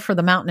sooner for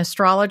the Mountain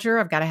Astrologer.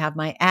 I've got to have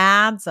my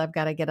ads. I've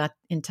got to get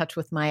in touch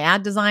with my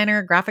ad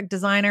designer, graphic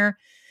designer.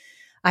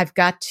 I've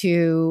got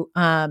to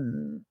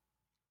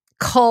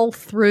cull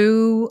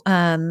through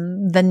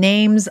the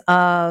names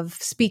of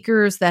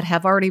speakers that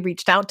have already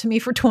reached out to me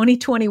for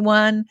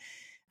 2021,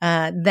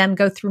 then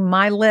go through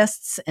my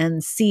lists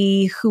and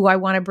see who I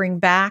want to bring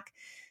back.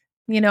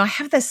 I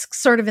have this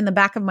sort of in the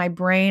back of my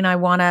brain. I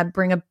want to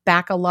bring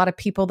back a lot of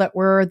people that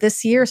were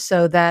this year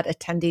so that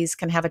attendees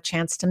can have a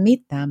chance to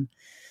meet them.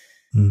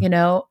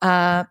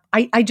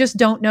 I just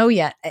don't know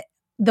yet.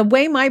 The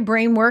way my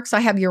brain works, I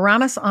have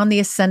Uranus on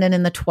the ascendant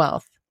in the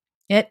 12th.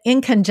 It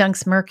in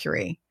conjuncts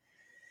Mercury.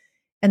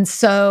 And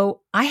so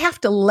I have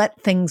to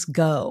let things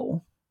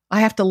go.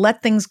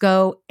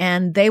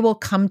 And they will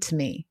come to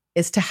me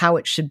as to how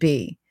it should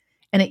be.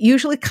 And it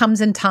usually comes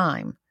in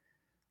time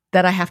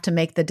that I have to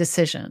make the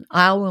decision.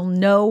 I will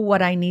know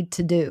what I need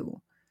to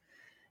do.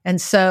 And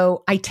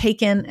so I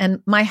take in,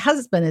 and my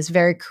husband is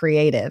very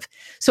creative.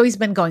 So he's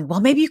been going,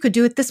 well, maybe you could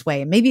do it this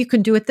way, and maybe you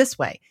can do it this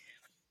way.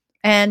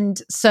 And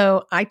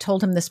so I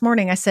told him this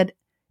morning, I said,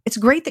 it's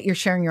great that you're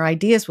sharing your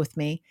ideas with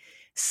me.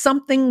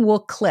 Something will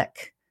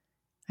click.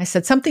 I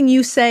said, something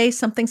you say,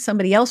 something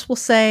somebody else will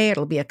say,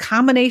 it'll be a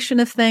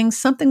combination of things,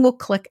 something will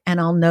click, and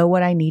I'll know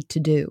what I need to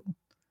do.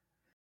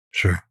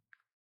 Sure.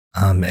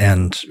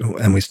 And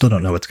we still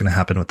don't know what's going to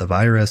happen with the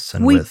virus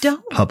and with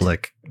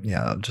public,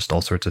 just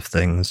all sorts of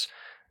things,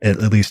 at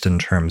least in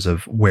terms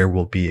of where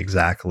we'll be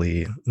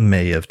exactly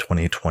May of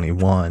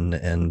 2021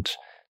 and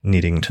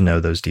needing to know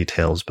those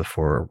details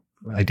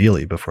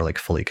ideally before like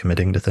fully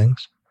committing to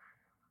things.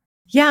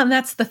 Yeah. And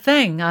that's the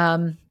thing.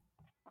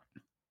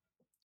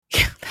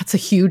 That's a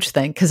huge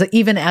thing, because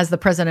even as the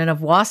president of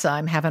WASA,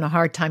 I'm having a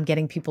hard time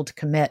getting people to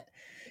commit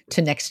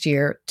to next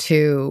year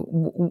to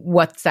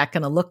what's that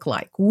going to look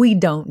like. We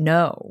don't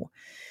know.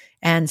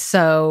 And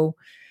so,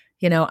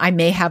 I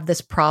may have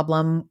this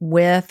problem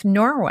with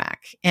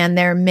NORWAC, and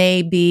there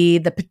may be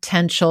the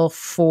potential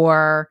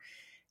for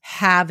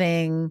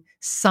having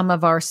some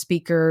of our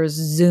speakers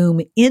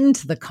Zoom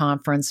into the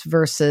conference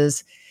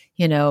versus,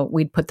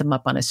 we'd put them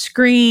up on a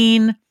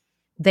screen,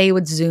 they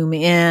would Zoom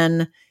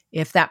in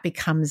if that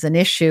becomes an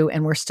issue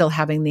and we're still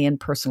having the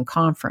in-person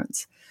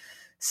conference.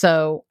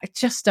 So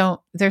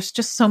there's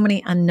just so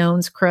many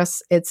unknowns,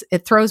 Chris.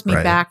 It throws me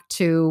back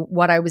to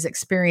what I was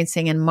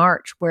experiencing in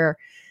March, where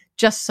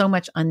just so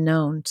much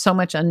unknown,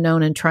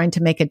 and trying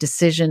to make a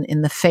decision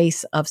in the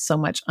face of so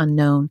much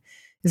unknown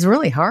is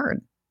really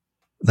hard.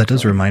 That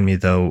does remind me,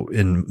 though,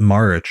 in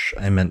March,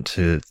 I meant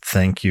to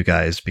thank you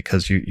guys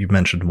because you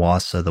mentioned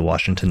WASA, the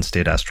Washington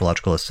State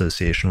Astrological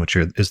Association, which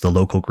is the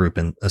local group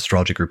and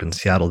astrology group in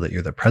Seattle that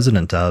you're the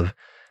president of.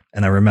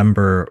 And I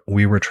remember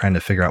we were trying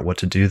to figure out what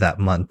to do that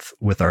month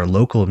with our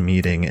local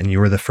meeting. And you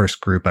were the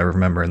first group I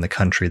remember in the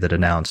country that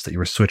announced that you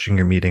were switching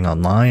your meeting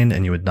online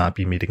and you would not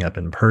be meeting up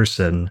in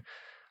person.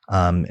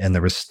 And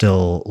there was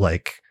still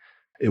like,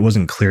 it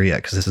wasn't clear yet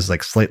because this is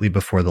like slightly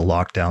before the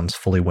lockdowns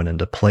fully went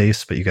into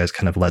place, but you guys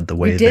kind of led the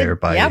way there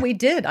by. Yeah, we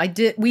did.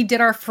 We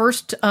did our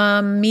first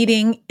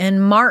meeting in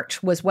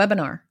March was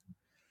webinar.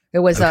 It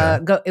was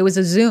it was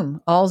a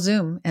Zoom, all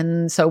Zoom.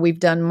 And so we've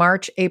done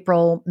March,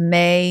 April,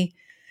 May,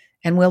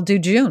 and we'll do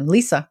June.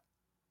 Lisa.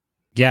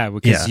 Yeah,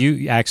 because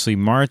you actually,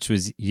 March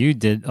was, you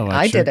did a lecture.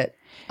 I did it.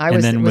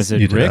 Was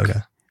it Rick? Okay.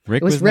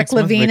 It was Rick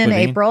Levine in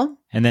April.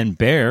 And then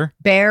Bear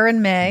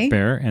in May.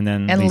 And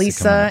then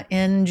Lisa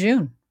in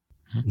June.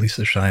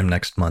 Lisa Scheim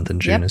next month in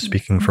June is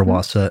speaking for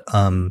WASA.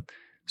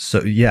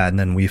 So yeah, and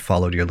then we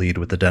followed your lead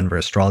with the Denver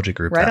Astrology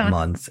Group that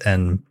month.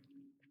 And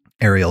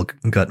Ariel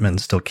Gutman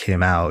still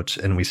came out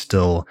and we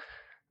still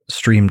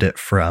streamed it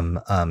from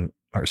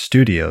our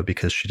studio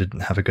because she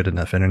didn't have a good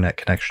enough internet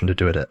connection to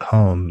do it at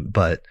home,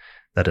 but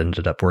that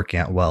ended up working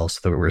out well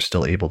so that we were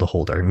still able to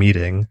hold our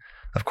meeting.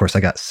 Of course, I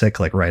got sick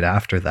like right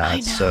after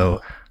that.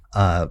 So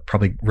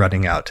probably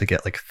running out to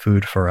get like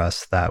food for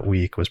us that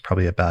week was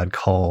probably a bad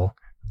call.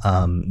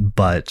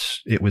 But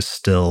it was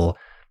still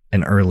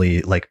an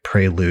early like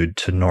prelude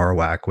to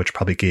NORWAC, which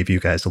probably gave you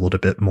guys a little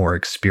bit more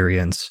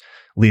experience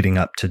leading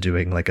up to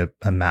doing like a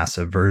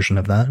massive version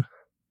of that.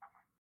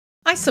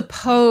 I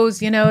suppose,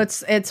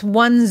 it's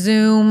one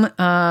Zoom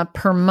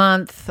per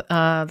month.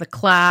 The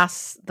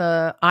class,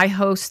 I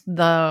host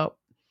the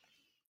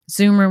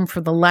Zoom room for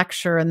the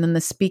lecture, and then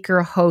the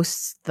speaker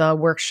hosts the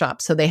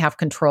workshop. So they have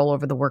control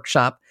over the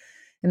workshop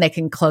and they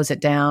can close it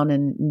down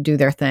and do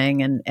their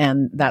thing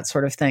and that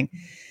sort of thing.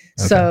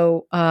 Okay.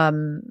 So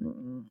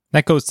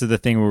that goes to the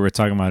thing we were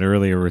talking about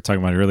earlier.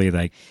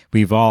 Like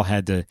we've all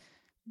had to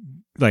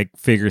like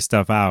figure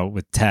stuff out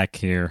with tech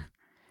here.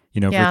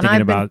 If we're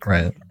thinking about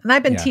right. And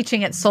I've been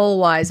teaching at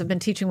Soulwise. I've been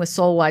teaching with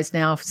Soulwise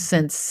now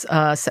since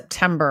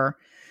September.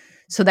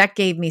 So that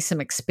gave me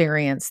some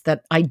experience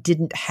that I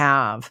didn't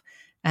have.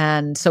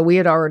 And so we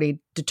had already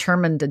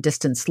determined a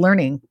distance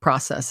learning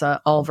process,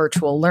 all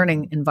virtual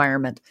learning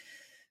environment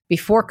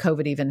before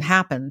COVID even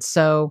happened.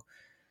 So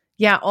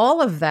yeah,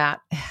 all of that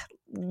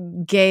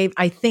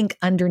I think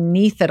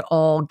underneath it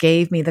all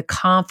gave me the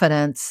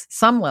confidence,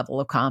 some level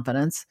of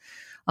confidence,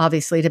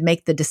 obviously, to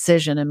make the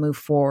decision and move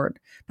forward.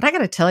 But I got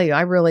to tell you,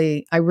 I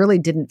really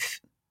didn't.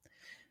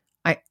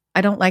 I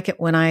don't like it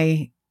when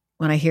I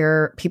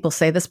hear people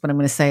say this, but I'm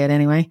going to say it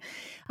anyway.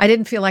 I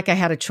didn't feel like I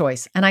had a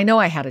choice, and I know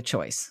I had a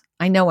choice.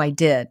 I know I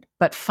did,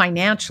 but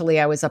financially,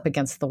 I was up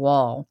against the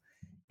wall,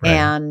 right.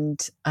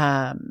 And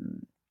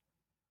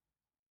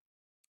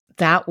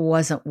that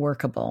wasn't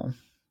workable.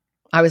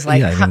 I was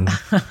like,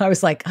 I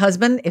was like,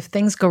 husband, if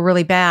things go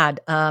really bad,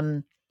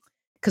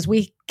 because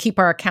we keep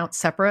our accounts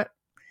separate.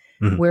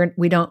 Mm-hmm.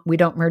 We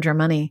don't merge our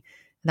money.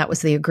 That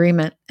was the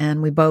agreement.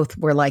 And we both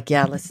were like,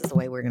 yeah, this is the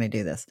way we're going to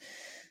do this.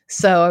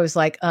 So I was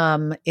like,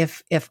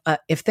 if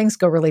things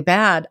go really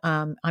bad,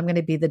 I'm going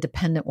to be the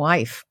dependent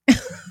wife.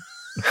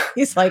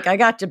 He's like, I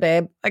got you,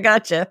 babe. I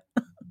got you.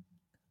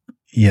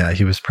 Yeah.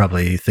 He was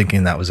probably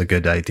thinking that was a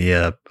good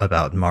idea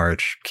about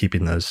March,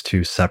 keeping those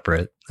two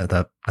separate at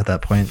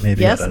that point,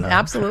 maybe. Yes,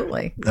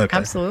 absolutely. Okay.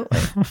 Absolutely.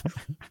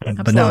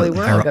 But no,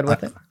 we're all good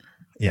with it.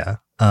 Yeah.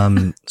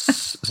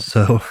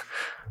 So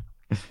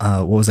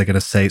what was I going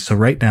to say? So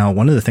right now,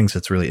 one of the things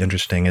that's really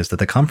interesting is that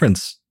the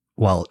conference,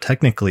 while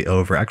technically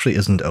over, actually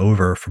isn't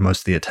over for most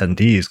of the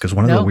attendees, because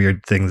one of the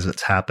weird things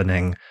that's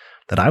happening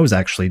that I was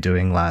actually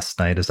doing last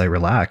night as I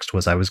relaxed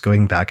was I was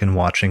going back and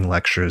watching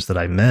lectures that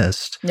I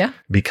missed. Yeah.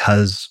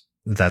 Because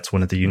that's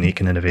one of the unique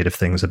and innovative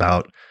things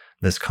about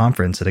this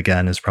conference. It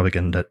again is probably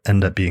going to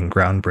end up being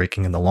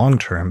groundbreaking in the long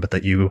term, but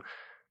that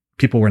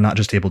people were not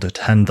just able to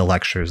attend the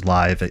lectures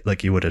live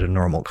like you would at a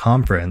normal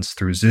conference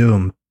through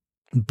Zoom,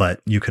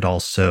 but you could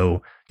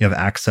also, you have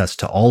access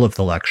to all of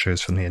the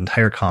lectures from the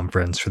entire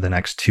conference for the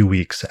next 2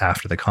 weeks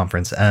after the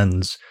conference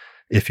ends,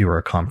 if you were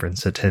a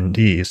conference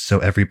attendee. So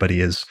everybody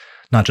is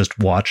not just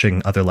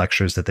watching other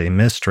lectures that they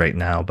missed right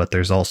now, but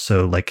there's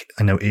also, like,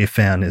 I know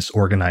AFAN is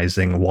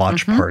organizing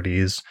watch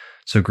parties.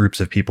 So groups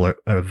of people,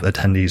 of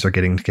attendees, are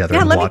getting together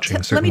and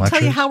watching certain lectures. Let me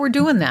tell you how we're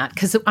doing that,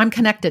 because I'm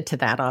connected to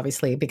that,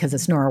 obviously, because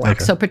it's NORWAC.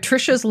 Okay. So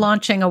Patricia's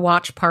launching a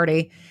watch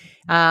party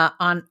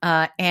and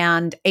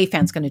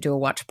AFAN's going to do a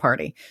watch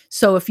party.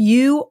 So if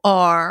you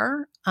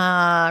are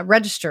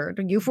registered,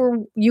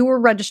 you were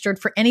registered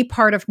for any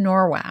part of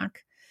NORWAC,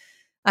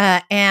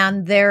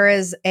 and there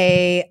is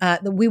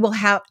we will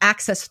have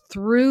access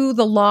through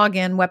the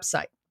login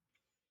website.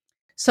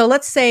 So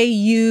let's say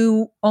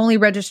you only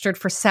registered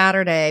for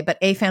Saturday, but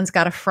AFAN's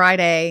got a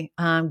Friday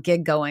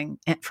gig going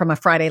from a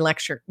Friday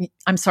lecture.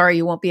 I'm sorry,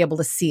 you won't be able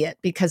to see it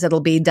because it'll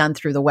be done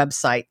through the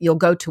website. You'll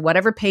go to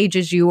whatever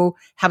pages you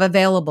have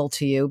available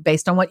to you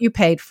based on what you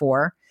paid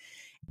for,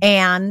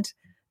 and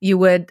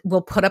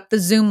we'll put up the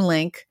Zoom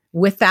link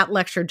with that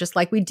lecture, just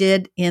like we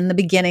did in the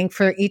beginning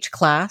for each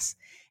class.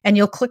 And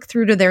you'll click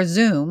through to their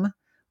Zoom.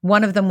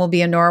 One of them will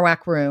be a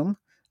NORWAC room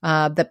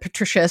that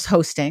Patricia is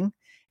hosting.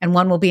 and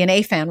one will be an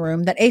AFAN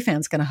room that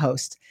AFAN's going to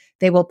host.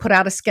 They will put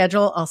out a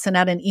schedule. I'll send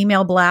out an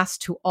email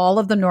blast to all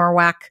of the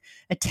NORWAC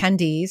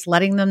attendees,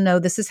 letting them know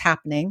this is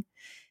happening.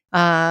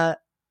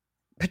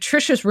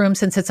 Patricia's room,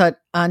 since it's a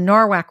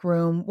NORWAC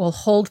room, will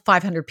hold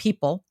 500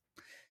 people.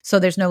 So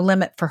there's no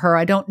limit for her.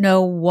 I don't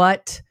know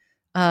what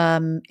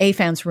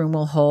AFAN's room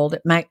will hold.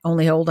 It might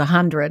only hold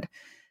 100.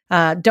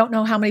 Don't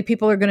know how many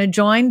people are going to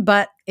join,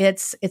 but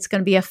it's going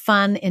to be a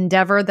fun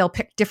endeavor. They'll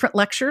pick different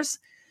lectures.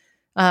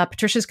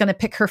 Patricia's going to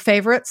pick her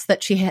favorites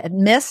that she had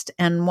missed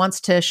and wants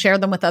to share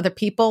them with other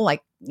people,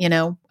 like,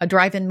 a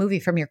drive-in movie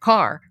from your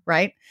car,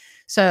 right?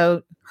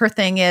 So her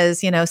thing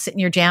is, sit in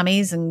your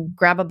jammies and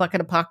grab a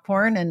bucket of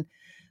popcorn and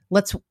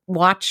let's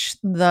watch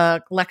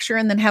the lecture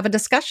and then have a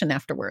discussion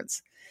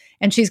afterwards.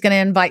 And she's going to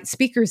invite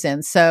speakers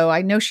in. So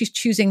I know she's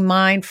choosing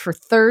mine for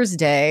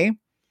Thursday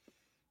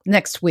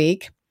next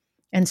week.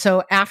 And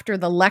so after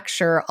the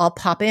lecture, I'll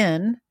pop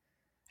in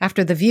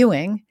after the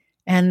viewing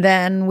and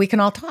then we can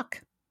all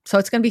talk. So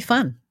it's going to be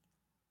fun.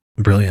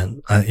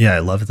 Brilliant. Yeah, I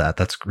love that.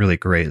 That's really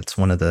great. It's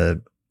one of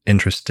the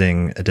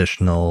interesting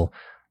additional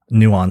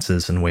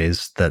nuances and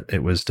ways that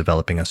it was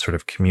developing a sort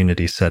of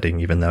community setting,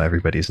 even though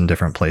everybody's in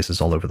different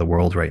places all over the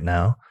world right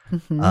now.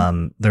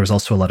 Mm-hmm. There was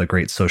also a lot of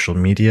great social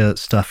media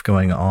stuff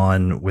going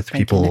on with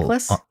people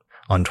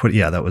on Twitter.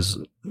 Yeah, that was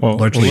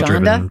largely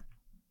driven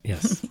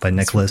by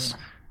Nicholas.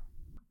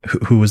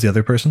 Who was the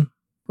other person?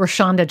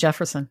 Rashonda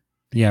Jefferson.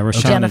 Yeah,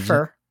 Rashonda.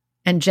 Jennifer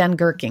and Jen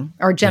Gerking,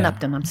 or Jen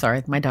Upton. I'm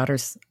sorry. My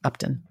daughter's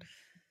Upton.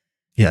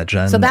 Yeah,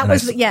 Jen. So that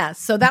was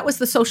so that was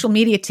the social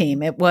media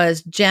team. It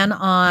was Jen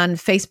on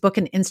Facebook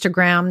and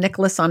Instagram,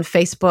 Nicholas on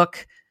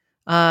Facebook.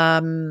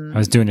 I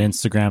was doing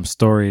Instagram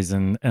stories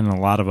and a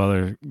lot of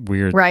other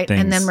weird things.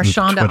 And then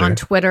Rashonda on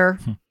Twitter.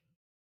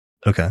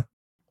 Okay.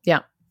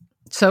 Yeah.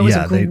 So it was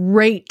a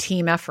great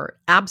team effort.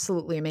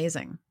 Absolutely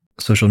amazing.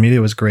 Social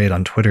media was great.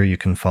 On Twitter, you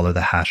can follow the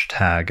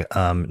hashtag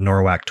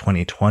NORWAC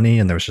 2020,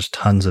 and there was just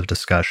tons of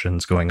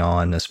discussions going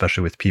on,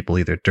 especially with people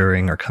either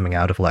during or coming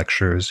out of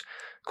lectures,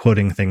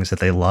 quoting things that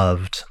they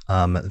loved.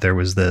 There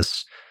was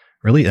this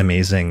really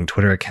amazing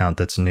Twitter account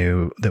that's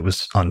new that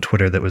was on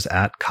Twitter that was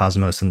at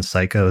Cosmos and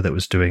Psycho that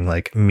was doing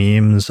like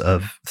memes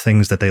of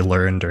things that they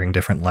learned during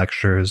different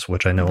lectures,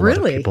 which I know a lot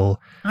of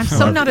people. I'm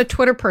so not a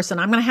Twitter person.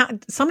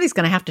 Somebody's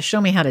going to have to show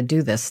me how to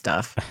do this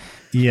stuff.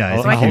 Yeah,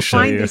 so I can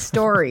find these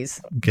stories.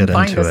 Get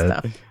into it.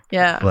 Stuff.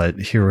 Yeah. But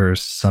here were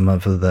some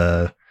of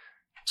the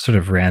sort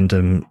of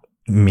random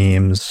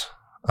memes,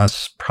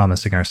 us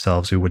promising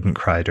ourselves we wouldn't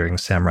cry during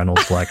Sam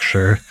Reynolds'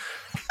 lecture.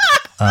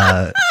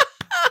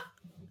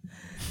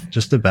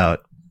 Just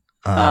about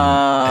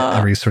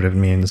every sort of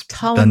means.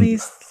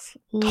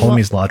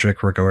 Ptolemy's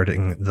logic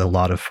regarding the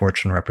lot of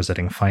fortune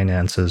representing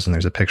finances, and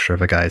there's a picture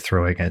of a guy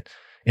throwing it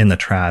in the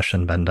trash,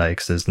 and Van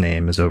Dyke's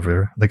name is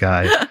over the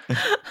guy.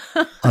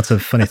 Lots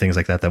of funny things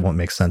like that won't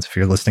make sense if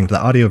you're listening to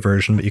the audio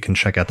version, but you can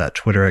check out that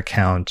Twitter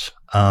account.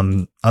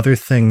 Other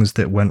things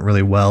that went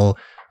really well.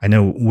 I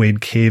know Wade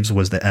Caves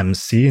was the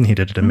MC, and he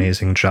did an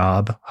amazing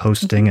job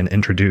hosting and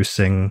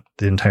introducing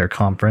the entire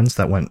conference.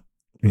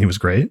 He was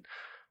great.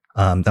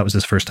 That was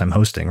his first time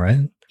hosting,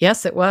 right?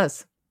 Yes, it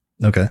was.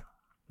 Okay.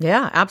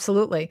 Yeah,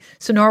 absolutely.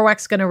 So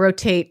NORWAC's going to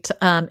rotate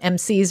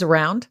MCs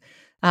around.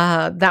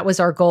 That was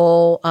our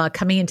goal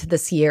coming into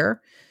this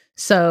year.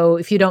 So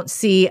if you don't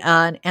see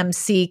an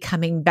MC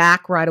coming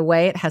back right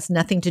away, it has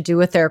nothing to do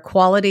with their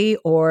quality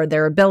or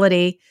their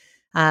ability.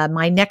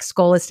 My next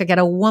goal is to get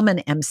a woman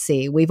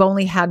MC. We've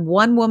only had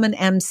one woman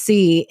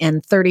MC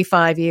in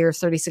 35 years,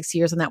 36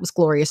 years, and that was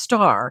Gloria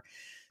Starr.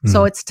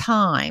 So it's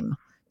time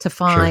to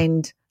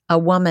find a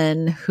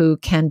woman who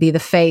can be the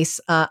face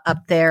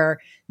up there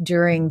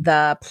during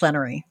the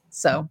plenary.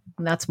 So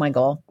that's my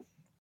goal.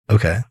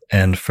 Okay.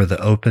 And for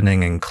the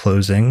opening and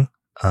closing,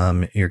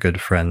 your good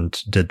friend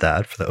did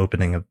that for the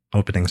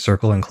opening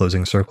circle and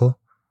closing circle?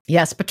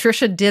 Yes,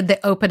 Patricia did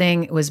the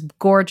opening. It was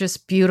gorgeous,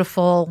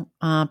 beautiful,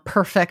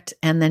 perfect.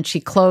 And then she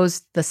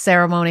closed the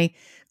ceremony,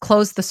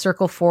 closed the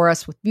circle for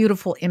us with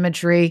beautiful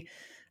imagery.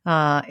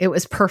 It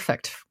was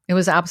perfect. It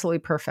was absolutely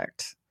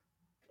perfect.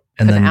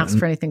 Couldn't ask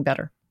for anything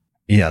better.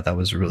 Yeah, that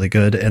was really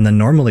good. And then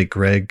normally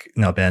Greg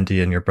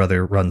Nalbanian, your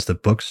brother, runs the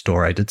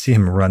bookstore. I did see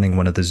him running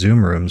one of the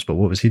Zoom rooms, but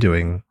what was he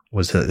doing?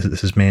 Was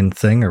his main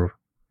thing? Or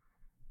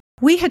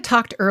we had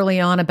talked early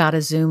on about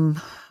a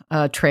Zoom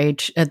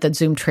trade at the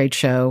Zoom trade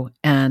show,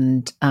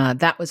 and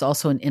that was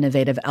also an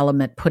innovative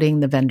element,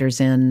 putting the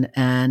vendors in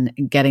and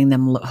getting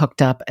them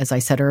hooked up, as I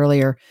said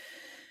earlier.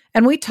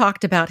 And we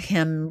talked about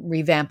him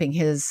revamping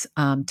his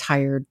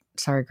tired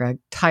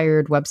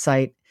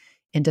website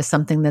into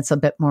something that's a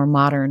bit more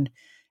modern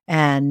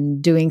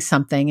and doing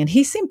something. And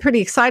he seemed pretty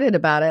excited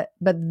about it.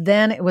 But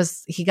then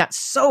he got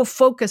so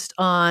focused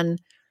on,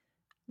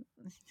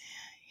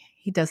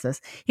 he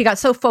got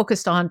so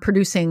focused on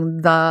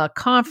producing the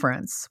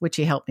conference, which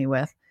he helped me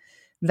with,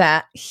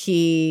 that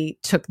he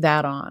took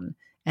that on.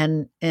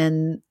 And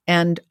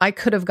I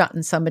could have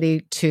gotten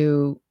somebody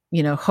to,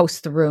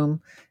 host the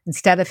room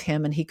instead of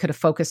him, and he could have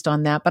focused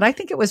on that. But I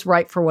think it was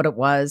right for what it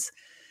was.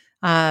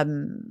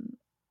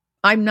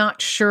 I'm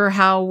not sure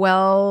how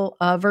well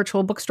a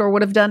virtual bookstore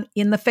would have done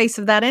in the face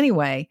of that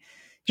anyway.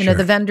 You know,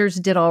 the vendors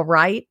did all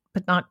right,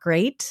 but not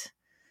great.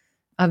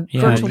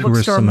 Virtual who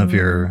bookstore. Were some of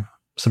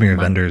your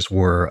vendors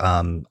were,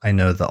 I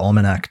know the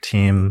Almanac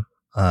team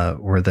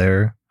were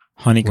there.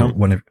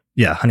 Honeycomb?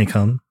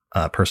 Honeycomb,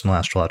 Personal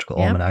Astrological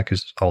Almanac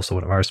is also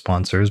one of our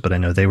sponsors, but I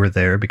know they were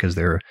there because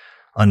they're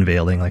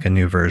unveiling like a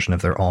new version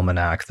of their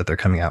almanac that they're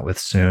coming out with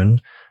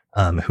soon.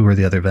 Who were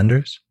the other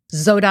vendors?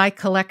 Zodi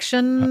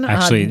Collection,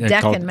 actually,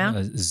 Deck called, and Mount.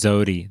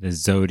 Zodi, the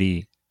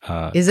Zodi.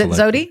 Is it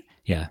Zodi?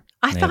 Yeah.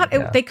 I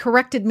thought they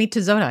corrected me to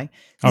Zodi.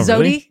 Oh, Zodi?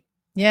 Really?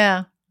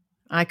 Yeah.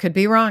 I could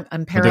be wrong.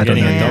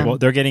 Apparently,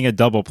 they're getting a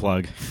double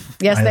plug.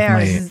 Yes, they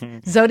are.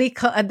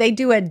 Zodi, they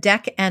do a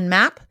deck and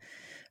map.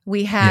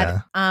 We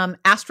had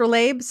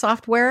Astrolabe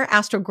software,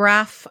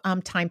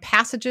 Astrograph, time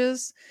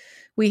passages.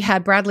 We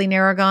had Bradley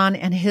Narragon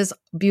and his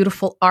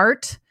beautiful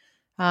art.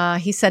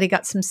 He said he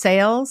got some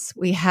sales.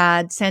 We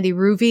had Sandy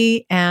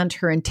Ruvi and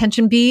her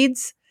intention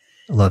beads.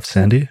 Love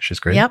Sandy. She's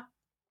great. Yep.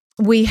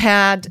 We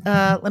had,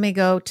 let me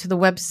go to the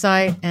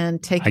website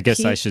and take I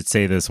guess I should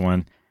say this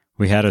one.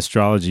 We had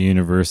Astrology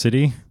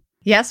University.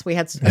 Yes, we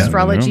had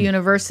Astrology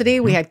University.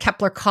 We had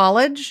Kepler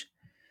College.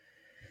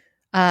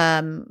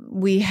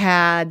 We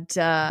had...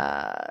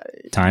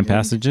 Time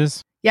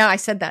passages? Yeah, I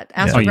said that.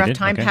 Astrograph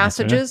Time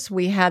Passages.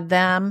 We had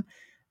them.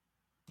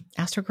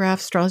 Astrograph,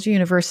 Astrology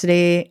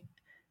University,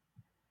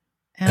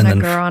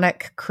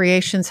 Anagoronic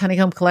Creations,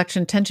 Honeycomb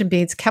Collection, Tension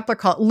Beads, Kepler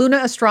College,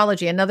 Luna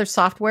Astrology, another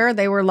software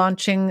they were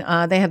launching.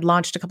 They had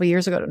launched a couple of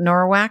years ago at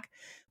NORWAC.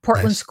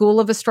 Portland School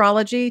of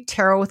Astrology,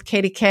 Tarot with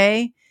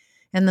KDK,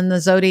 and then the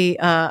Zodi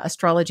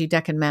Astrology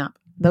Deck and Map.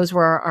 Those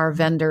were our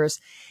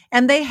vendors.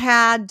 And they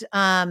had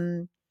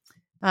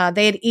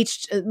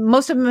each,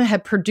 most of them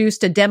had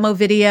produced a demo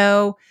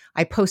video.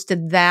 I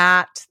posted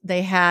that.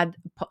 They had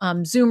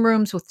Zoom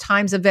rooms with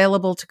times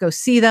available to go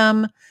see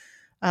them.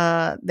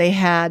 They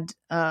had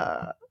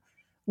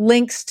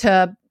links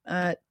to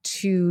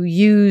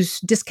use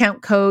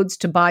discount codes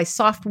to buy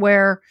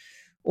software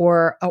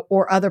or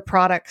other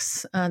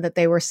products that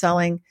they were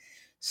selling.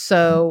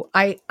 So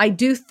I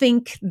do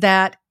think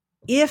that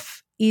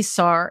if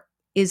ESAR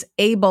is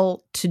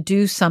able to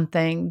do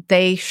something,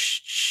 they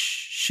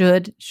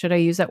should I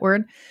use that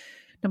word?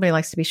 Nobody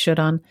likes to be should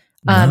on.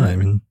 No, I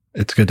mean,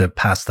 it's good to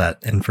pass that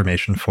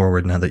information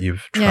forward now that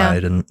you've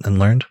tried and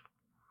learned.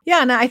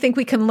 Yeah, and I think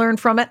we can learn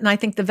from it, and I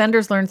think the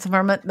vendors learned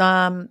from it.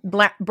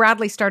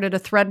 Bradley started a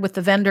thread with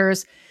the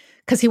vendors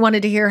because he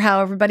wanted to hear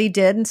how everybody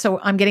did, and so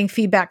I'm getting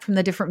feedback from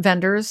the different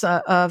vendors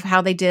of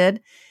how they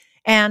did.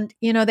 And,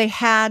 you know, they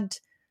had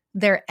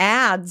their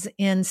ads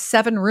in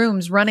 7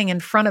 rooms running in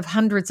front of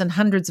hundreds and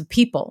hundreds of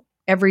people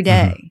every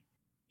day. Mm-hmm.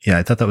 Yeah,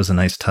 I thought that was a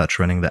nice touch,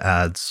 running the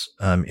ads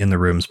in the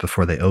rooms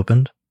before they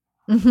opened.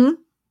 Mm-hmm.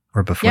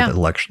 Or before the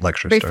lecture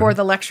started. Before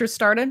the lecture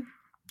started?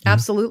 Mm-hmm.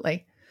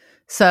 Absolutely.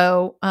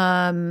 So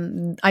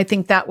I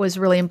think that was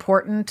really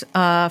important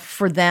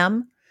for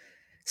them.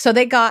 So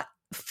they got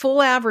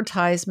full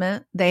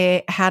advertisement.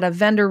 They had a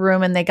vendor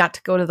room and they got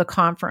to go to the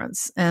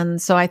conference.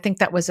 And so I think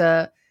that was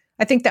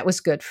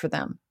good for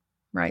them.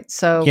 Right.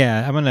 So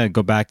yeah, I'm going to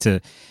go back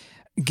to,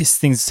 I guess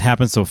things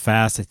happen so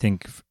fast. I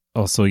think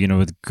also, you know,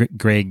 with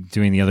Greg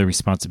doing the other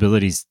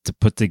responsibilities to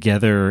put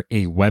together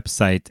a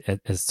website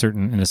in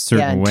a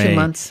certain way. 2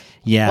 months.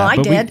 Yeah. Well, I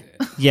did.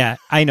 Yeah,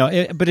 I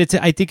know. But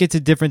I think it's a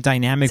different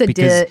dynamic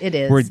because it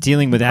is. We're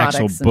dealing with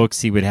actual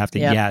books. He would have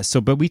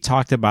to, but we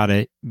talked about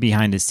it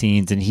behind the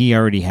scenes and he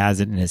already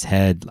has it in his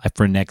head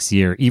for next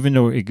year, even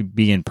though it could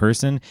be in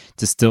person,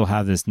 to still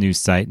have this new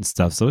site and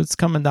stuff. So it's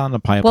coming down the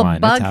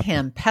pipeline. Well, bug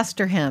him,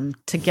 pester him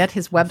to get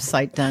his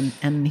website done,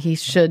 and he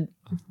should.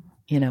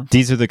 You know,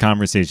 these are the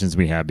conversations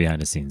we have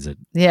behind the scenes.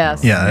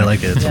 Yes. Yeah, I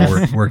like it. It's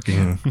a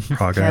working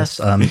progress.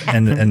 Yes.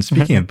 And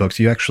speaking of books,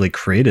 you actually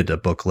created a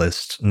book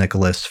list,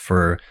 Nicholas,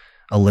 for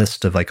a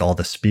list of like all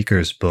the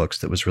speakers' books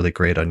that was really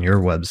great on your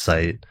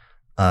website,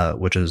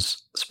 which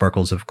is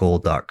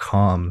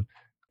sparklesofgold.com.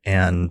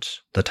 And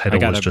the title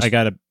was just... I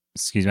gotta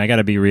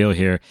be real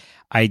here.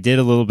 I did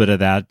a little bit of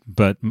that,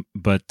 but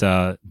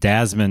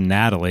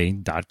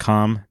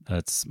DasmanNatalie.com,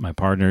 that's my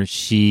partner,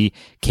 she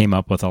came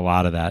up with a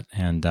lot of that,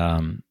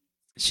 and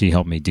she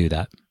helped me do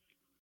that.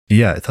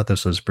 Yeah, I thought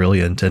this was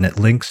brilliant. And it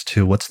links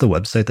to, what's the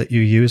website that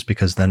you use?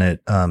 Because then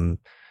it, some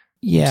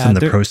of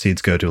the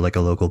proceeds go to like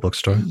a local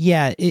bookstore.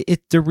 Yeah, the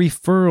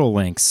referral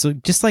links. So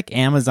just like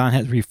Amazon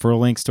has referral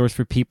link stores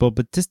for people,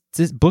 but this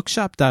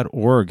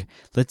bookshop.org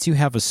lets you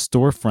have a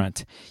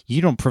storefront.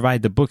 You don't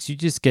provide the books, you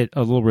just get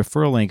a little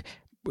referral link.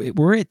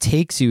 Where it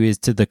takes you is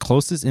to the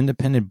closest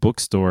independent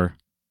bookstore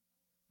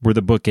where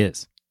the book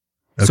is.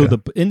 Okay. So the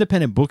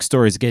independent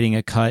bookstore is getting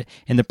a cut,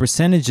 and the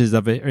percentages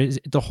of it,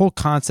 the whole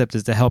concept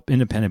is to help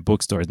independent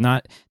bookstores,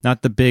 not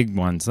the big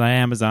ones, not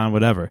Amazon,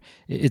 whatever.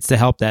 It's to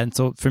help that. And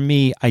so for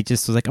me, I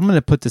just was like, I'm going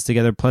to put this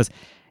together. Plus,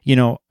 you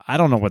know, I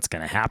don't know what's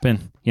going to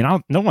happen. You know,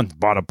 no one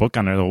bought a book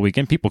on the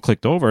weekend. People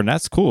clicked over, and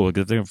that's cool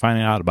because they're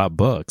finding out about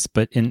books.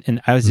 But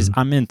I was just,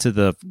 I'm into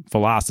the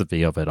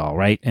philosophy of it all,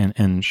 right?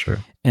 And sure.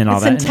 And all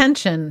it's that.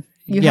 Intention.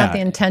 You had the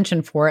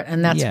intention for it,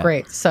 and that's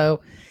great.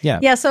 So,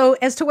 yeah. So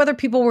as to whether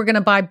people were going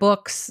to buy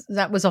books,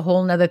 that was a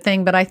whole nother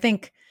thing. But I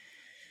think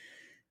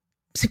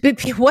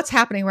what's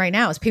happening right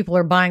now is people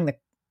are buying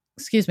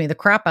the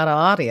crap out of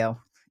audio.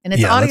 And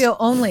it's audio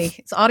only.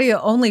 It's audio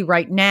only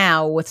right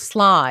now with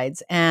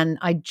slides. And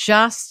I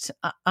just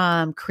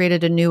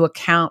created a new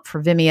account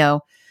for Vimeo.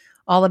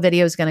 All the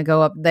video is going to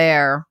go up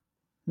there.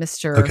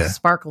 Mr.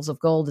 Sparkles of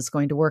Gold is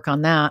going to work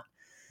on that.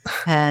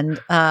 And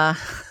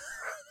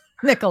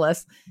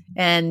Nicholas.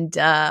 And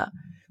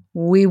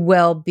we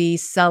will be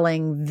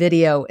selling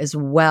video as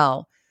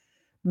well.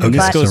 And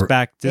this goes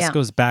back.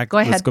 Go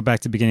ahead. Let's go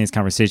back to the beginning of this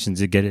conversation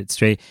to get it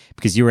straight,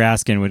 because you were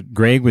asking what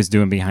Greg was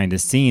doing behind the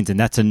scenes, and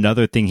that's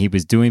another thing he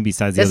was doing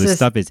besides the other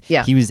stuff.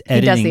 He was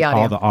editing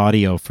all the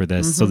audio for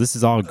this. Mm-hmm. So this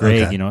is all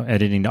Greg,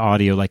 editing the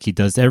audio like he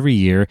does every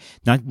year,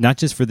 not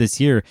just for this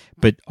year,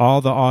 but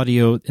all the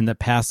audio in the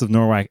past of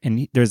NORWAC.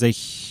 And there's a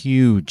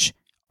huge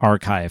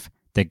archive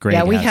that Greg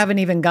has. We haven't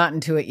even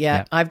gotten to it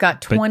yet. I've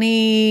got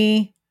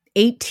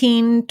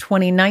 2018,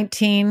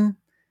 2019.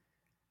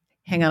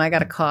 Hang on, I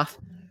got a cough.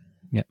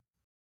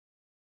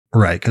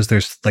 Right, because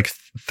there's like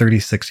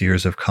 36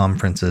 years of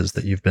conferences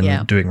that you've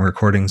been doing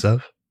recordings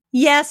of.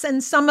 Yes,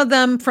 and some of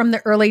them from the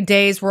early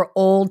days were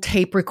old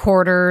tape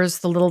recorders,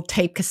 the little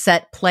tape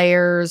cassette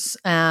players,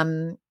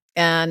 and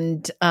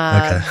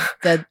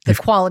the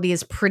quality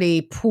is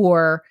pretty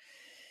poor.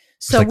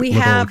 So like we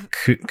have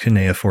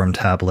cuneiform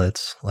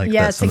tablets, like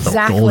some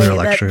exactly. of the older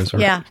lectures.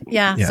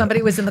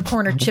 Somebody was in the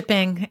corner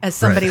chipping as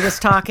somebody was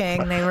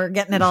talking. They were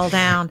getting it all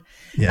down.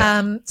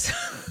 Yeah.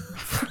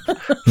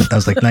 That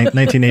was like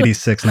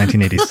 1986,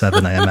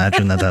 1987. I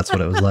imagine that's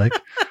what it was like.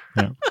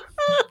 Yeah.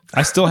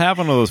 I still have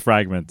one of those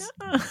fragments.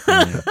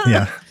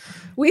 Yeah.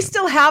 We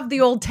still have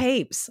the old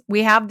tapes.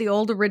 We have the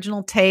old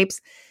original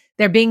tapes.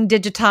 They're being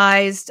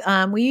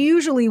digitized. We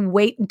usually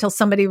wait until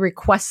somebody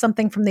requests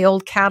something from the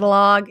old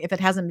catalog. If it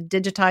hasn't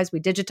been digitized, we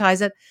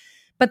digitize it.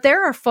 But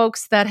there are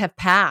folks that have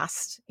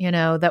passed,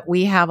 that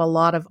we have a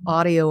lot of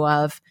audio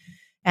of,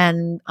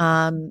 and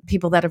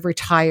people that have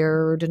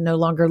retired and no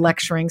longer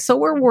lecturing. So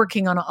we're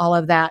working on all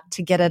of that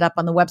to get it up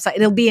on the website.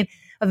 It'll be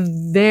a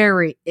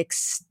very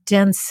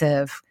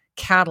extensive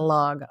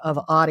catalog of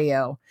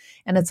audio,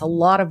 and it's a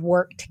lot of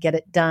work to get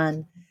it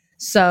done.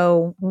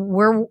 So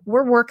we're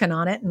working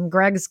on it, and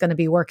Greg's going to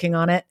be working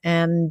on it.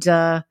 And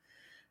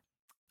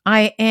I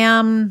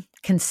am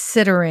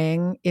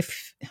considering,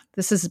 if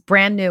this is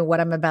brand new, what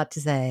I'm about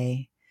to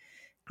say.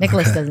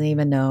 Nicholas doesn't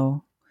even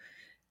know.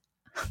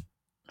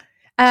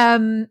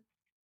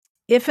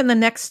 If in the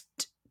next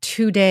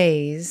 2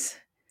 days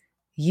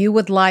you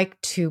would like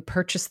to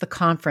purchase the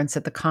conference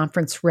at the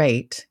conference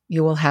rate,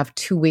 you will have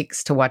 2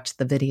 weeks to watch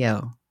the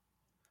video.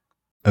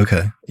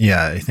 Okay.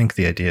 Yeah, I think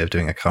the idea of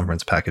doing a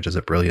conference package is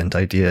a brilliant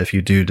idea if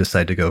you do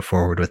decide to go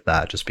forward with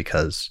that, just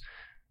because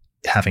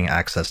having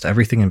access to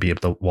everything and be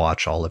able to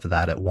watch all of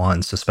that at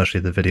once,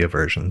 especially the video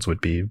versions, would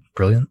be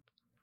brilliant.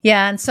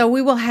 Yeah, and so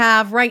we will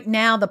have, right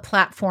now the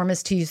platform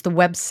is to use the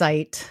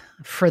website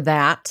for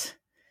that.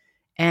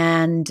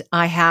 And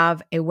I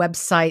have a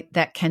website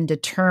that can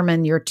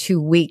determine your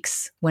 2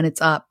 weeks when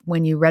it's up,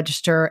 when you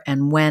register,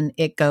 and when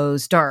it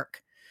goes dark.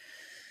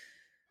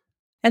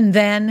 And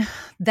then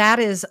that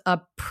is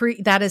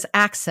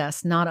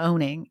access, not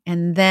owning.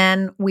 And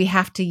then we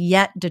have to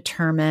yet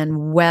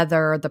determine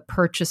whether the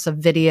purchase of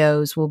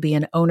videos will be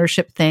an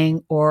ownership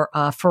thing or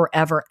a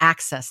forever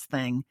access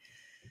thing.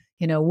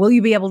 Will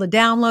you be able to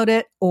download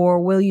it,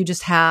 or will you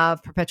just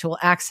have perpetual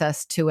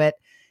access to it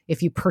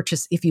if you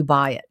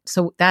buy it?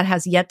 So that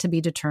has yet to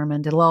be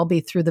determined. It'll all be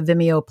through the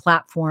Vimeo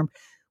platform,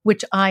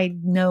 which I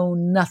know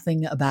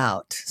nothing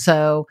about.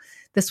 So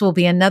this will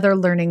be another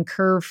learning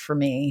curve for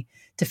me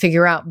to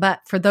figure out. But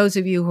for those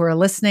of you who are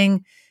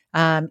listening,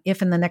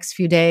 if in the next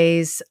few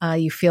days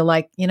you feel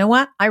like, you know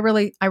what, I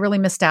really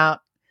missed out.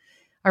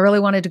 I really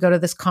wanted to go to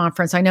this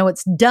conference. I know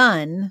it's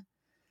done,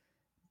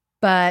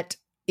 but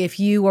if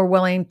you are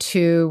willing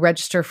to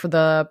register for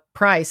the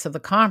price of the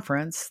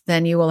conference,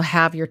 then you will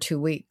have your 2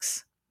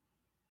 weeks.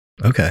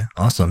 Okay,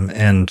 awesome.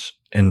 And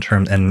in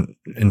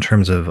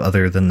terms of,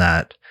 other than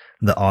that,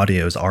 the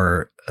audios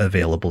are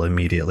available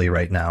immediately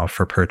right now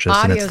for purchase.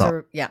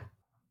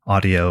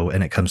 Audio,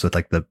 and it comes with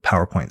like the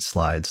PowerPoint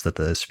slides that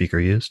the speaker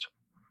used.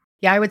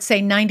 Yeah, I would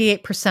say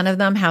 98% of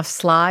them have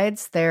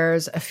slides.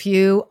 There's a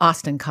few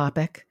Austin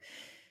Kopic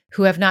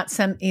who have not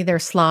sent me their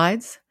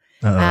slides.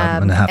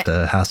 I'm going to have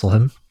to hassle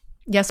him.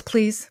 Yes,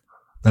 please.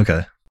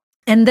 Okay.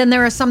 And then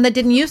there are some that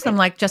didn't use them,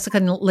 like Jessica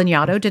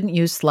Lignato didn't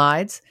use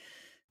slides.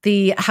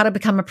 The How to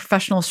Become a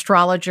Professional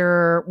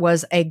Astrologer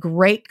was a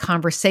great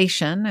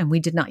conversation, and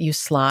we did not use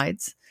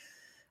slides.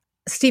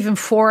 Stephen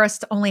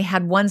Forrest only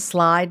had one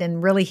slide,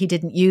 and really he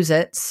didn't use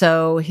it.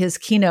 So his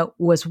keynote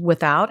was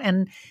without,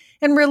 and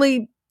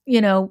really,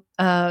 Samuel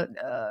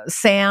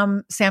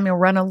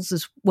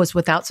Reynolds was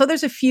without. So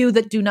there's a few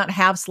that do not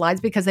have slides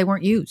because they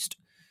weren't used.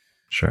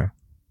 Sure.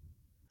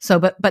 So,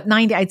 but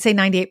I'd say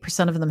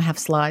 98% of them have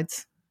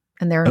slides,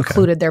 and they're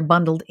included. They're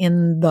bundled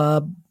in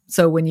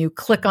so when you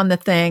click on the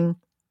thing,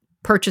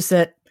 purchase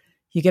it,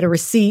 you get a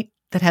receipt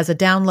that has a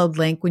download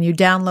link. When you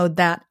download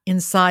that,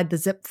 inside the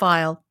zip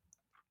file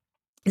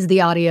is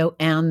the audio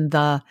and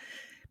the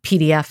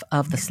PDF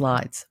of the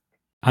slides.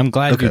 I'm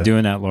glad you're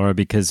doing that, Laura,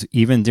 because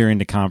even during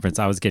the conference,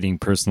 I was getting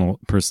personal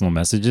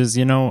messages,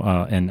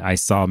 and I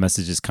saw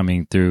messages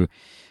coming through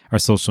our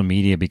social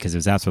media because it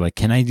was after like,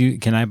 can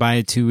I buy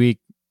a 2-week,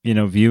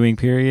 viewing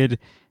period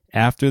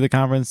after the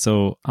conference?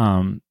 So,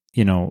 I'm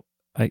going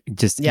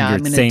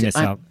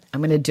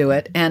to do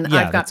it. And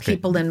I've got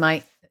people in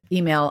my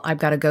email. I've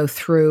got to go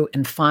through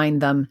and find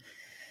them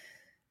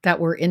that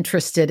were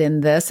interested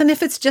in this. And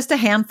if it's just a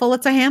handful,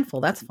 it's a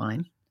handful. That's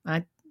fine.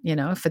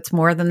 If it's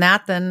more than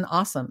that, then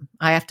awesome.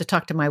 I have to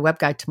talk to my web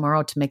guy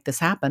tomorrow to make this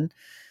happen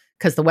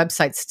because the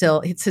website's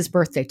it's his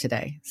birthday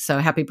today. So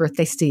happy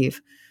birthday,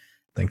 Steve.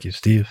 Thank you,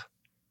 Steve.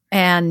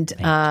 And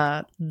we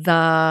have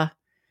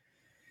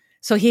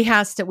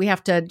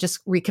to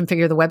just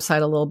reconfigure the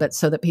website a little bit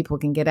so that people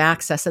can get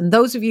access. And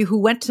those of you who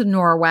went to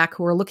NORWAC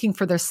who are looking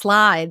for their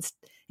slides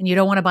and you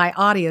don't want to buy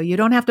audio, you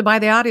don't have to buy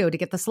the audio to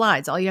get the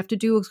slides. All you have to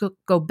do is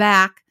go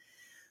back,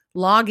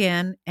 log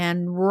in,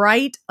 and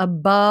right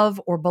above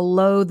or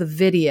below the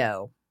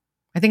video,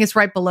 I think it's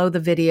right below the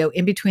video,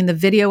 in between the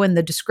video and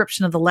the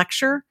description of the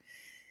lecture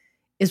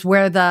is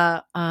where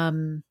the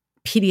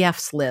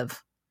PDFs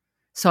live.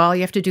 So all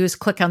you have to do is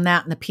click on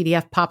that and the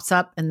PDF pops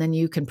up and then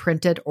you can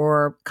print it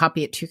or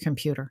copy it to your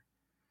computer.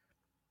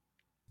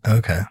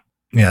 Okay.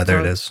 Yeah, there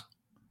it is.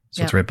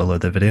 So it's right below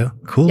the video.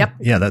 Cool. Yep.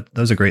 Yeah, that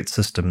was a great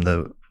system.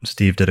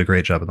 Steve did a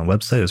great job on the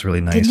website. It was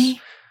really nice. Didn't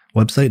he?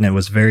 Website, and it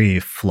was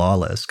very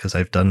flawless because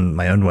I've done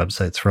my own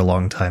websites for a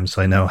long time.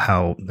 So I know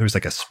how there's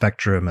like a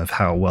spectrum of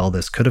how well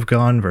this could have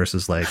gone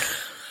versus like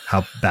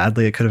how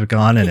badly it could have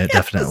gone. And it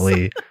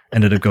definitely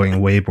ended up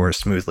going way more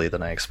smoothly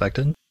than I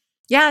expected.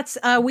 Yeah,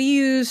 we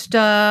used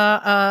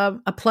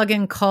a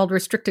plugin called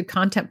Restricted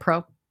Content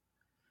Pro.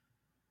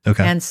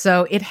 Okay. And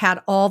so it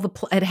had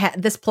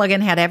this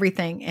plugin had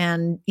everything,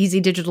 and Easy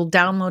Digital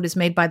Download is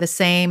made by the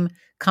same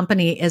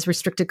company as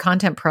Restricted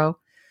Content Pro.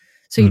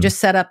 So you just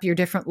set up your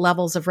different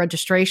levels of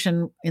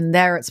registration. In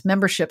there, it's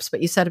memberships,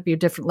 but you set up your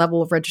different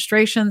level of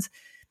registrations.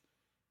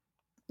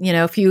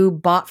 If you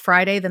bought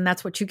Friday, then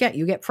that's what you get.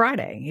 You get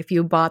Friday. If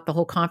you bought the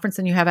whole conference,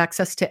 then you have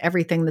access to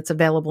everything that's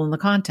available in the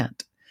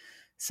content.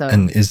 So,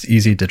 and is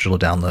Easy Digital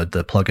Download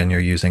the plugin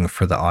you're using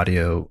for the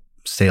audio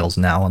sales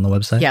now on the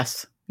website?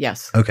 Yes.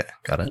 Okay,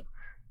 got it.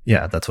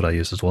 Yeah, that's what I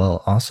use as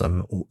well.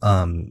 Awesome.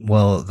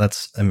 Well,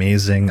 that's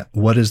amazing.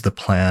 What is the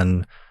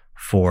plan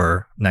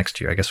for next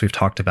year? I guess we've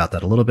talked about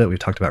that a little bit. We've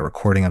talked about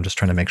recording. I'm just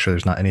trying to make sure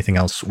there's not anything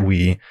else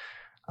we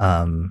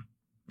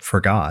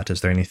forgot.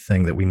 Is there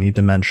anything that we need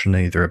to mention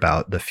either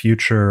about the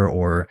future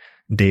or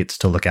dates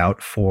to look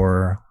out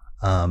for?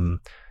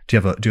 Do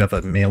you have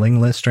a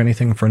mailing list or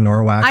anything for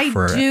NORWAC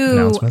for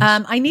announcements?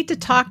 I need to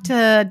talk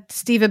to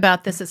Steve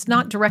about this. It's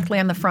not directly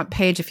on the front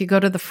page. If you go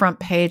to the front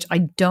page, I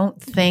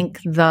don't think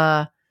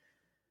the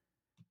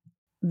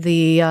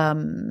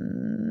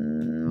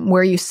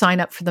where you sign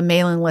up for the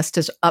mailing list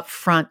is up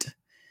front,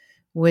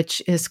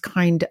 which is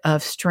kind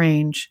of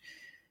strange.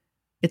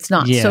 It's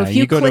not. Yeah, so if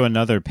you go to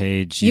another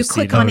page, you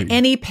click on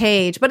any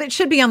page, but it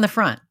should be on the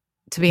front,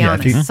 to be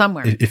honest,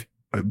 somewhere.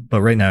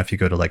 But right now, if you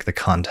go to like the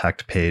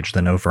contact page,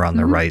 then over on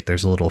the right,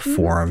 there's a little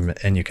form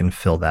and you can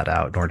fill that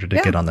out in order to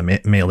get on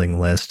the mailing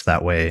list.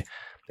 That way,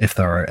 if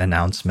there are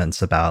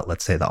announcements about,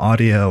 let's say, the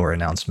audio or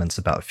announcements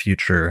about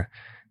future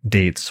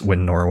dates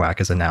when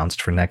NORWAC is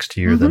announced for next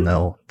year, then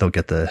they'll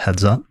get the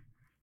heads up.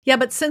 Yeah,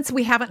 but since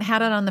we haven't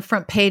had it on the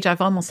front page,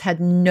 I've almost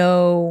had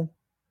no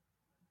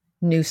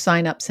new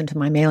signups into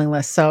my mailing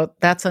list. So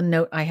that's a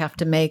note I have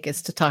to make,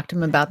 is to talk to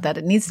him about that.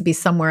 It needs to be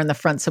somewhere in the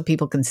front so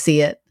people can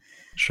see it.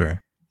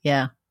 Sure.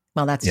 Yeah.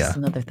 Well, that's just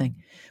another thing.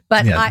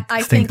 But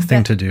I think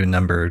thing to do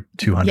number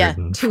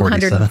 247.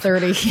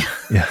 230.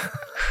 Yeah.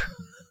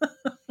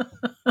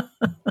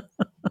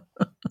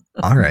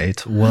 All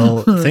right.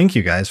 Well, thank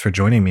you guys for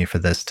joining me for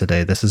this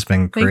today. This has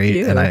been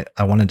great. And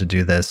I wanted to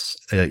do this,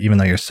 even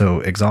though you're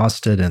so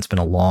exhausted and it's been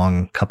a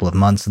long couple of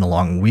months and a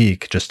long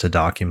week, just to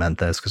document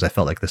this, because I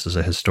felt like this is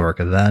a historic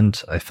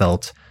event. I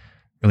felt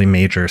really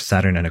major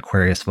Saturn and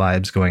Aquarius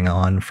vibes going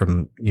on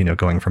from,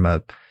 going from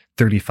a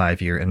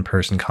 35-year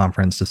in-person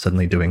conference to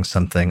suddenly doing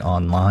something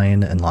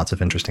online, and lots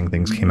of interesting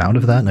things came out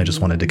of that. And I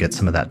just wanted to get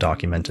some of that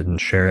documented and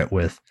share it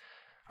with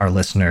our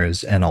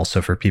listeners, and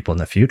also for people in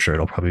the future.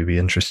 It'll probably be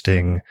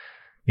interesting,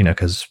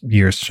 because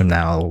years from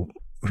now,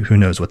 who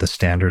knows what the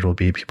standard will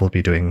be. People will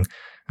be doing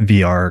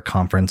VR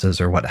conferences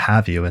or what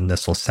have you, and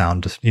this will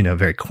sound,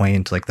 very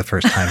quaint, like the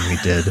first time we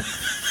did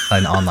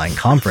an online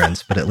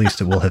conference, but at least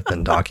it will have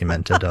been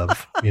documented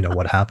of,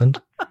 what happened.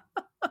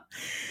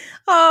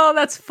 Oh,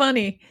 that's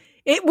funny.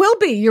 It will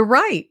be. You're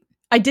right.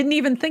 I didn't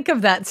even think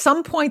of that. At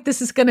some point,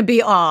 this is going to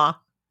be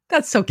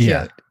that's so cute.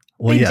 Yeah.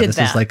 Well, this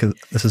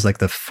is like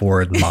the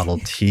Ford Model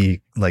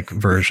T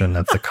version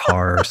of the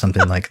car or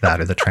something like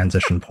that, or the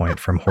transition point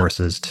from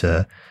horses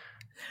to,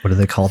 what do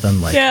they call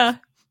them?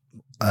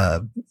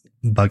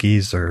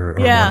 Buggies or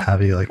what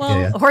have you?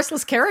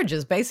 Horseless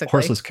carriages, basically.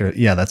 Horseless carriage.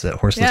 Yeah, that's it.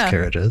 Horseless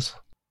carriages.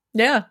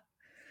 Yeah.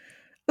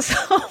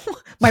 So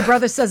my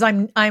brother says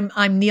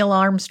I'm Neil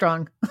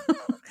Armstrong.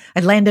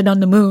 I landed on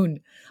the moon.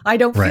 I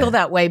don't feel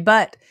that way,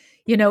 but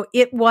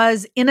it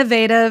was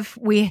innovative.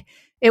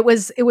 It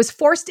was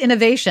forced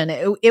innovation.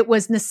 It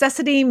was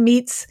necessity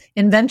meets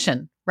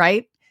invention,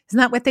 right? Isn't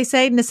that what they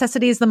say?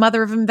 Necessity is the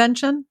mother of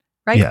invention,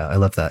 right? Yeah, I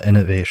love that.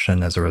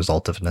 Innovation as a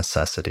result of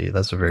necessity.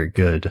 That's a very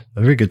good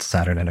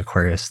Saturn and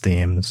Aquarius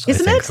themes.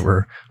 Isn't I think it?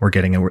 that we're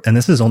getting it. And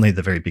this is only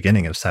the very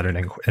beginning of Saturn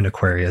and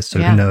Aquarius. So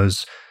who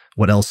knows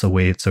what else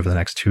awaits over the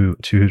next 2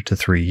 to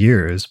 3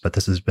 years, but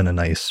this has been a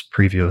nice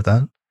preview of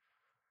that.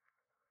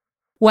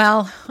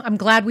 Well, I'm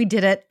glad we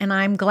did it, and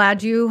I'm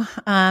glad you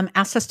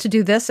asked us to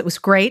do this. It was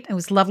great. It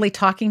was lovely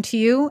talking to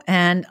you,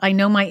 and I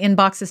know my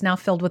inbox is now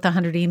filled with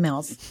 100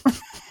 emails.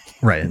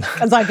 Right.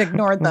 Because I've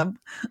ignored them.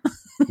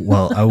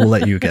 Well, I will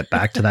let you get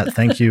back to that.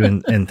 Thank you,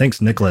 and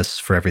thanks, Nicholas,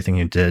 for everything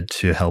you did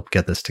to help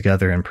get this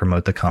together and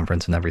promote the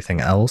conference and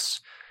everything else.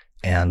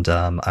 And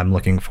I'm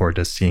looking forward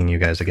to seeing you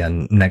guys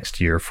again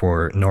next year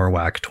for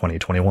NORWAC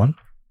 2021.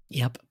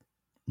 Yep.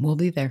 We'll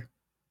be there.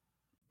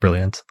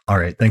 Brilliant. All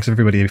right. Thanks,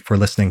 everybody, for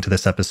listening to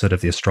this episode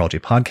of the Astrology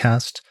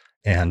Podcast,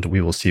 and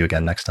we will see you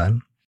again next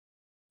time.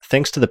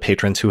 Thanks to the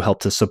patrons who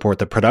helped to support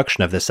the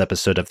production of this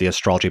episode of the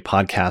Astrology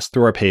Podcast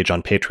through our page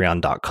on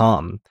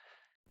patreon.com.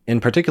 In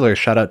particular,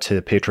 shout out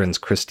to patrons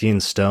Christine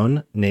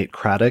Stone, Nate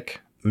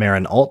Craddock,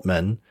 Marin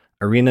Altman,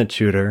 Arena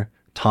Tudor,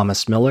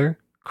 Thomas Miller,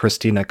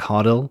 Christina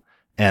Caudill,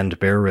 and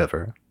Bear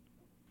River,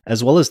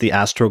 as well as the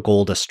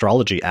AstroGold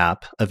Astrology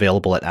app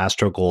available at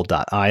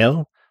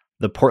astrogold.io,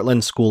 the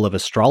Portland School of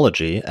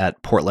Astrology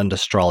at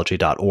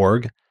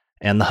portlandastrology.org,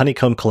 and the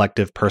Honeycomb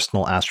Collective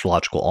Personal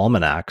Astrological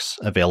Almanacs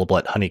available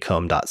at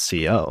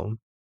honeycomb.co.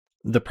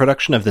 The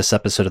production of this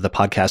episode of the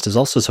podcast is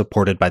also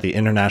supported by the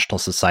International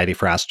Society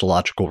for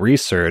Astrological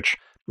Research,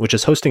 which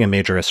is hosting a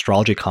major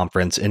astrology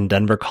conference in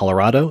Denver,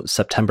 Colorado,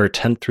 September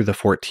 10th through the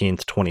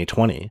 14th,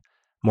 2020.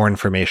 More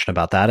information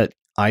about that at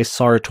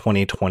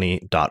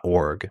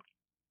isar2020.org.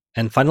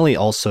 And finally,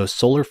 also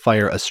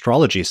SolarFire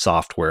Astrology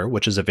software,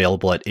 which is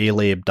available at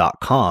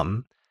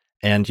alabe.com,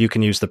 and you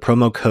can use the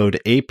promo code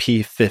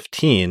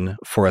AP15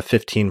 for a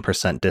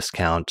 15%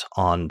 discount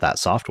on that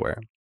software.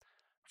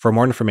 For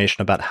more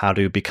information about how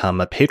to become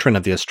a patron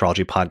of the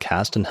Astrology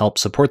Podcast and help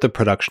support the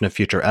production of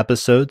future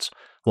episodes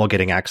while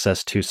getting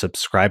access to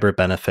subscriber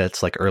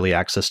benefits like early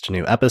access to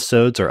new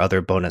episodes or other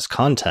bonus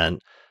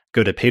content,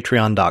 go to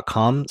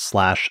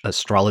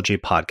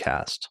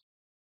patreon.com/astrologypodcast.